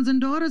spiritual sons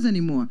and daughters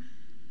anymore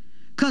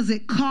because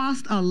it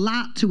cost a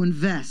lot to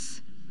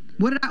invest.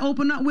 What did I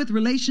open up with?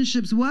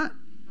 Relationships, what?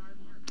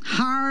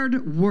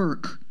 Hard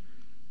work.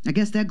 I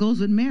guess that goes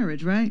with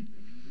marriage, right?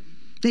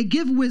 They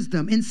give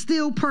wisdom,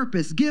 instill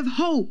purpose, give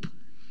hope.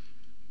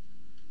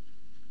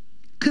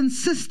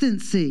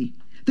 Consistency.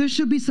 There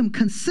should be some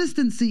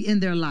consistency in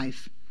their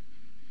life.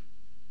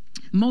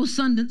 Most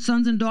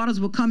sons and daughters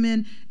will come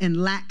in and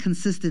lack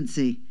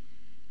consistency.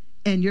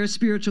 And your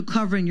spiritual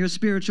covering, your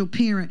spiritual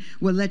parent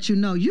will let you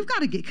know you've got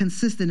to get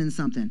consistent in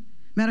something.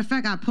 Matter of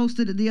fact, I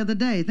posted it the other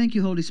day. Thank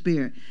you, Holy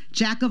Spirit.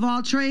 Jack of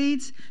all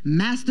trades,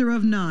 master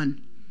of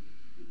none.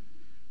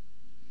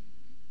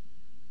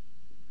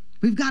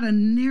 We've got to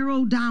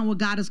narrow down what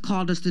God has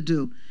called us to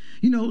do.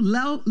 You know,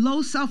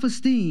 low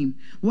self-esteem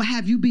will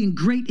have you being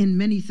great in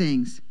many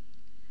things.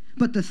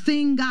 But the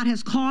thing God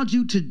has called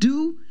you to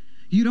do,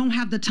 you don't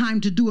have the time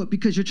to do it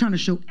because you're trying to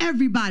show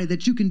everybody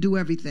that you can do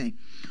everything.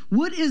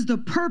 What is the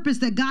purpose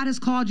that God has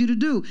called you to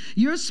do?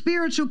 Your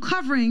spiritual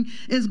covering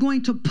is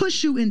going to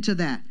push you into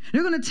that.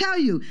 They're going to tell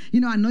you,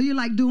 I know you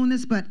like doing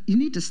this, but you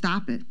need to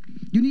stop it.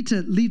 You need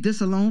to leave this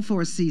alone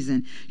for a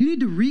season. You need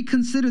to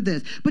reconsider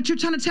this. But you're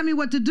trying to tell me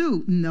what to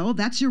do. No,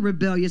 that's your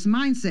rebellious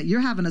mindset. You're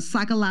having a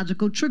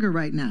psychological trigger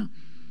right now.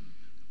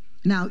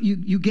 Now,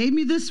 you gave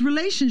me this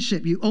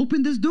relationship. You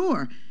opened this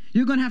door.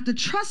 You're going to have to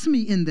trust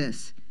me in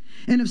this.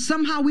 And if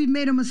somehow we've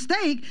made a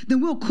mistake,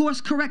 then we'll course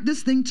correct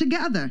this thing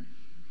together.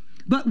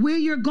 But where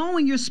you're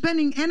going, you're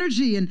spending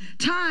energy and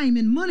time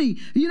and money.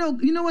 You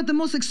know what the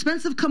most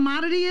expensive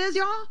commodity is,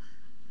 y'all?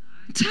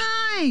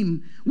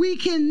 Time. We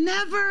can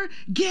never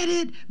get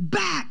it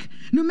back.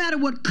 No matter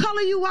what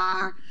color you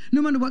are,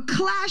 no matter what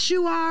class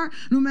you are,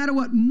 no matter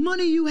what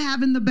money you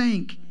have in the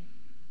bank.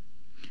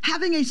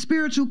 Having a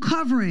spiritual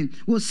covering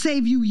will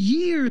save you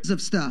years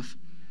of stuff.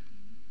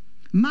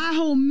 My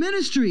whole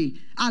ministry,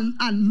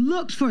 I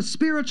looked for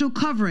spiritual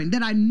covering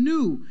that I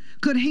knew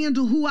could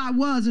handle who I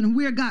was and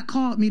where God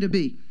called me to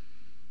be.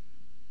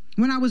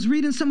 When I was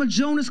reading some of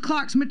Jonas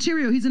Clark's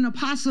material, he's an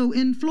apostle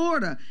in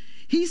Florida.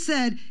 He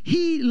said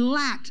he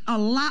lacked a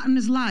lot in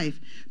his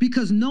life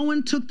because no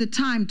one took the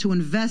time to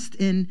invest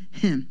in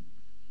him.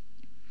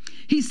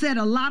 He said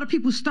a lot of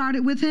people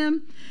started with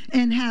him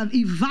and have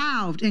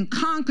evolved and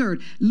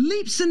conquered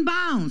leaps and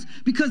bounds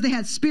because they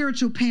had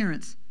spiritual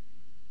parents.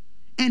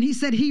 And he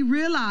said he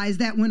realized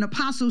that when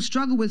apostles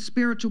struggle with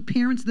spiritual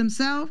parents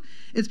themselves,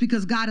 it's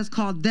because God has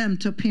called them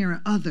to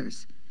parent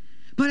others.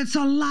 But it's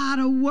a lot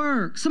of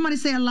work. Somebody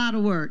say a lot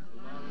of work.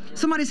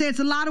 Somebody say it's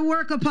a lot of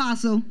work,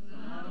 apostle.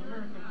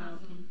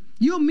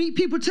 You'll meet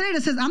people today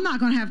that says, I'm not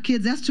going to have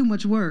kids. That's too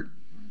much work.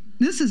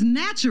 This is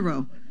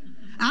natural.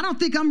 I don't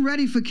think I'm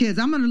ready for kids.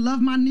 I'm going to love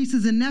my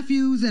nieces and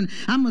nephews, and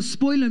I'm going to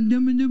spoil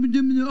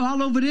them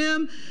all over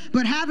them.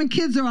 But having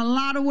kids are a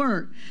lot of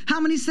work.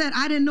 How many said,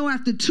 I didn't know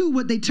after 2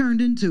 what they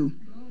turned into?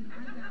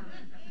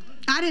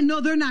 I didn't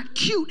know they're not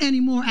cute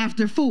anymore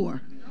after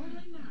 4.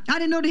 I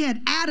didn't know they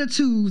had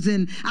attitudes,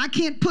 and I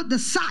can't put the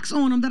socks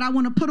on them that I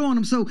want to put on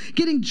them. So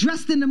getting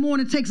dressed in the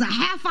morning takes a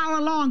half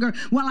hour longer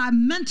while I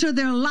mentor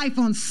their life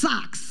on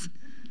socks.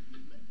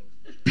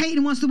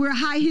 Peyton wants to wear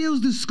high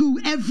heels to school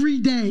every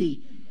day.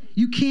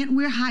 You can't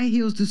wear high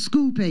heels to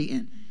school,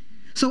 Peyton.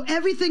 So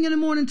everything in the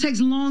morning takes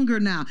longer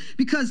now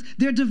because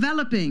they're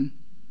developing.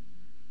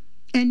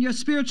 And your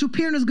spiritual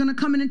parent is going to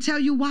come in and tell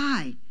you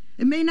why.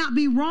 It may not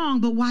be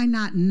wrong, but why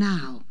not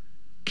now?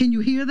 Can you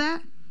hear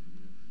that?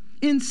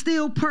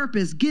 Instill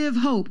purpose, give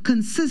hope,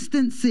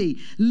 consistency.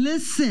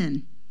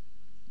 Listen.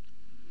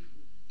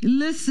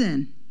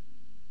 Listen.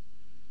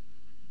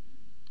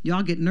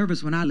 Y'all get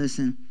nervous when I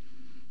listen.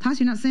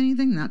 Pastor, you're not saying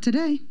anything? Not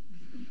today.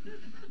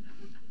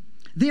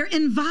 They're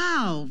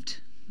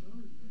involved.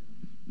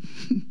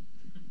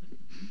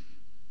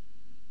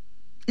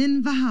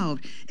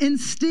 Involved.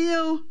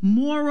 Instill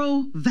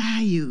moral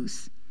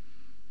values.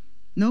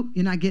 Nope,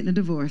 you're not getting a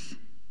divorce.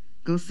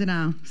 Go sit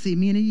down. See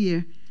me in a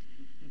year.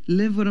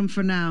 Live with them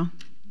for now.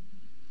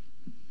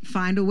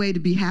 Find a way to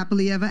be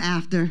happily ever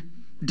after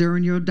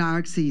during your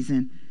dark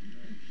season.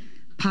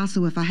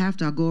 Apostle, if I have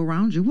to, I'll go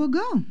around you. Well,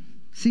 go.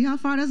 See how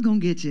far that's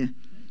going to get you.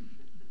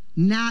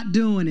 Not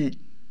doing it.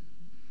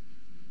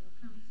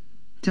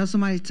 Tell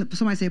somebody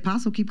say,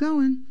 Apostle, keep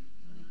going.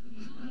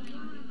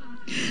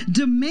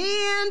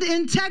 Demand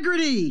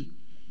integrity.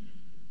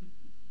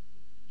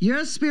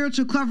 Your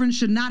spiritual covering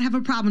should not have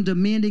a problem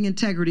demanding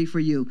integrity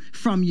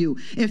from you.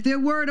 If they're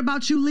worried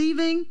about you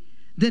leaving,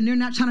 then they're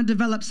not trying to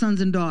develop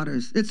sons and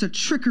daughters. It's a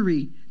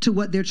trickery to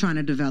what they're trying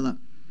to develop.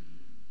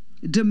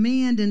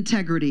 Demand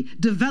integrity.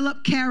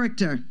 Develop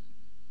character.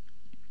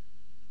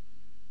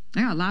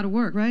 I got a lot of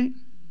work, right?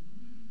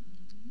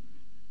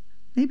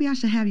 Maybe I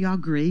should have y'all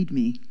grade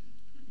me.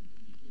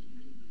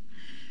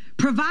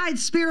 Provide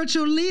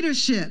spiritual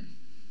leadership.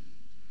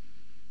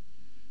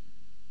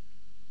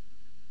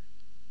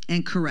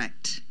 And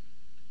correct.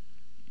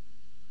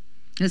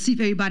 Let's see if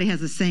everybody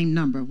has the same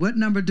number. What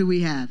number do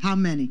we have? How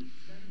many?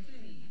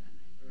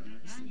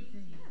 17.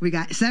 We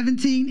got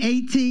 17,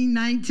 18,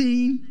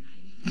 19.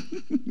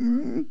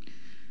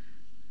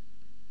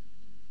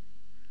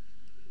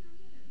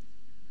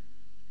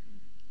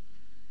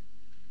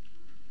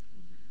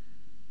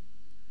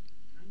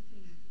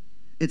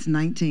 It's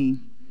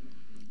 19.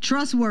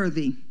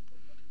 Trustworthy,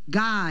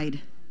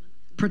 guide,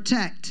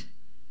 protect,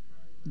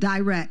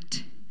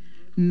 direct,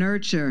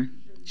 nurture,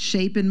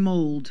 shape and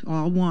mold,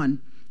 all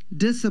one.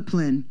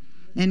 Discipline,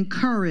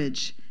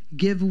 encourage,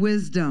 give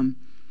wisdom,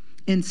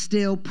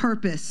 instill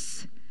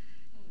purpose,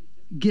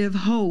 give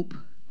hope,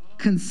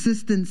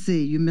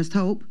 consistency. You missed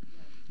hope.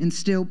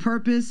 Instill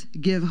purpose,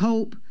 give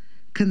hope,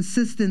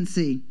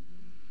 consistency.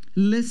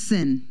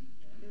 Listen,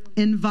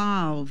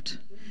 involved,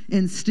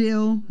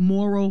 instill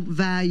moral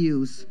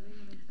values.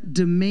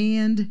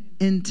 Demand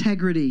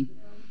integrity.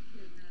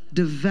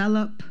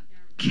 Develop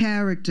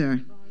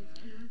character.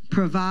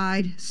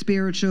 Provide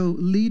spiritual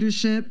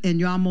leadership. And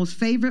your most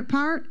favorite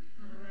part?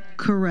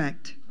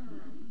 Correct.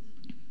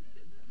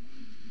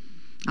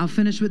 I'll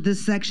finish with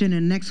this section,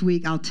 and next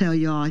week I'll tell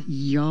y'all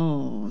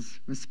y'all's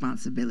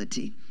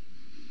responsibility.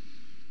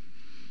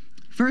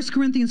 1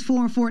 Corinthians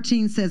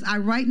 4:14 says, I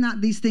write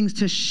not these things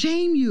to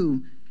shame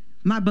you,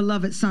 my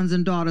beloved sons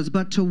and daughters,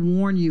 but to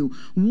warn you.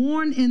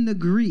 Warn in the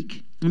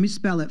Greek. Let me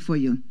spell it for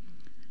you.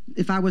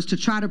 If I was to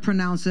try to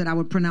pronounce it, I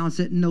would pronounce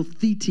it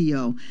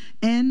noutheteo.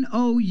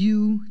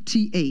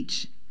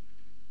 Nouth.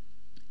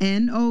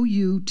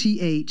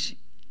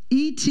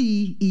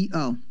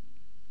 Noutheteo.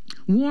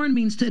 Warn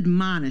means to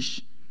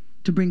admonish,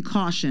 to bring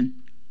caution,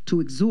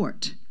 to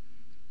exhort.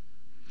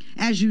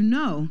 As you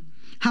know,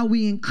 how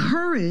we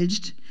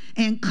encouraged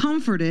and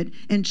comforted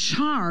and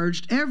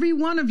charged every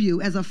one of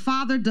you as a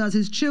father does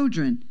his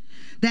children,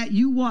 that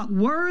you walk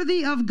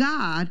worthy of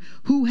God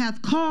who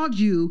hath called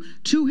you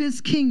to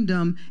his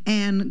kingdom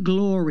and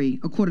glory,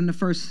 according to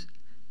 1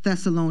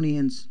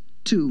 Thessalonians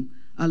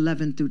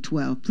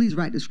 2:11-12. Please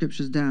write the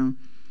scriptures down.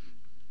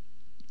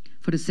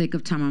 For the sake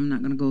of time, I'm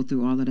not going to go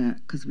through all of that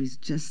because we're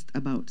just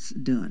about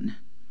done.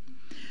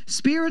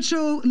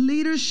 Spiritual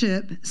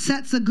leadership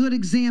sets a good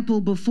example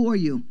before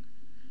you.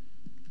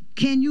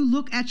 Can you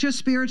look at your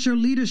spiritual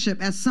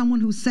leadership as someone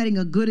who's setting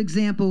a good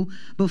example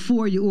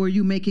before you, or are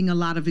you making a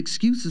lot of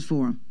excuses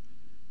for them?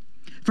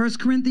 1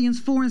 Corinthians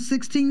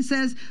 4:16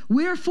 says,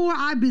 wherefore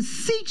I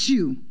beseech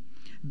you,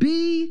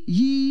 be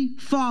ye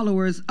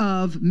followers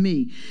of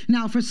me.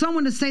 Now, for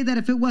someone to say that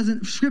if it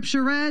wasn't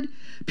scripture read,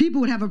 people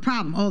would have a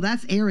problem. Oh,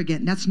 that's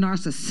arrogant. That's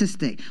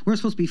narcissistic. We're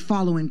supposed to be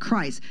following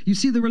Christ. You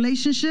see the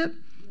relationship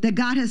that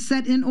God has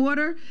set in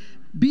order?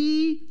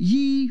 Be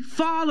ye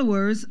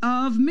followers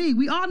of me.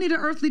 We all need an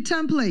earthly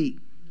template.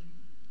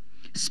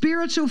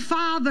 Spiritual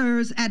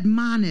fathers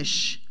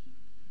admonish.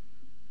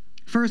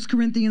 1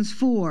 Corinthians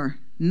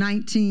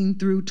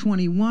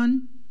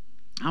 4:19-21.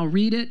 I'll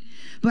read it.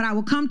 But I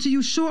will come to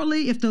you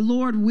shortly if the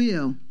Lord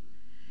will,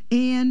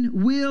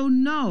 and will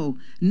know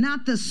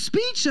not the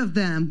speech of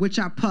them which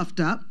are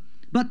puffed up,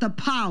 but the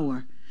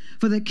power.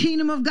 For the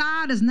kingdom of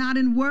God is not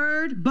in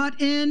word,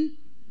 but in...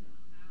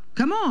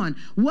 Come on.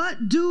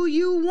 What do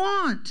you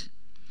want?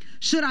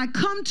 Should I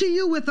come to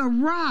you with a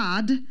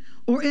rod,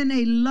 or in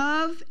a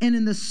love and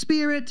in the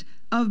spirit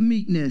of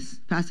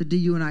meekness? Pastor D,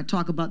 you and I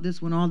talk about this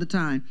one all the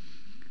time.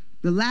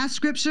 The last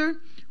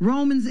scripture,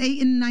 Romans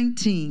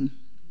 8:19.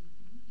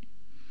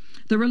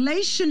 The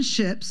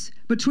relationships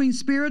between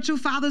spiritual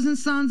fathers and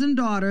sons and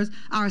daughters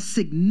are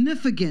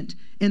significant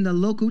in the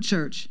local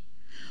church.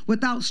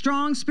 Without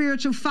strong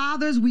spiritual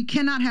fathers, we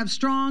cannot have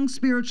strong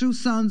spiritual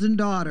sons and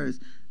daughters.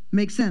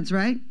 Makes sense,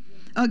 right?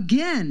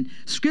 Again,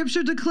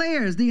 scripture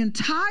declares the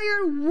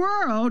entire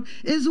world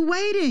is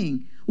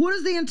waiting. What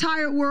is the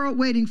entire world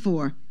waiting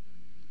for?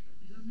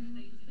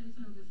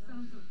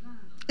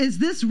 Is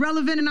this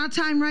relevant in our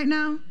time right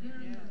now?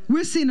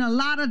 We're seeing a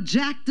lot of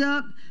jacked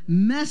up,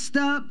 messed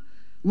up,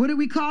 what do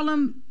we call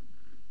them?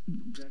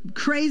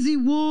 Crazy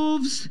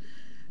wolves,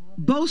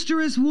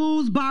 boisterous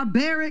wolves,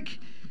 barbaric.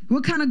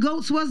 What kind of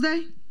goats was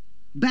they?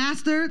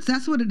 Bastards.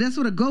 That's what a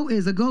goat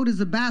is. A goat is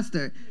a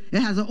bastard.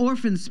 It has an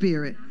orphan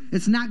spirit.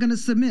 It's not going to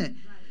submit.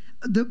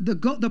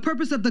 The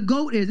purpose of the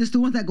goat is it's the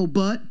ones that go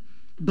butt,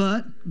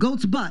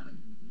 goat's butt.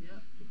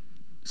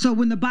 So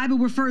when the Bible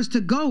refers to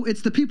goat,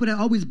 it's the people that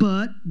always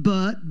butt.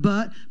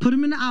 Put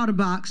them in the outer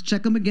box.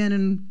 Check them again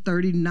in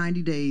 30,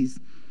 90 days.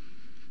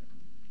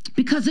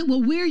 because it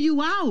will wear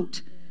you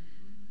out.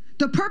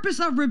 The purpose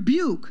of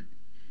rebuke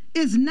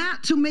is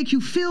not to make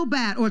you feel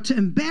bad or to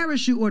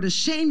embarrass you or to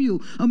shame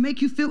you or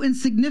make you feel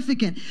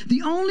insignificant.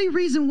 The only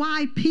reason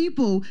why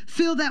people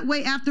feel that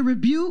way after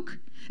rebuke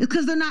is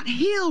because they're not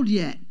healed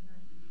yet.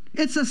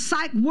 It's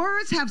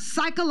words have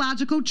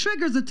psychological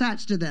triggers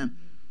attached to them.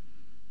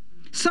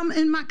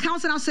 In my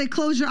counseling, I'll say,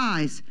 close your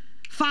eyes.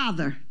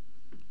 Father,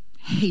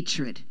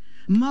 hatred.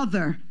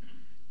 Mother,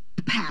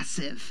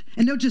 passive.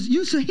 And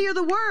you should hear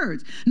the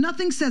words.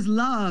 Nothing says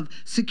love,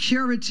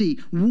 security,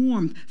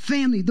 warmth,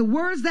 family. The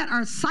words that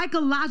are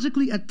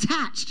psychologically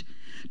attached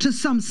to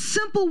some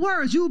simple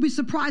words, you will be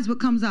surprised what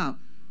comes out.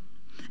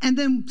 And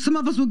then some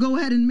of us will go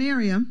ahead and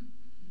marry them.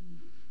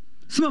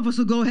 Some of us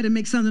will go ahead and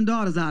make sons and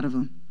daughters out of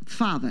them.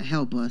 Father,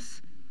 help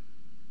us.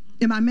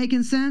 Am I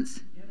making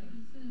sense?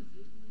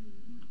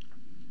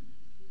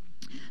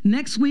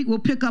 Next week, we'll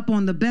pick up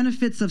on the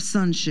benefits of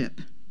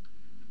sonship.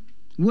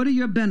 What are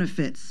your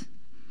benefits?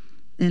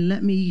 And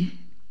let me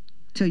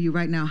tell you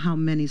right now how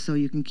many so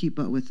you can keep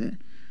up with it.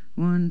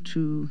 1,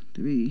 2,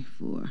 3,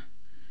 4,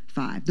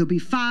 5. There'll be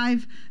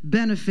 5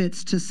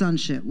 benefits to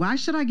sonship. Why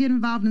should I get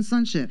involved in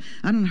sonship?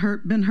 I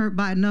done been hurt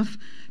by enough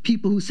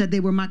people who said they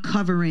were my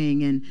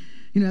covering, and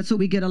that's what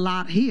we get a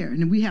lot here.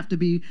 And we have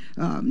to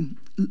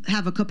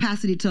have a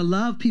capacity to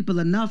love people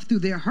enough through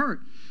their hurt.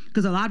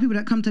 Because a lot of people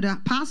that come to the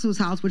Apostles'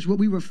 house, which what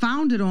we were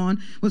founded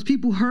on, was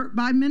people hurt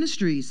by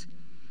ministries,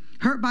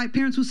 hurt by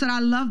parents who said, I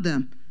love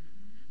them,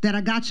 that I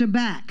got your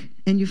back.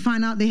 And you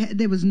find out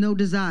there was no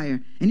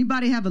desire.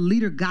 Anybody have a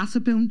leader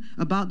gossiping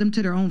about them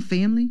to their own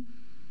family?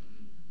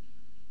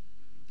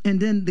 And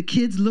then the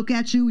kids look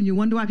at you and you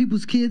wonder why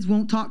people's kids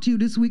won't talk to you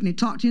this week and they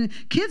talk to you.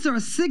 Kids are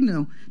a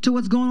signal to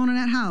what's going on in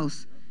that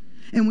house.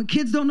 And when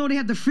kids don't know they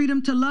have the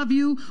freedom to love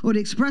you or the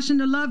expression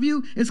to love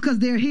you, it's because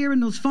they're hearing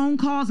those phone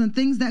calls and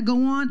things that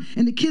go on,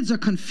 and the kids are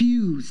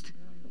confused.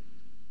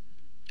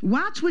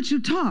 Watch what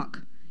you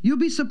talk. You'll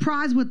be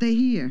surprised what they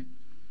hear.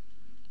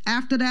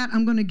 After that,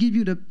 I'm going to give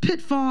you the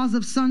pitfalls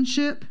of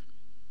sonship,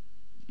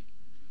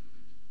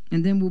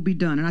 and then we'll be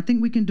done. And I think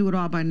we can do it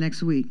all by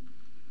next week.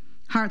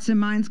 Hearts and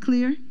minds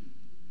clear?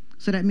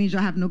 So that means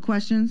y'all have no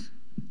questions?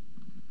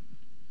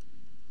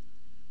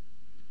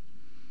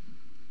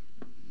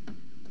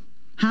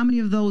 How many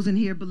of those in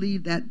here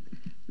believe that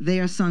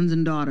they are sons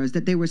and daughters,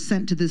 that they were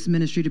sent to this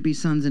ministry to be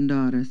sons and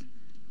daughters?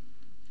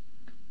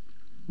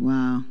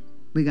 Wow,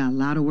 we got a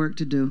lot of work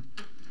to do.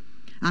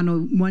 I know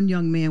one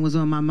young man was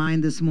on my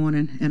mind this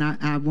morning, and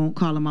I won't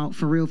call him out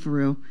for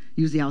real.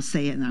 Usually I'll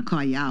say it and I'll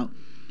call you out.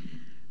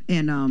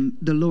 And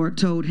the Lord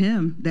told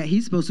him that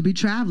he's supposed to be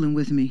traveling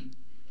with me.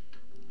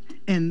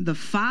 And the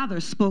Father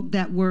spoke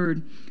that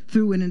word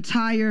through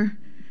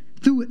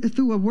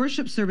through a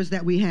worship service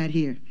that we had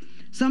here.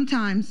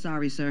 Sometimes,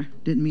 sorry, sir,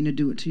 didn't mean to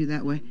do it to you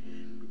that way,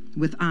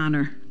 with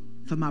honor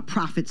for my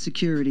prophet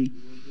security.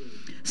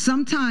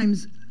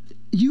 Sometimes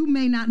you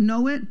may not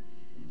know it,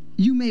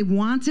 you may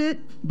want it,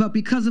 but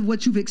because of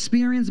what you've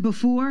experienced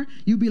before,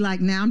 you'll be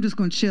like, nah, I'm just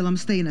going to chill. I'm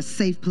staying in a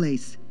safe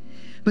place.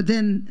 But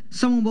then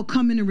someone will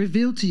come in and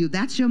reveal to you,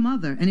 that's your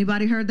mother.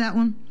 Anybody heard that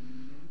one?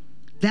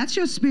 That's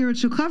your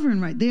spiritual covering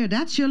right there.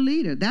 That's your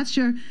leader. That's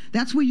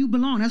where you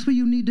belong. That's where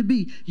you need to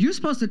be. You're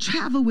supposed to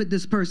travel with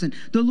this person.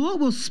 The Lord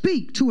will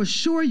speak to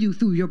assure you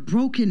through your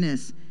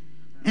brokenness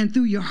and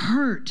through your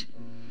hurt,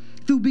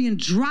 through being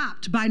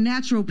dropped by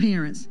natural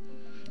parents,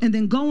 and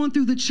then going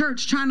through the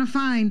church trying to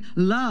find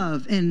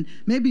love and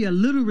maybe a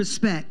little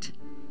respect,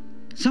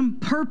 some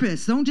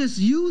purpose. Don't just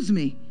use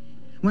me.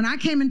 When I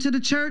came into the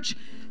church,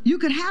 you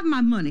could have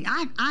my money.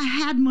 I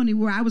had money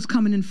where I was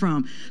coming in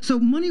from. So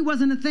money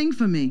wasn't a thing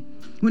for me.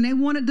 When they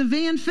wanted the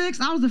van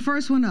fixed, I was the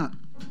first one up.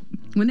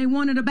 When they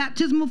wanted a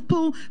baptismal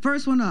pool,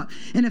 first one up.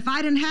 And if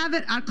I didn't have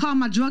it, I'd call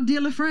my drug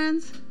dealer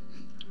friends.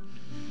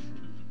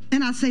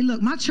 And I'd say,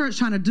 look, my church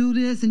trying to do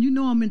this, and you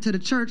know I'm into the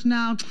church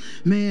now.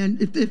 Man,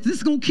 if this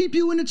is going to keep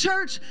you in the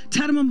church,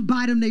 tell them I'm going to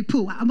buy them their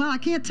pool. Well, I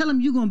can't tell them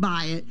you're going to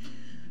buy it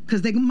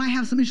because they might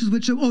have some issues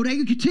with you. Oh,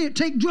 they can't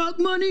take drug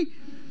money?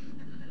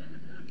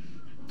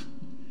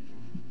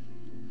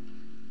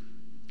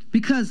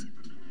 Because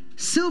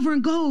silver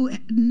and gold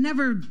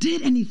never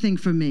did anything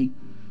for me.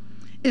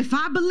 If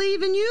I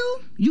believe in you,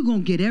 you're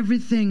going to get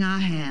everything I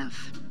have.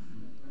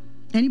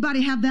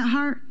 Anybody have that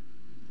heart?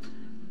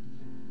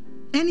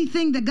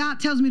 Anything that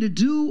God tells me to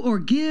do or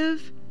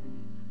give,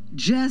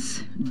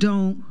 just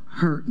don't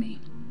hurt me.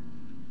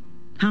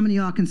 How many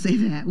of y'all can say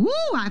that? Woo,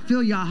 I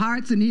feel your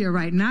hearts in here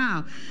right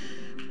now.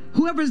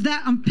 Whoever's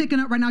that I'm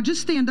picking up right now,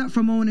 just stand up for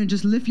a moment and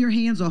just lift your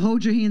hands or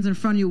hold your hands in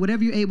front of you,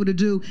 whatever you're able to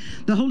do.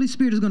 The Holy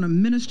Spirit is going to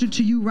minister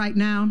to you right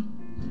now.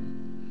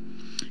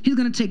 He's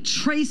going to take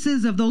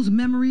traces of those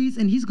memories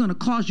and he's going to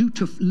cause you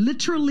to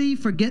literally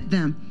forget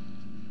them.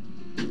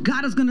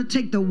 God is going to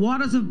take the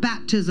waters of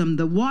baptism,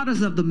 the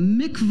waters of the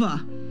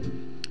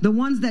mikvah, the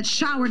ones that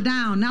shower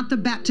down, not the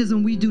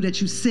baptism we do that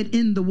you sit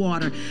in the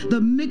water, the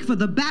mikvah,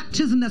 the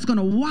baptism that's going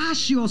to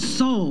wash your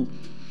soul.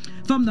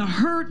 from the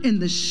hurt and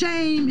the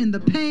shame and the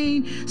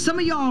pain. Some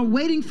of y'all are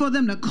waiting for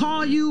them to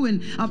call you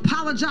and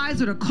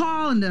apologize, or to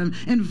call and to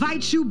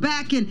invite you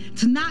back, and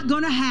it's not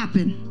going to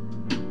happen.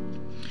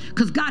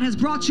 Because God has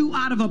brought you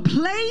out of a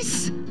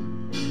place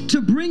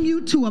to bring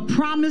you to a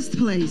promised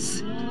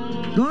place.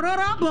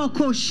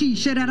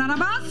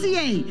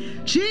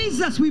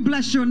 Jesus, we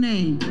bless your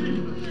name.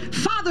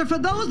 Father, for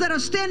those that are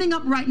standing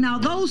up right now,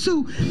 those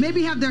who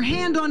maybe have their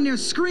hand on their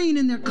screen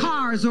in their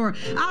cars or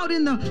out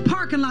in the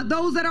parking lot,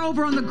 those that are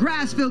over on the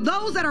grass field,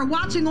 those that are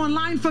watching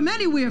online from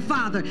anywhere,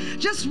 Father,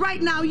 just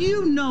right now,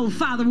 you know,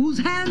 Father, whose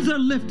hands are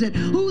lifted,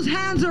 whose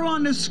hands are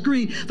on the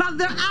screen. Father,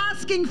 they're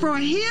asking for a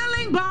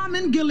healing balm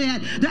in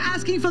Gilead. They're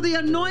asking for the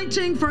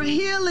anointing for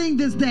healing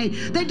this day.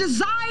 They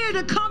desire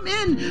to come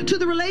in to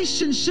the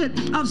relationship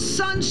of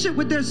sonship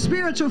with their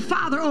spiritual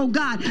father, oh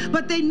God,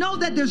 but they know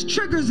that there's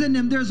triggers in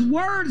them. There's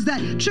words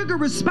that trigger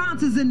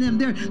responses in them.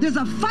 There's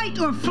a fight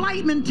or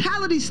flight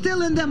mentality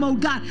still in them, oh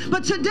God.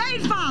 But today,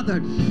 Father,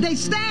 they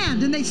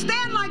stand, and they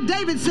stand like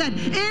David said,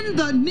 in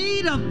the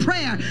need of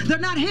prayer. They're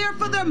not here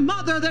for their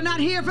mother. They're not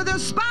here for their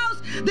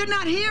spouse. They're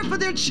not here for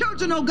their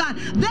children, oh God.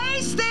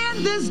 They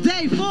stand this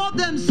day for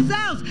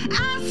themselves,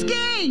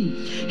 asking,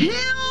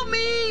 heal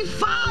me,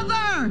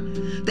 Father,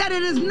 that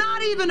it is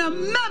not even a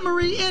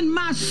memory in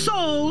my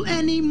soul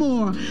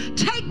anymore.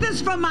 Take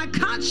this from my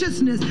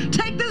consciousness.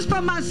 Take this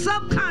from my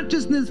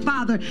subconsciousness,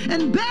 Father,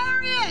 and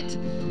bury it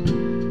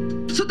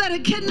so that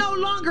it can no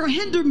longer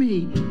hinder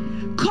me.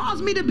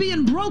 Cause me to be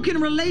in broken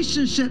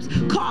relationships.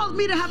 Cause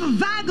me to have a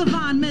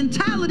vagabond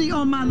mentality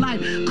on my life.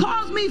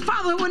 Cause me,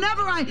 Father,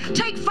 whenever I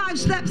take 5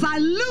 steps, I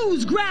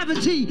lose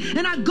gravity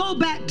and I go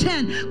back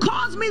 10.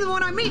 Cause me that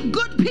when I meet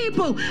good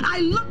people, I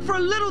look for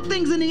little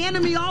things, and the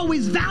enemy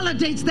always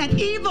validates that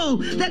evil,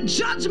 that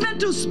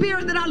judgmental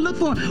spirit that I look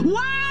for.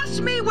 Wash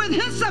me with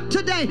hyssop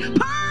today.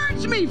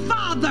 Purge me,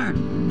 Father,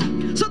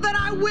 so that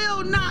I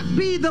will not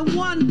be the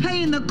one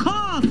paying the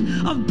cost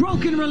of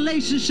broken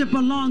relationship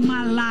along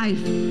my life.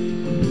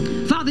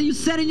 Father, you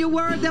said in your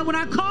word that when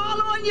I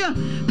call on you,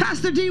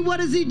 Pastor D, what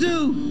does he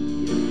do?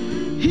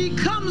 He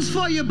comes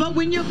for you, but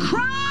when you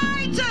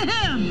cry to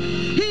him,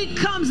 he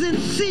comes and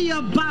see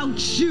about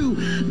you.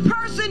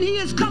 Person, he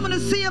is coming to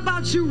see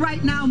about you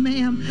right now,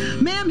 ma'am.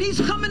 Ma'am, he's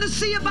coming to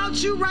see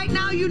about you right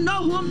now. You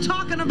know who I'm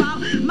talking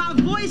about. My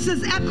voice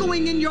is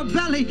echoing in your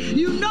belly.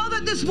 You know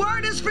that this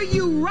word is for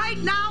you right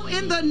now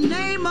in the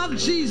name of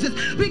Jesus.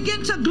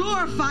 Begin to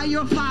glorify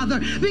your Father.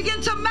 Begin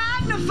to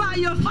magnify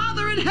your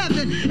Father in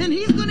heaven. And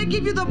he's going to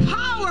give you the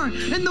power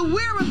and the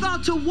wherewithal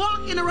to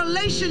walk in a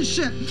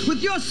relationship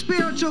with your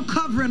spiritual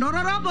covering. In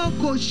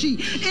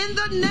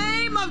the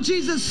name of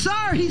Jesus,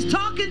 sir, he's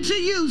talking to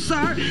you,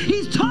 sir.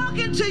 He's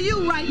talking to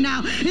you right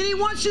now. And he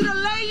wants you to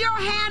lay your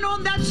hand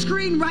on that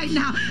screen right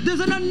now. There's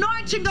an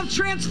anointing of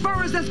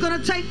transference that's going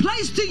to take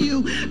place to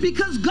you,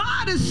 because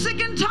God is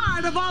sick and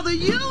tired of all the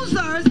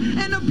users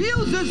and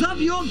abusers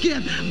of your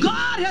gift.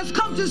 God has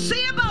come to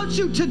see about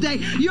you today.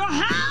 Your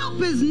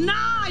help is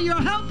nigh.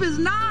 Your help is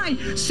nigh,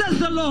 says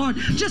the Lord.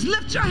 Just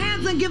lift your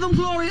hands and give him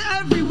glory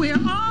everywhere.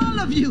 All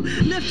of you,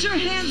 lift your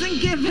hands and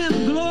give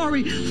him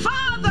glory.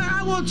 Father,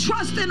 I will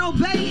trust and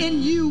obey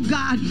in you,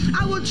 God.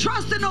 I will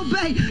trust and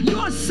obey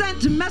your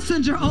sent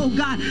messenger, oh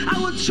God. I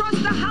will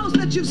trust the house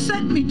that you've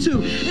sent me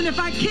to. And if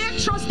I can't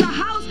trust the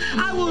house,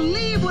 I will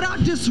leave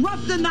without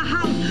disrupting the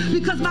house,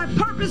 because my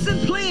purpose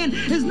and plan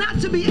is not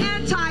to be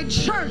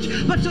anti-church,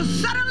 but to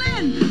settle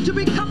in, to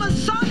become a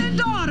son and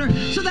daughter,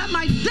 so that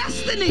my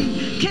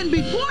destiny can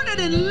be ordered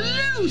and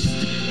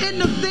loosed in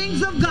the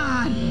things of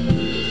God,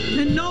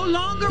 and no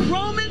longer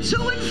roaming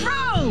to and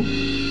fro.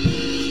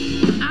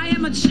 I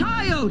am a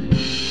child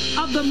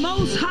of the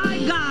Most High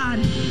God,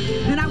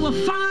 and I will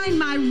find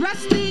my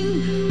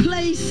resting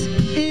place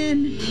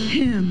in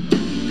him.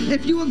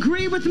 If you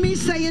agree with me,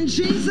 say in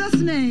Jesus'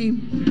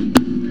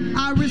 name,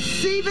 I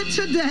receive it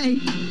today,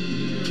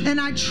 and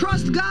I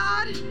trust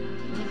God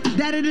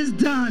that it is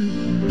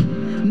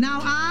done. Now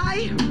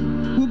I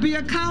will be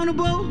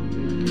accountable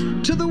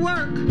to the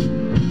work.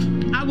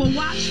 I will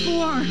watch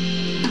for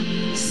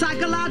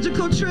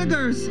psychological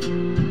triggers,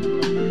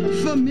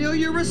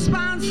 familiar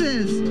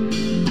responses,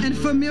 and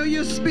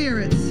familiar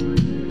spirits.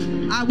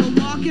 I will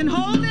walk in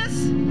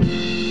wholeness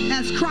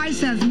as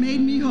Christ has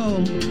made me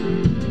whole.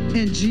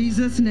 In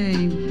Jesus'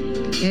 name,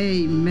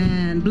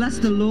 amen. Bless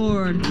the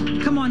Lord.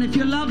 Come on, if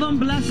you love him,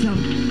 bless him.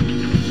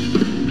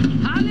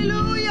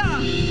 Hallelujah.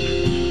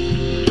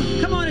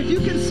 Come on, if you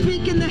can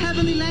speak in the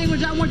heavenly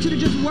language, I want you to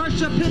just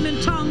worship him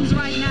in tongues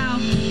right now.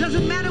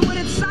 Doesn't matter what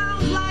it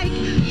sounds like.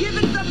 Give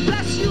it the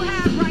best you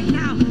have right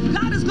now.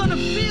 God is going to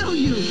feel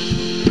you.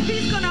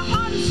 He's going to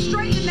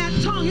unstraighten that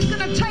tongue. He's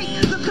going to take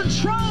the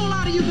control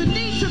out of you, the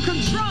need to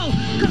control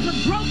because of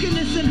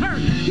brokenness and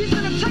hurt. He's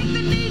going to take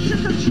the need to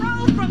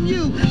control from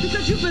you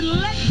because you've been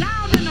let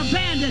down and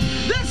abandoned.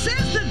 This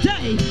is the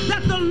day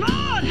that the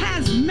Lord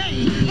has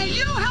made, and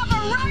you have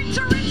a right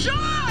to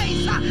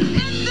rejoice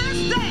in this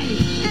day.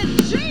 In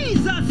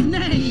Jesus'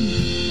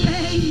 name,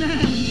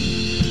 amen.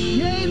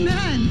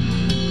 Amen.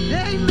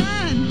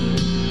 Amen.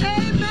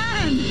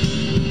 Amen.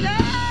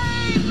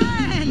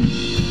 Amen.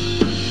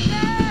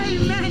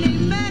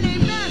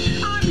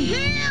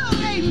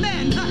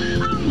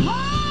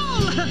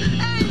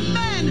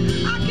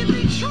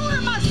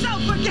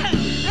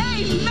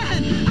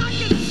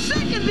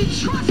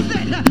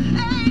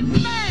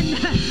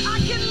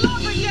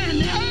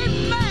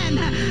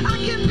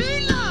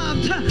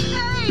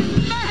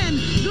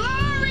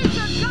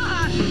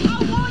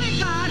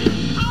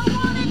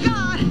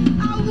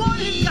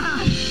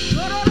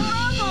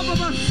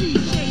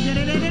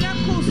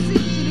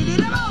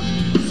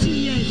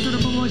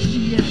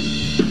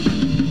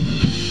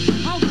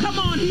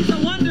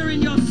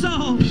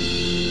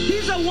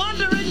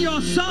 wonder in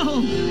your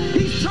soul.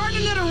 He's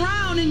turning it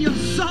around in your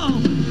soul.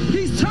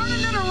 He's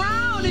turning it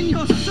around in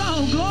your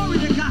soul. Glory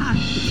to God.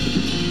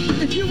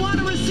 If you want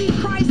to receive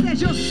Christ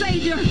as your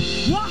Savior,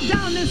 walk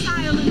down this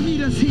aisle and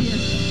meet us here.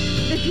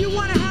 If you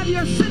want to have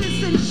your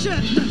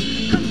citizenship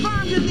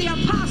confirmed in the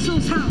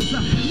Apostles' house,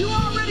 you're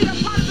already a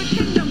part of the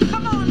kingdom.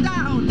 Come on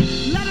down.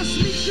 Let us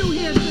meet you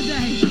here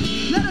today.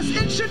 Let us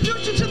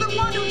introduce you to the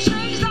one who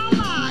changed our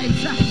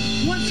lives.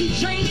 Once he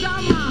changed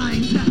our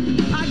minds,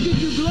 I give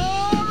you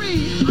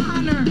glory,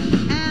 honor,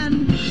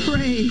 and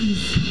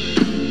praise.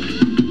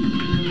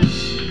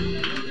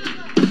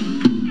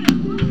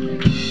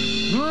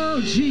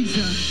 Oh,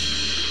 Jesus.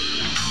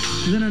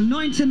 There's an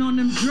anointing on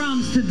them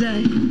drums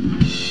today.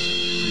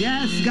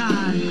 Yes,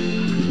 God.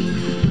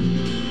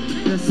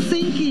 The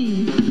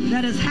syncing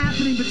that is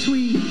happening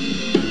between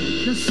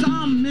the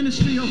psalm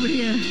ministry over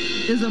here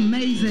is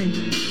amazing.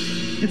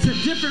 It's a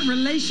different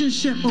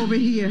relationship over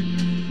here.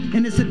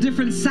 And it's a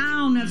different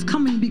sound that's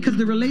coming because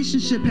the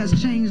relationship has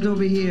changed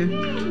over here.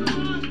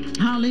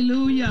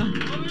 Hallelujah.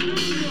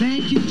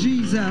 Thank you,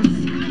 Jesus.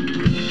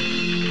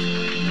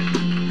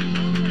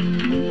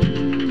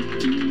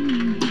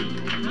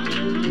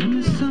 I'm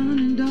a son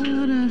and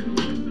daughter.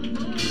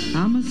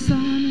 I'm a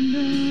son and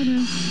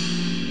daughter.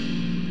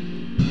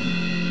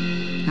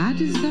 I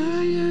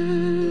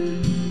desire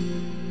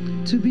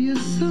to be a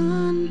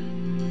son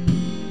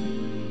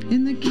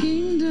in the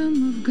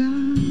kingdom of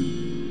God.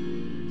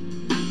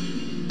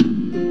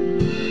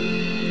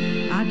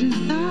 I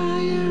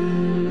desire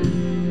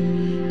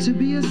to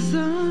be a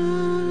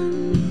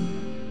son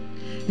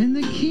in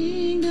the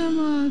kingdom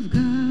of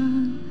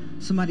God.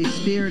 Somebody's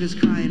spirit is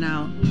crying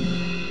out.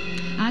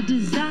 I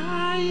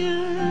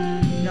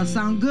desire. Y'all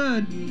sound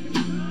good.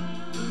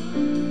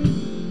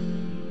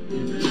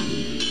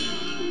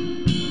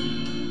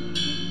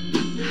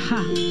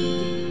 Ha.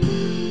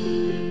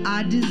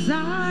 I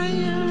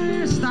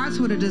desire. Starts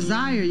with a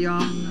desire,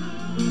 y'all.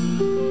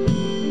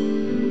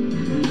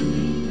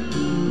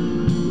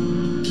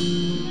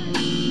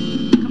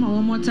 Come on,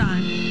 one more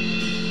time.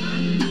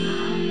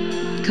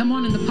 Come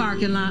on in the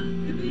parking lot.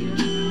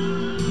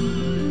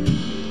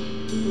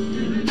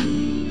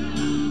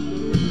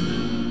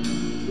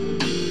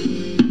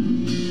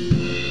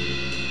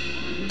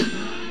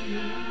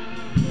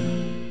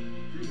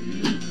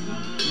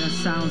 That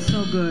sounds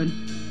so good.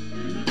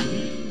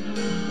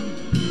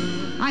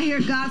 I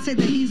hear God say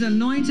that he's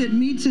anointed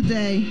me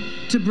today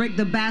to break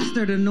the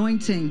bastard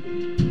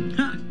anointing.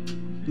 Huh.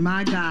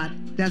 My God,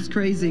 that's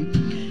crazy.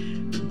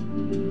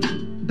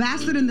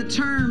 Bastard in the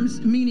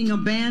terms meaning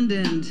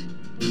abandoned,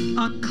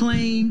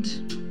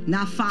 unclaimed,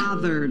 not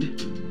fathered.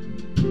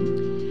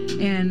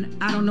 And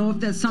I don't know if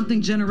that's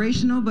something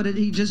generational, but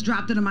he just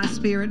dropped it in my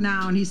spirit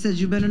now. And he says,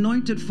 you've been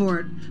anointed for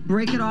it.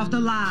 Break it off the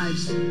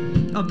lives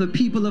of the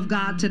people of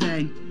God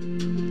today.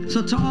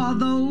 So to all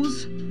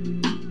those,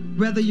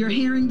 whether you're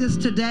hearing this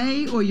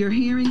today or you're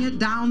hearing it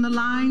down the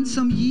line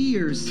some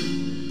years,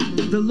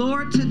 the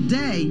Lord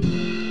today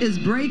is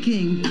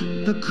breaking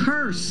the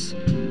curse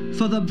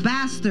for the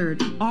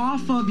bastard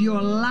off of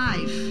your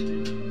life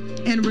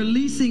and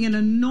releasing an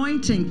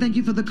anointing. Thank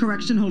you for the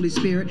correction, Holy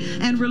Spirit.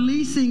 And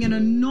releasing an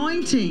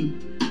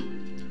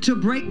anointing to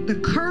break the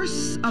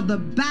curse of the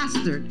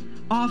bastard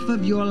off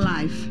of your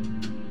life.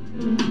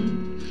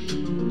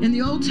 In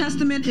the Old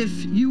Testament,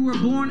 if you were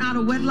born out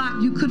of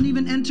wedlock, you couldn't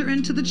even enter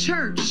into the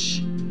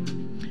church.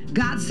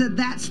 God said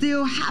that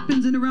still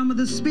happens in the realm of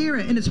the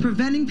spirit, and it's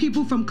preventing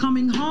people from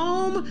coming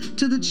home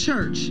to the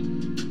church.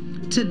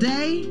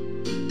 Today,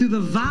 through the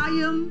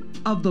volume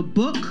of the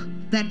book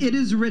that it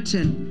is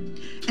written,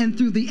 and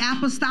through the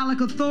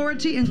apostolic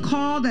authority and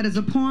call that is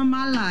upon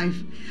my life,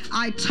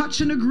 I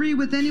touch and agree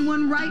with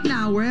anyone right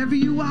now, wherever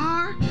you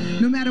are,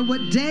 no matter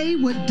what day,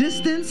 what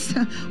distance,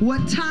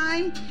 what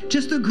time,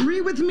 just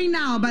agree with me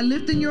now by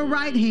lifting your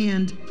right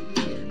hand.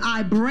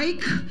 I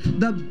break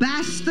the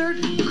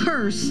bastard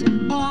curse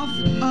off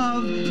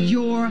of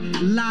your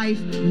life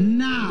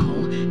now.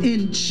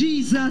 In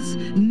Jesus'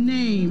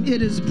 name.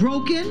 It is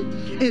broken.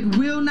 It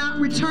will not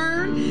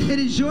return. It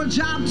is your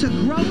job to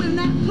grow in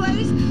that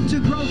place,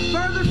 to grow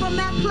further from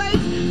that place.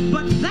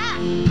 But that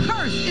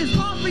curse is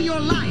off of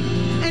your life.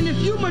 And if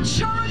you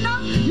mature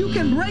enough, you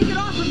can break it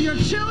off of your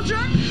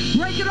children,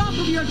 break it off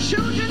of your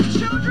children's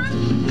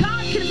children.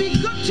 God can be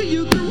good to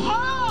you through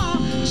all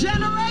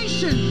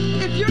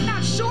generations. If you're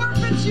not sure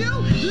if it's you,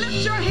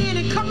 lift your hand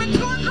and come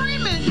into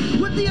agreement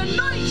with the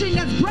anointing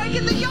that's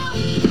breaking the yoke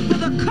for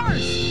the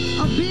curse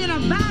of being a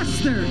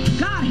bastard.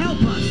 God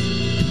help us.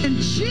 In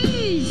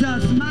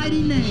Jesus'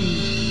 mighty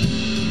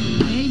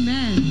name.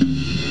 Amen.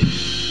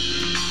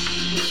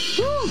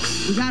 Whew,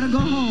 we gotta go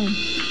home.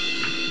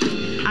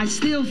 I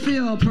still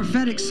feel a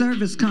prophetic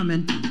service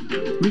coming.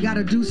 We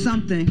gotta do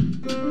something.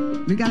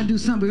 We got to do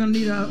something. We're going to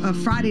need a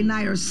Friday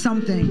night or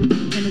something.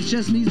 And it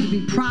just needs to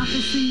be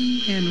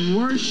prophecy and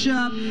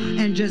worship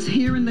and just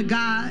hearing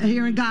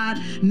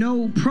God.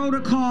 No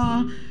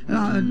protocol.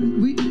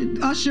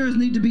 Ushers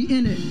need to be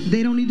in it.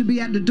 They don't need to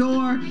be at the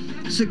door.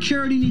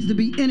 Security needs to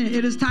be in it.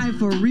 It is time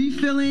for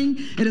refilling.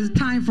 It is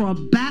time for a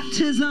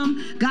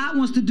baptism. God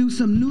wants to do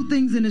some new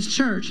things in his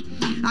church.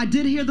 I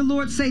did hear the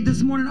Lord say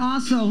this morning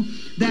also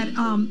that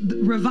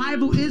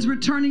revival is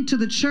returning to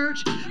the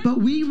church, but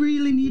we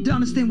really need to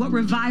understand what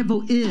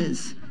revival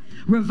is.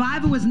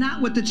 Revival is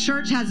not what the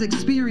church has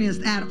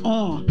experienced at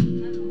all.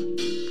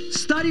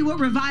 Study what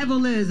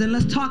revival is, and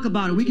let's talk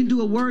about it. We can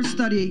do a word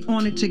study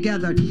on it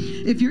together.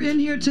 If you're in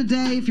here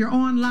today, if you're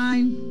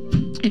online,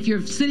 if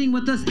you're sitting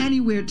with us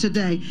anywhere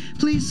today,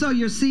 please sow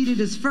your seed. It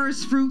is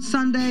First Fruit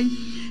Sunday.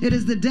 It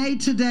is the day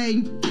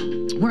today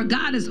where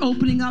God is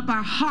opening up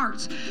our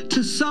hearts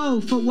to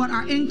sow for what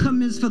our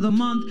income is for the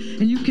month.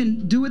 And you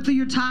can do it through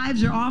your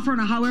tithes, your offering,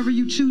 or however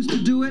you choose to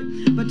do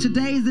it. But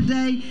today is the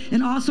day.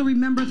 And also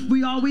remember,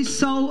 we always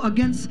sow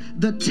against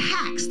the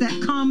tax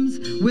that comes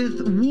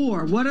with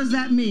war. What does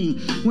that mean?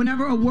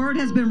 Whenever a word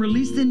has been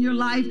released in your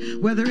life,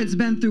 whether it's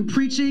been through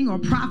preaching or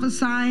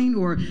prophesying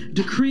or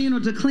decreeing or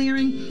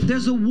declaring,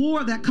 there's a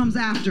war that comes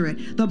after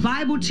it. The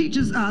Bible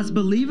teaches us,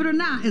 believe it or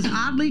not, as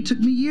oddly took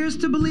me years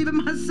to believe it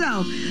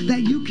myself,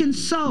 that you can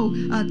sow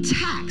a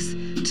tax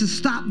to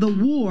stop the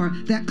war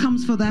that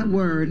comes for that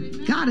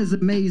word. God is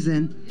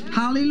amazing.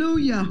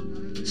 Hallelujah.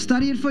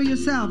 Study it for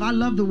yourself. I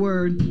love the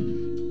word.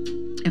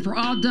 If we're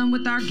all done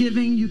with our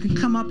giving, you can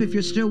come up if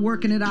you're still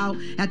working it out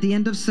at the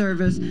end of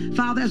service.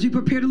 Father, as we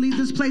prepare to leave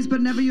this place,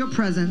 but never your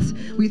presence,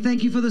 we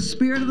thank you for the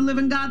Spirit of the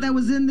living God that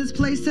was in this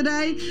place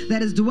today,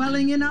 that is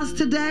dwelling in us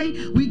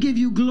today. We give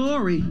you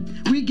glory,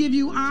 we give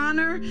you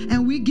honor,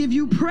 and we give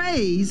you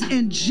praise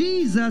in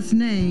Jesus'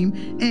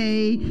 name.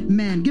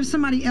 Amen. Give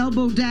somebody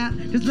elbow dap.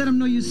 Just let them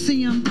know you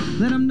see them.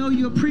 Let them know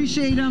you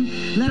appreciate them.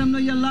 Let them know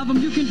you love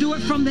them. You can do it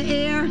from the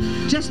air.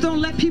 Just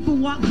don't let people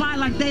walk by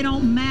like they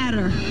don't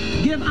matter.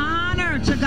 Give honor to God.